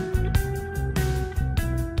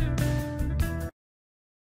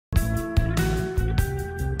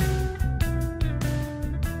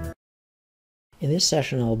 In this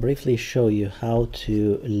session, I'll briefly show you how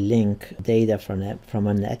to link data from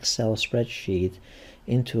an Excel spreadsheet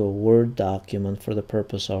into a Word document for the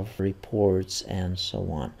purpose of reports and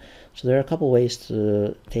so on. So there are a couple ways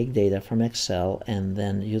to take data from Excel and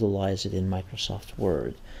then utilize it in Microsoft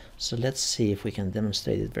Word. So let's see if we can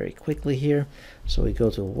demonstrate it very quickly here. So we go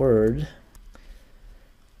to Word,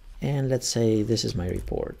 and let's say this is my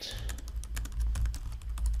report.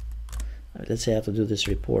 Let's say I have to do this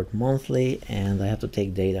report monthly, and I have to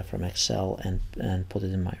take data from Excel and put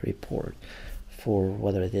it in my report for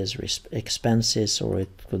whether it is expenses or it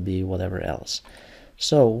could be whatever else.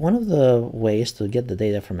 So one of the ways to get the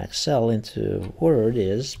data from Excel into Word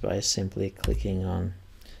is by simply clicking on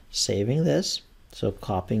saving this, so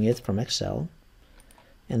copying it from Excel,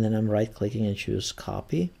 and then I'm right-clicking and choose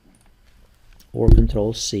copy, or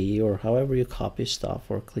Control-C, or however you copy stuff,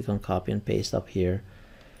 or click on copy and paste up here,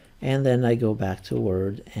 and then I go back to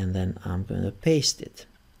Word, and then I'm going to paste it.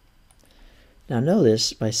 Now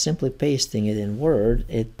notice, by simply pasting it in Word,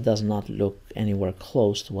 it does not look anywhere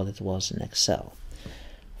close to what it was in Excel.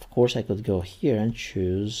 Of course, I could go here and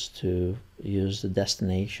choose to use the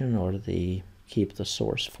destination or the keep the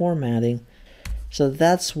source formatting. So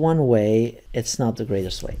that's one way. It's not the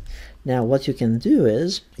greatest way. Now what you can do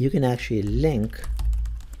is you can actually link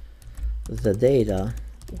the data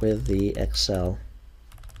with the Excel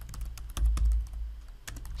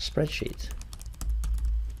spreadsheet.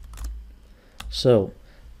 So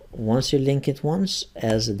once you link it once,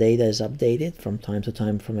 as the data is updated from time to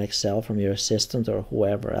time from Excel, from your assistant or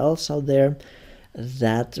whoever else out there,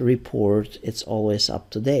 that report, it's always up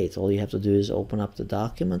to date. All you have to do is open up the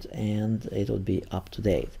document and it will be up to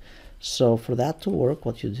date. So for that to work,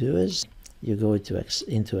 what you do is you go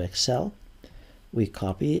into Excel, we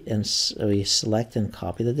copy and we select and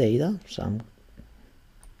copy the data. So I'm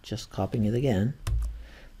just copying it again.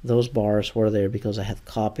 Those bars were there because I had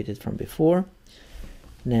copied it from before.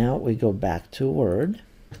 Now we go back to Word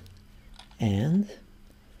and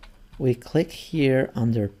we click here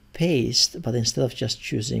under paste, but instead of just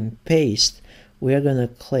choosing paste, we are going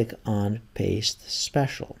to click on paste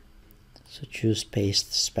special. So choose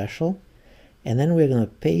paste special, and then we're going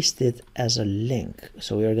to paste it as a link.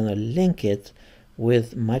 So we are going to link it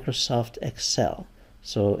with Microsoft Excel.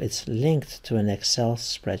 So it's linked to an Excel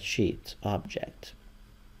spreadsheet object.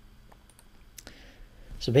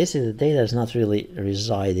 So basically the data is not really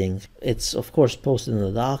residing. It's of course posted in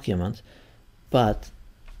the document, but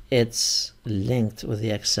it's linked with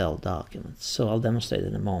the Excel document. So I'll demonstrate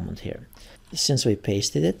in a moment here. Since we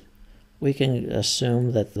pasted it, we can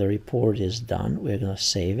assume that the report is done. We're going to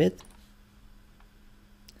save it.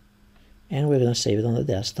 And we're going to save it on the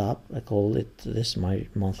desktop. I call it, this is my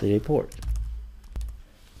monthly report.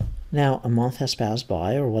 Now a month has passed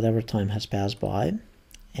by, or whatever time has passed by,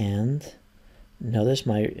 and notice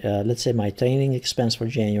my, let's say my training expense for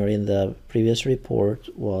January in the previous report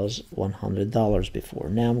was $100 before.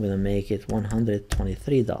 Now I'm going to make it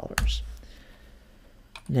 $123.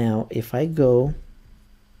 Now if I go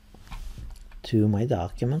to my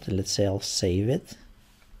document, and let's say I'll save it.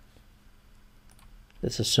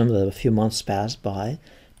 Let's assume that a few months passed by.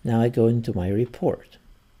 Now I go into my report.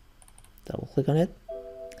 Double click on it.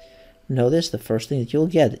 Notice the first thing that you'll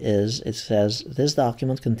get is it says this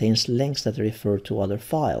document contains links that refer to other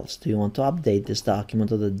files. Do you want to update this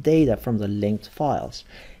document or the data from the linked files?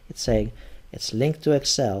 It's saying it's linked to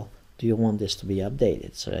Excel. Do you want this to be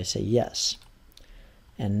updated? So I say yes.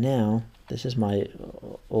 And now this is my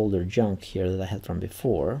older junk here that I had from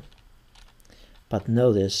before. But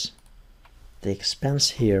notice the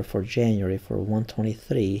expense here for January for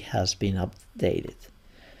 123 has been updated.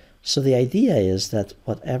 So the idea is that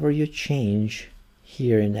whatever you change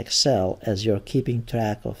here in Excel, as you're keeping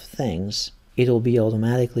track of things, it will be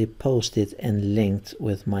automatically posted and linked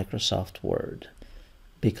with Microsoft Word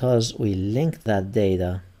because we linked that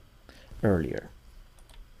data earlier.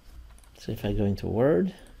 So if I go into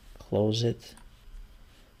Word, close it,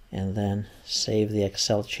 and then save the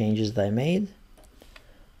Excel changes that I made,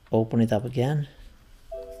 open it up again,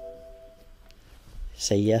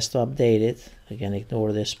 say yes to update it. Again,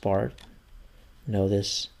 ignore this part.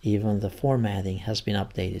 Notice even the formatting has been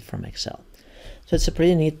updated from Excel. So it's a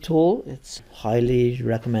pretty neat tool. It's highly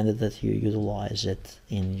recommended that you utilize it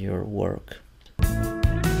in your work.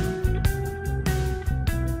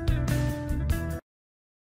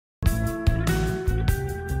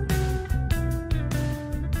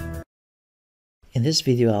 In this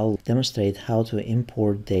video, I'll demonstrate how to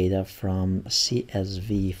import data from a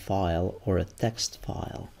CSV file or a text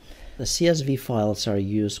file. The CSV files are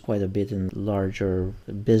used quite a bit in larger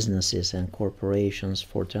businesses and corporations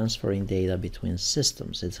for transferring data between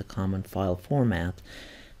systems. It's a common file format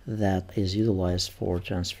that is utilized for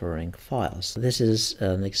transferring files. This is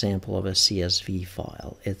an example of a CSV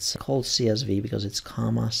file. It's called CSV because it's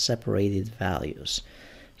comma separated values.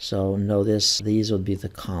 So notice these would be the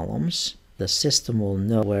columns. The system will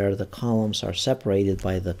know where the columns are separated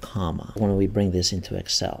by the comma when we bring this into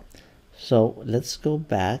Excel. So let's go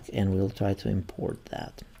back and we'll try to import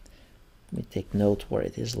that. Let me take note where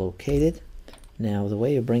it is located. Now the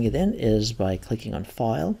way you bring it in is by clicking on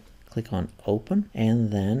File, click on Open,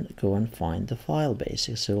 and then go and find the file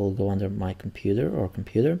basically. So we'll go under My Computer or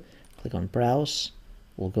Computer, click on Browse,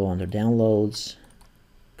 we'll go under Downloads,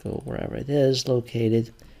 go wherever it is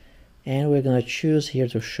located, and we're going to choose here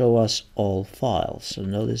to show us all files. So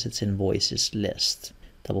notice it's Invoices List.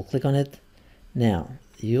 Double click on it. Now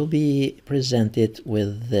you'll be presented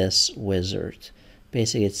with this wizard.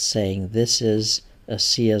 Basically it's saying this is a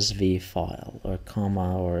CSV file or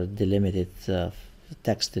comma or delimited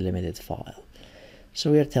text delimited file.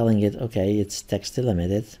 So we are telling it, okay, it's text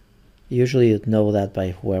delimited. Usually you'd know that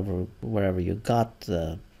by wherever you got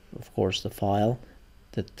of course the file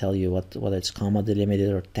to tell you whether it's comma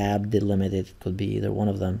delimited or tab delimited. It could be either one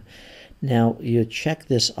of them. Now you check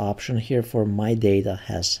this option here for My Data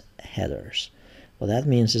Has Headers. What that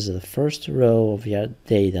means is that the first row of your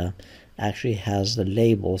data actually has the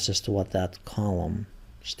labels as to what that column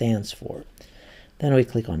stands for. Then we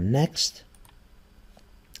click on Next.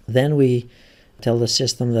 Then we tell the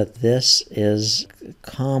system that this is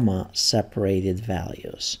comma separated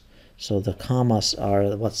values. So the commas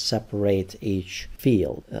are what separate each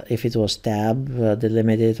field. If it was tab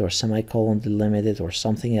delimited or semicolon delimited or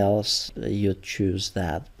something else, you choose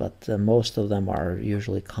that, but most of them are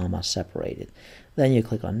usually comma separated. Then you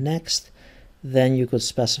click on Next. Then you could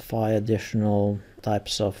specify additional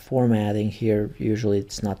types of formatting here. Usually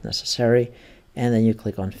it's not necessary. And then you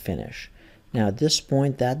click on Finish. Now at this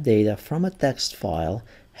point, that data from a text file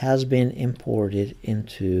has been imported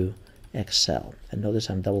into Excel. And notice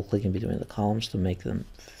I'm double clicking between the columns to make them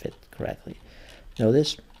fit correctly.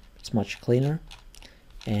 Notice it's much cleaner.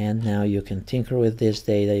 And now you can tinker with this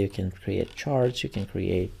data. You can create charts. You can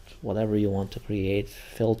create whatever you want to create,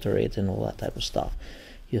 filter it, and all that type of stuff.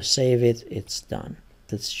 You save it, it's done.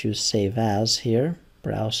 Let's choose Save As here.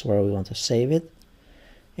 Browse where we want to save it.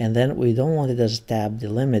 And then we don't want it as tab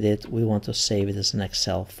delimited. We want to save it as an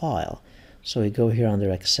Excel file. So we go here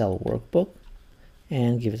under Excel Workbook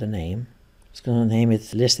and give it a name. It's going to name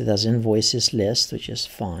it listed as Invoices List, which is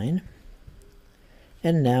fine.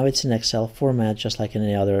 And now it's in Excel format, just like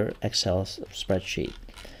any other Excel spreadsheet.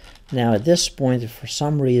 Now at this point, if for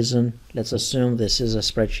some reason, let's assume this is a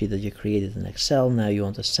spreadsheet that you created in Excel. Now you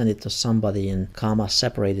want to send it to somebody in comma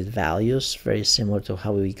separated values, very similar to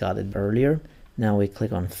how we got it earlier. Now we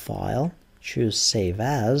click on File, choose Save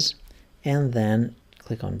As, and then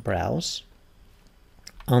click on Browse.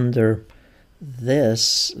 Under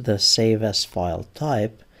this, the Save As file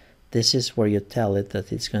type, this is where you tell it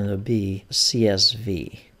that it's going to be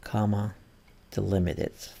CSV, comma,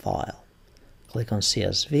 delimited file. Click on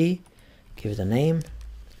CSV, give it a name,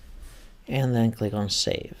 and then click on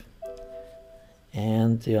Save.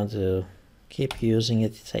 And you want to keep using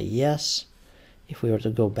it, say yes. If we were to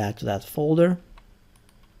go back to that folder,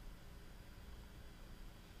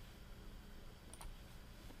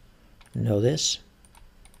 notice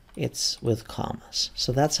it's with commas.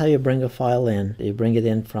 So that's how you bring a file in. You bring it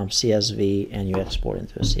in from CSV and you export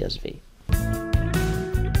into a CSV.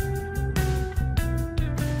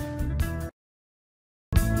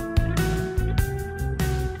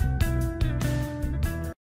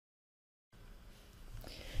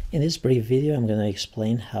 In this brief video, I'm going to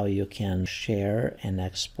explain how you can share and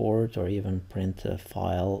export or even print a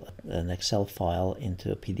file, an Excel file,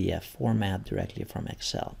 into a PDF format directly from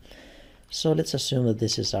Excel. So let's assume that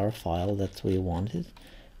this is our file that we wanted.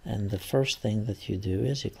 And the first thing that you do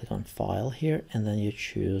is you click on File here and then you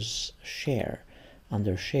choose Share.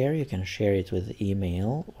 Under Share, you can share it with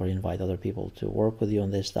email or invite other people to work with you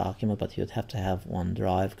on this document, but you'd have to have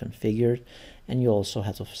OneDrive configured, and you also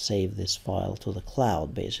have to save this file to the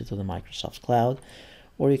cloud, basically to the Microsoft cloud,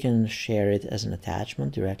 or you can share it as an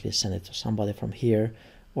attachment, directly send it to somebody from here,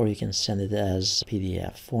 or you can send it as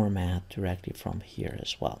PDF format directly from here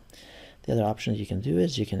as well. The other option you can do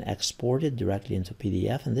is you can export it directly into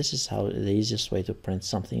PDF, and this is how the easiest way to print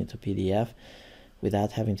something into PDF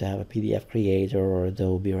without having to have a PDF creator or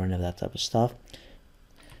Adobe or any of that type of stuff.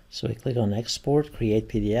 So we click on Export, Create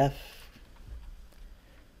PDF,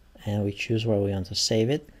 and we choose where we want to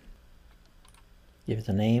save it, give it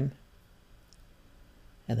a name,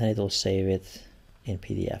 and then it will save it in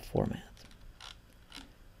PDF format.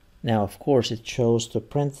 Now, of course, it chose to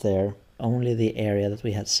print there only the area that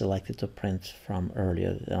we had selected to print from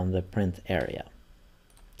earlier on the print area.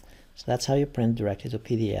 So that's how you print directly to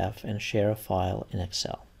PDF and share a file in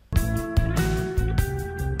Excel.